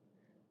 So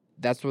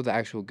that's where the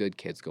actual good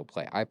kids go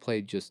play. I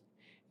played just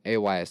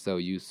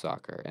AYSO youth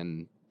soccer,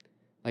 and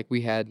like we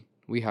had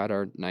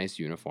our nice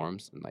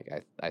uniforms, and like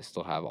I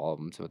still have all of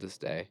them to this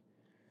day.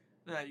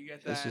 No, you get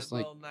It's that just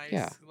like, little nice,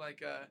 yeah.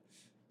 like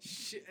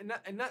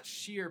not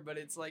sheer, but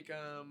it's like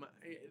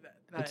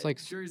that It's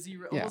like jersey,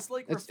 yeah, almost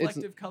like it's-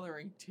 reflective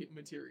coloring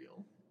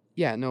material.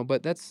 Yeah, no,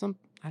 but that's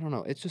I don't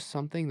know. It's just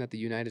something that the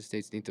United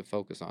States need to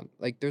focus on.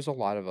 Like there's a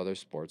lot of other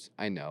sports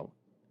I know,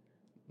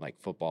 like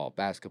football,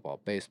 basketball,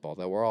 baseball,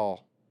 that we're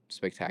all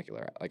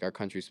spectacular at. Like our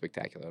country's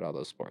spectacular at all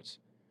those sports.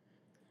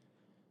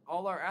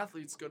 All our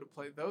athletes go to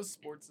play those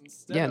sports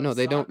instead. Yeah, of no,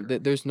 they soccer.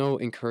 don't. There's no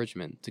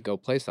encouragement to go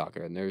play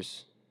soccer, and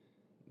there's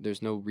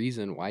no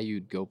reason why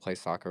you'd go play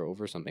soccer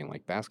over something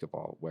like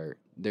basketball, where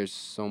there's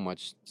so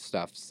much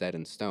stuff set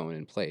in stone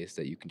in place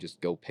that you can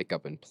just go pick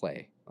up and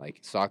play. Like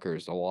soccer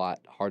is a lot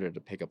harder to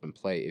pick up and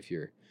play if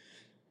you're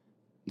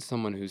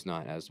someone who's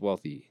not as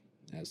wealthy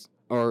as,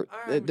 or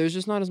there's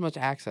just not as much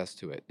access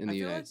to it in I the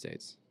feel United like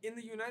States. In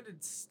the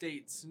United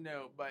States,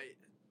 no, but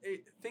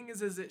thing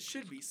is it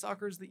should be.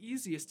 Soccer is the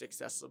easiest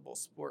accessible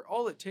sport.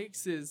 All it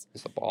takes is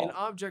It's the ball. an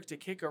object to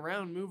kick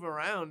around, move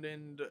around,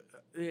 and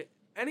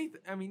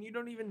anything. I mean, you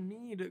don't even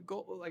need a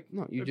goal. Like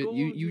No, you a just goal,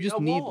 you just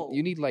a need wall.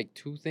 you need like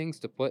two things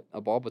to put a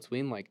ball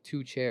between, like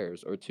two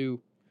chairs or two.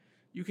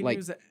 You can like,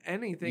 use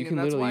anything, you and can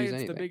that's literally why use it's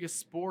anything. the biggest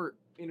sport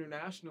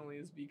internationally,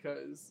 is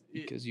because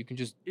You can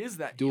just is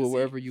that do it easy.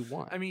 wherever you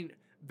want. I mean,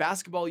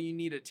 basketball, you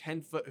need a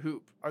 10-foot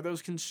hoop. Are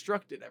those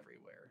constructed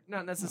everywhere?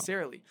 Not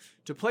necessarily.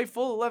 To play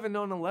full 11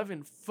 on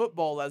 11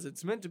 football as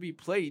it's meant to be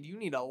played, you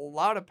need a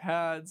lot of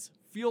pads,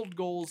 field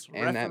goals,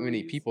 and that many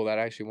referees, people that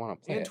actually want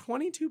to play and it.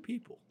 22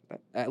 people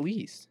At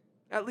least.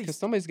 at Because least.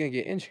 somebody's going to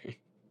get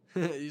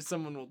injured.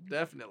 Someone will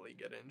definitely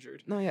get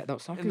injured. No, yeah, no,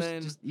 soccer's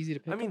then, just easy to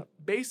pick I mean, up.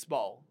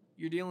 baseball.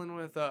 You're dealing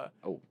with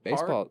Oh,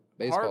 baseball.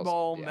 hard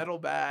ball, yeah. metal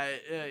bat.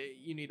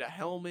 You need a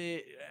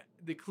helmet.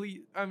 The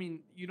cleat. I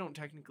mean, you don't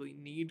technically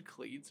need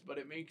cleats, but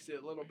it makes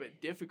it a little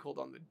bit difficult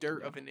on the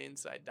dirt of an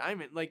inside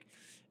diamond. Like,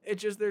 it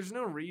just there's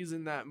no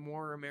reason that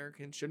more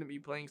Americans shouldn't be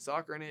playing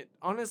soccer. And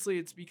honestly,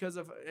 it's because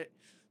of it.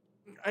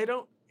 I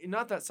don't.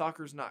 Not that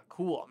soccer's not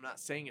cool. I'm not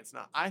saying it's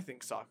not. I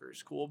think soccer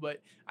is cool, but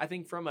I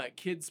think from a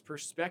kid's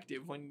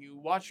perspective, when you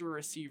watch a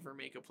receiver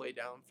make a play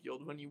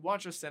downfield, when you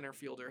watch a center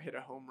fielder hit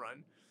a home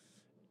run,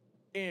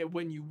 and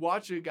when you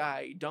watch a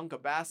guy dunk a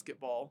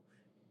basketball,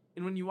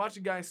 and when you watch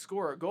a guy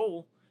score a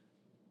goal,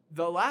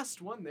 the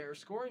last one there,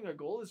 scoring a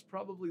goal, is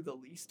probably the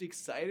least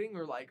exciting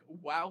or like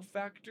wow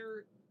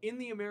factor in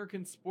the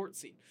American sports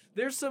scene.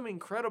 There's some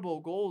incredible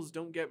goals,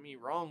 don't get me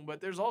wrong, but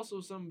there's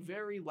also some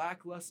very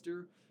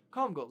lackluster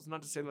calm goals.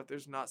 Not to say that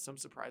there's not some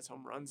surprise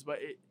home runs, but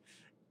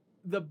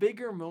the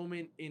bigger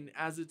moment in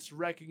as it's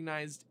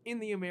recognized in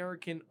the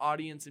American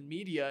audience and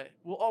media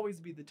will always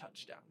be the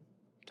touchdown.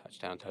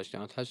 Touchdown,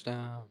 touchdown,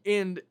 touchdown.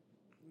 And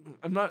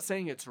I'm not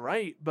saying it's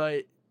right,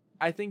 but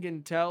I think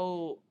and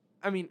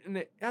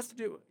it has to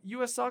do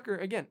U.S. soccer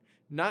again,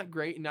 not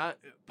great, not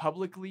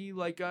publicly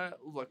looked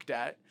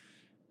at,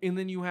 and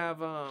then you have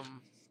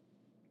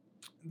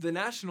the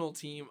national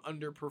team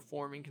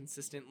underperforming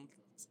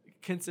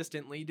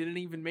consistently, didn't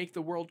even make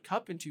the World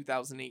Cup in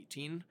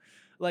 2018.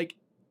 Like,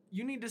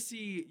 you need to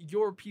see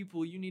your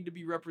people, you need to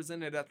be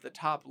represented at the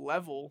top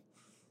level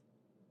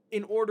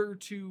in order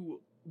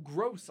to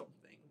grow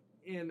something.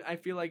 And I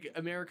feel like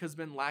America's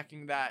been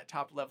lacking that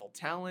top level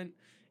talent,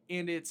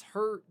 and it's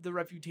hurt the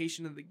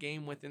reputation of the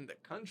game within the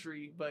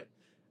country. But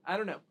I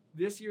don't know.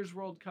 This year's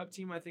World Cup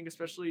team, I think,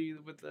 especially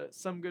with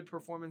some good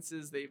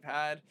performances they've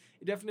had,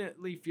 it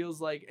definitely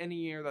feels like any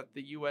year that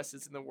the U.S.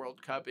 is in the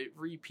World Cup, it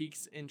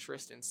re-peaks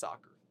interest in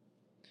soccer.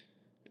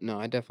 No,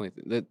 I definitely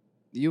think that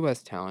the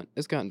U.S. talent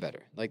has gotten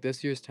better. Like,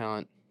 this year's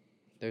talent,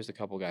 there's a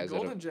couple guys the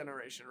golden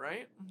generation,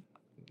 right?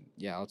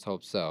 Yeah, let's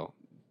hope so.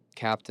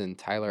 Captain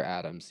Tyler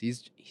Adams,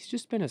 he's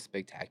just been a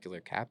spectacular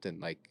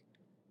captain, like,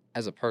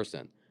 as a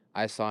person.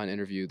 I saw an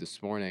interview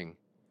this morning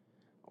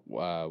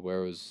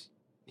where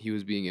he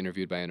was being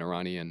interviewed by an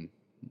Iranian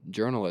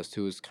journalist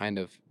who was kind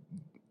of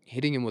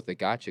hitting him with the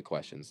gotcha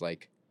questions,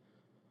 like,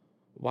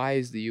 why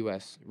is the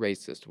U.S.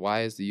 racist?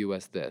 Why is the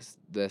U.S. this,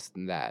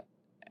 and that?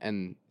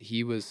 And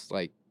he was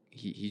like,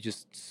 he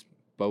just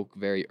spoke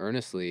very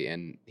earnestly,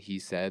 and he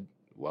said,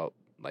 well,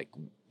 like,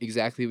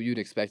 exactly what you'd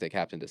expect a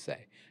captain to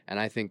say. And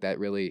I think that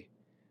really,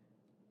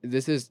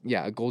 this is,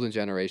 a golden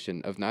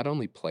generation of not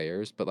only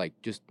players, but, like,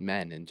 just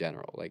men in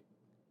general. Like,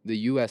 the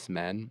U.S.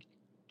 men,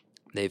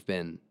 they've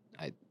been,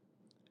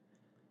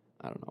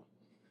 I don't know.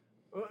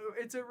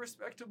 It's a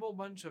respectable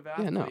bunch of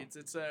athletes. Yeah, no.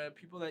 It's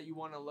people that you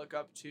want to look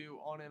up to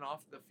on and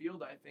off the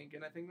field, I think.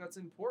 And I think that's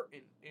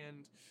important.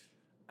 And,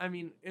 I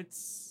mean,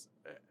 it's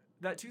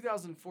that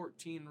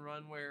 2014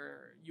 run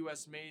where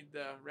U.S. made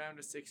the round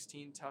of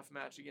 16 tough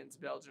match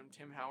against Belgium.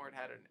 Tim Howard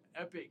had an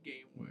epic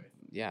game with.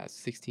 Yeah,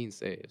 16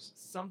 saves.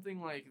 Something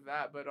like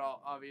that, but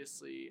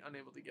obviously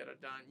unable to get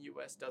it done.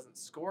 U.S. doesn't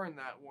score in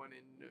that one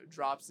and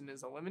drops and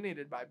is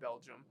eliminated by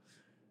Belgium.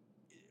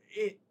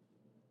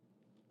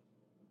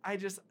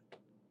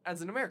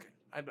 As an American,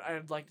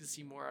 I'd like to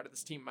see more out of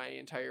this team. My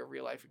entire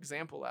real-life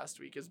example last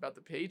week is about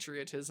the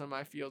patriotism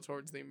I feel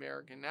towards the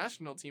American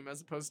national team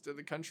as opposed to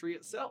the country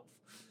itself.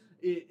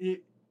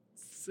 It's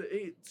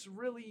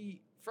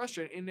really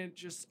frustrating, and it's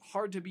just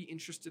hard to be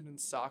interested in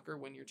soccer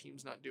when your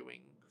team's not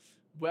doing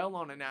well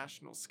on a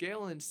national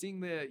scale. And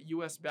seeing the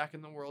U.S. back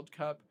in the World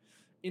Cup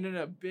in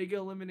a big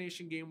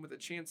elimination game with a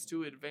chance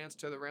to advance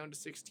to the round of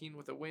 16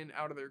 with a win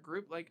out of their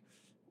group, like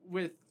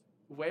with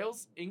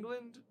Wales,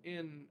 England,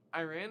 and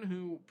Iran,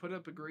 who put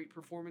up a great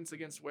performance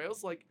against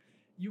Wales, like,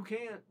 you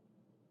can't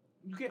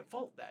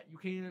fault that. You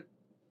can't.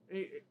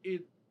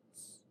 It's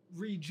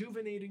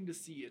rejuvenating to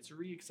see. It's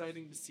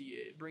re-exciting to see.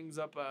 It brings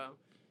up a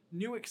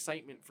new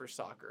excitement for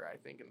soccer, I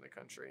think, in the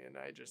country, and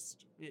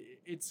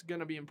it's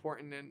gonna be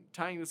important. And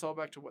tying this all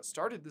back to what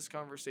started this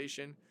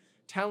conversation,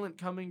 talent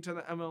coming to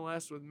the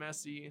MLS with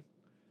Messi,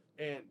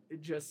 and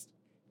it just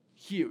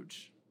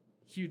huge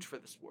for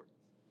the sport.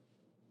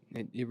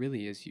 It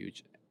really is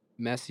huge.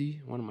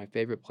 Messi, one of my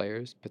favorite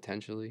players,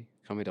 potentially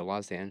coming to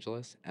Los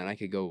Angeles, and I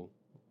could go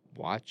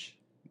watch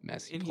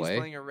Messi and play. He's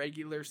playing a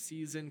regular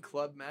season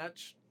club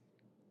match.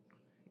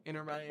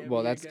 Inter Miami.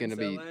 Well, that's gonna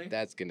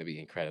be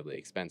incredibly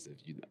expensive,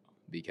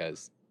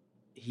 because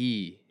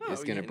he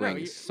is gonna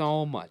bring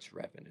so much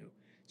revenue,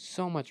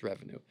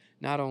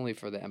 not only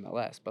for the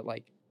MLS, but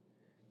like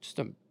just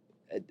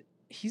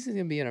he's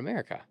gonna be in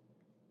America.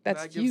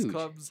 That's that gives huge.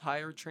 Clubs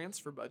higher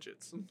transfer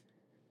budgets.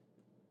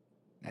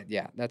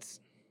 That's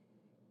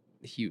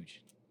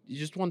huge.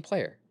 Just one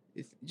player.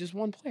 It's just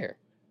one player.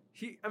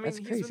 That's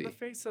he's crazy. Been the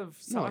face of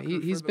soccer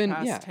he's for been the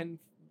past 10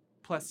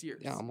 plus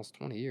years. Yeah, almost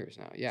 20 years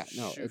now. Yeah,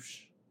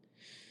 Shoosh.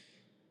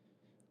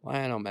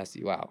 Lionel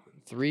Messi. Wow,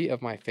 3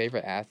 of my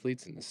favorite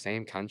athletes in the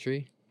same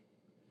country.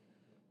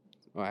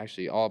 Well,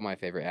 actually, all of my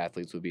favorite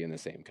athletes would be in the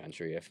same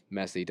country if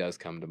Messi does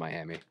come to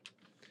Miami.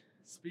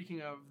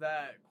 Speaking of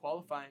that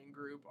qualifying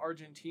group,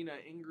 Argentina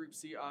in Group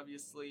C,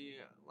 obviously,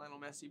 Lionel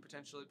Messi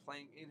potentially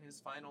playing in his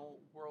final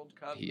World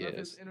Cup. He of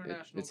is. His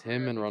international It's career.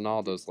 him and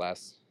Ronaldo's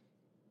last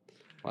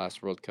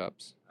World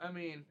Cups. I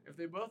mean, if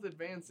they both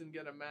advance and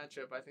get a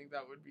matchup, I think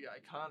that would be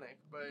iconic.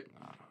 But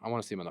I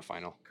want to see him in the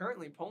final.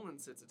 currently,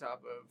 Poland sits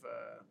atop of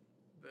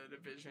the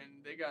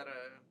division.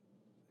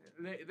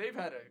 They've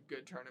had a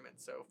good tournament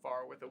so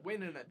far with a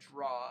win and a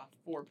draw,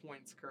 4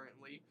 points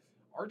currently.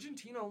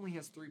 Argentina only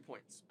has 3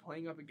 points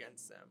playing up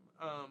against them.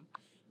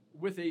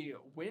 With a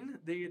win,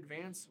 they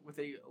advance. With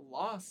a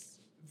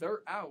loss,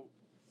 they're out.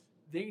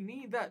 They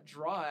need that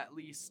draw at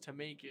least to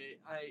make it.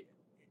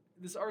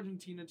 This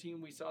Argentina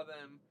team, we saw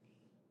them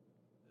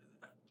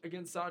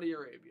against Saudi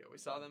Arabia. We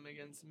saw them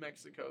against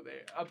Mexico.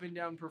 They up and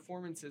down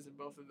performances in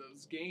both of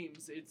those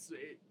games. It's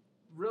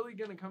really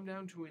going to come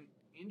down to an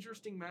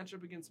interesting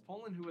matchup against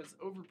Poland, who has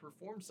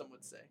overperformed, some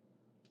would say.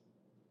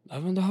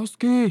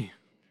 Lewandowski.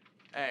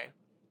 Hey,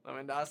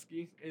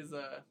 Lewandowski is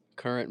a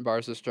Current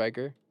Barca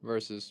striker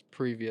versus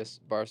previous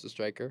Barca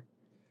striker.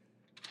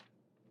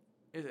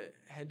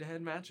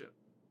 head-to-head matchup.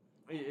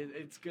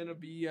 It's gonna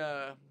be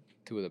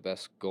Two of the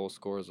best goal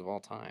scorers of all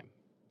time.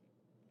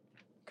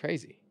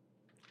 Crazy.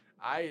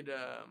 I'd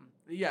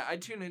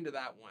tune into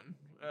that one.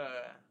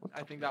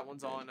 I think that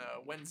one's on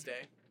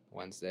Wednesday.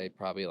 Wednesday,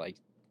 probably like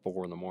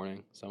 4 in the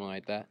morning, something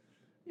like that.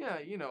 Yeah,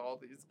 all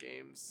these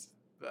games.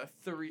 The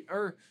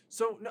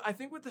I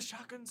think with the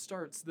shotgun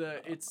starts,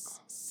 it's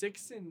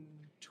 6 and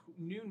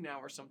noon now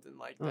or something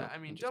like that. Oh, I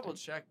mean, interesting. double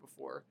check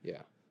before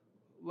Yeah.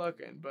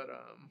 looking, but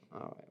All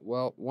right.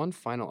 Well, one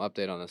final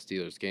update on the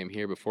Steelers game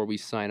here before we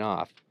sign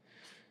off.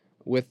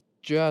 With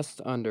just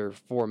under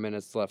 4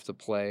 minutes left to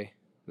play,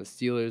 the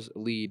Steelers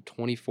lead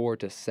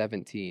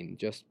 24-17.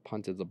 Just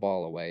punted the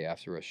ball away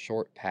after a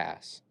short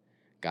pass.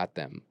 Got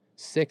them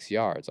 6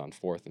 yards on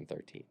 4th and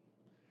 13.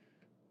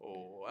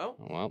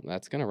 Well,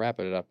 that's gonna wrap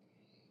it up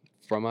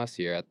from us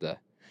here at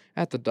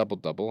the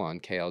Double on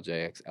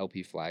KLJX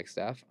LP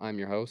Flagstaff. I'm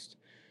your host,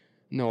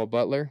 Noah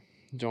Butler,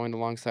 joined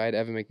alongside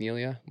Evan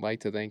McNelia. I'd like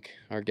to thank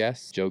our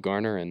guests, Joe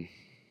Garner and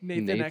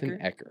Nathan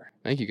Ecker. Ecker.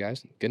 Thank you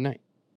guys. Good night.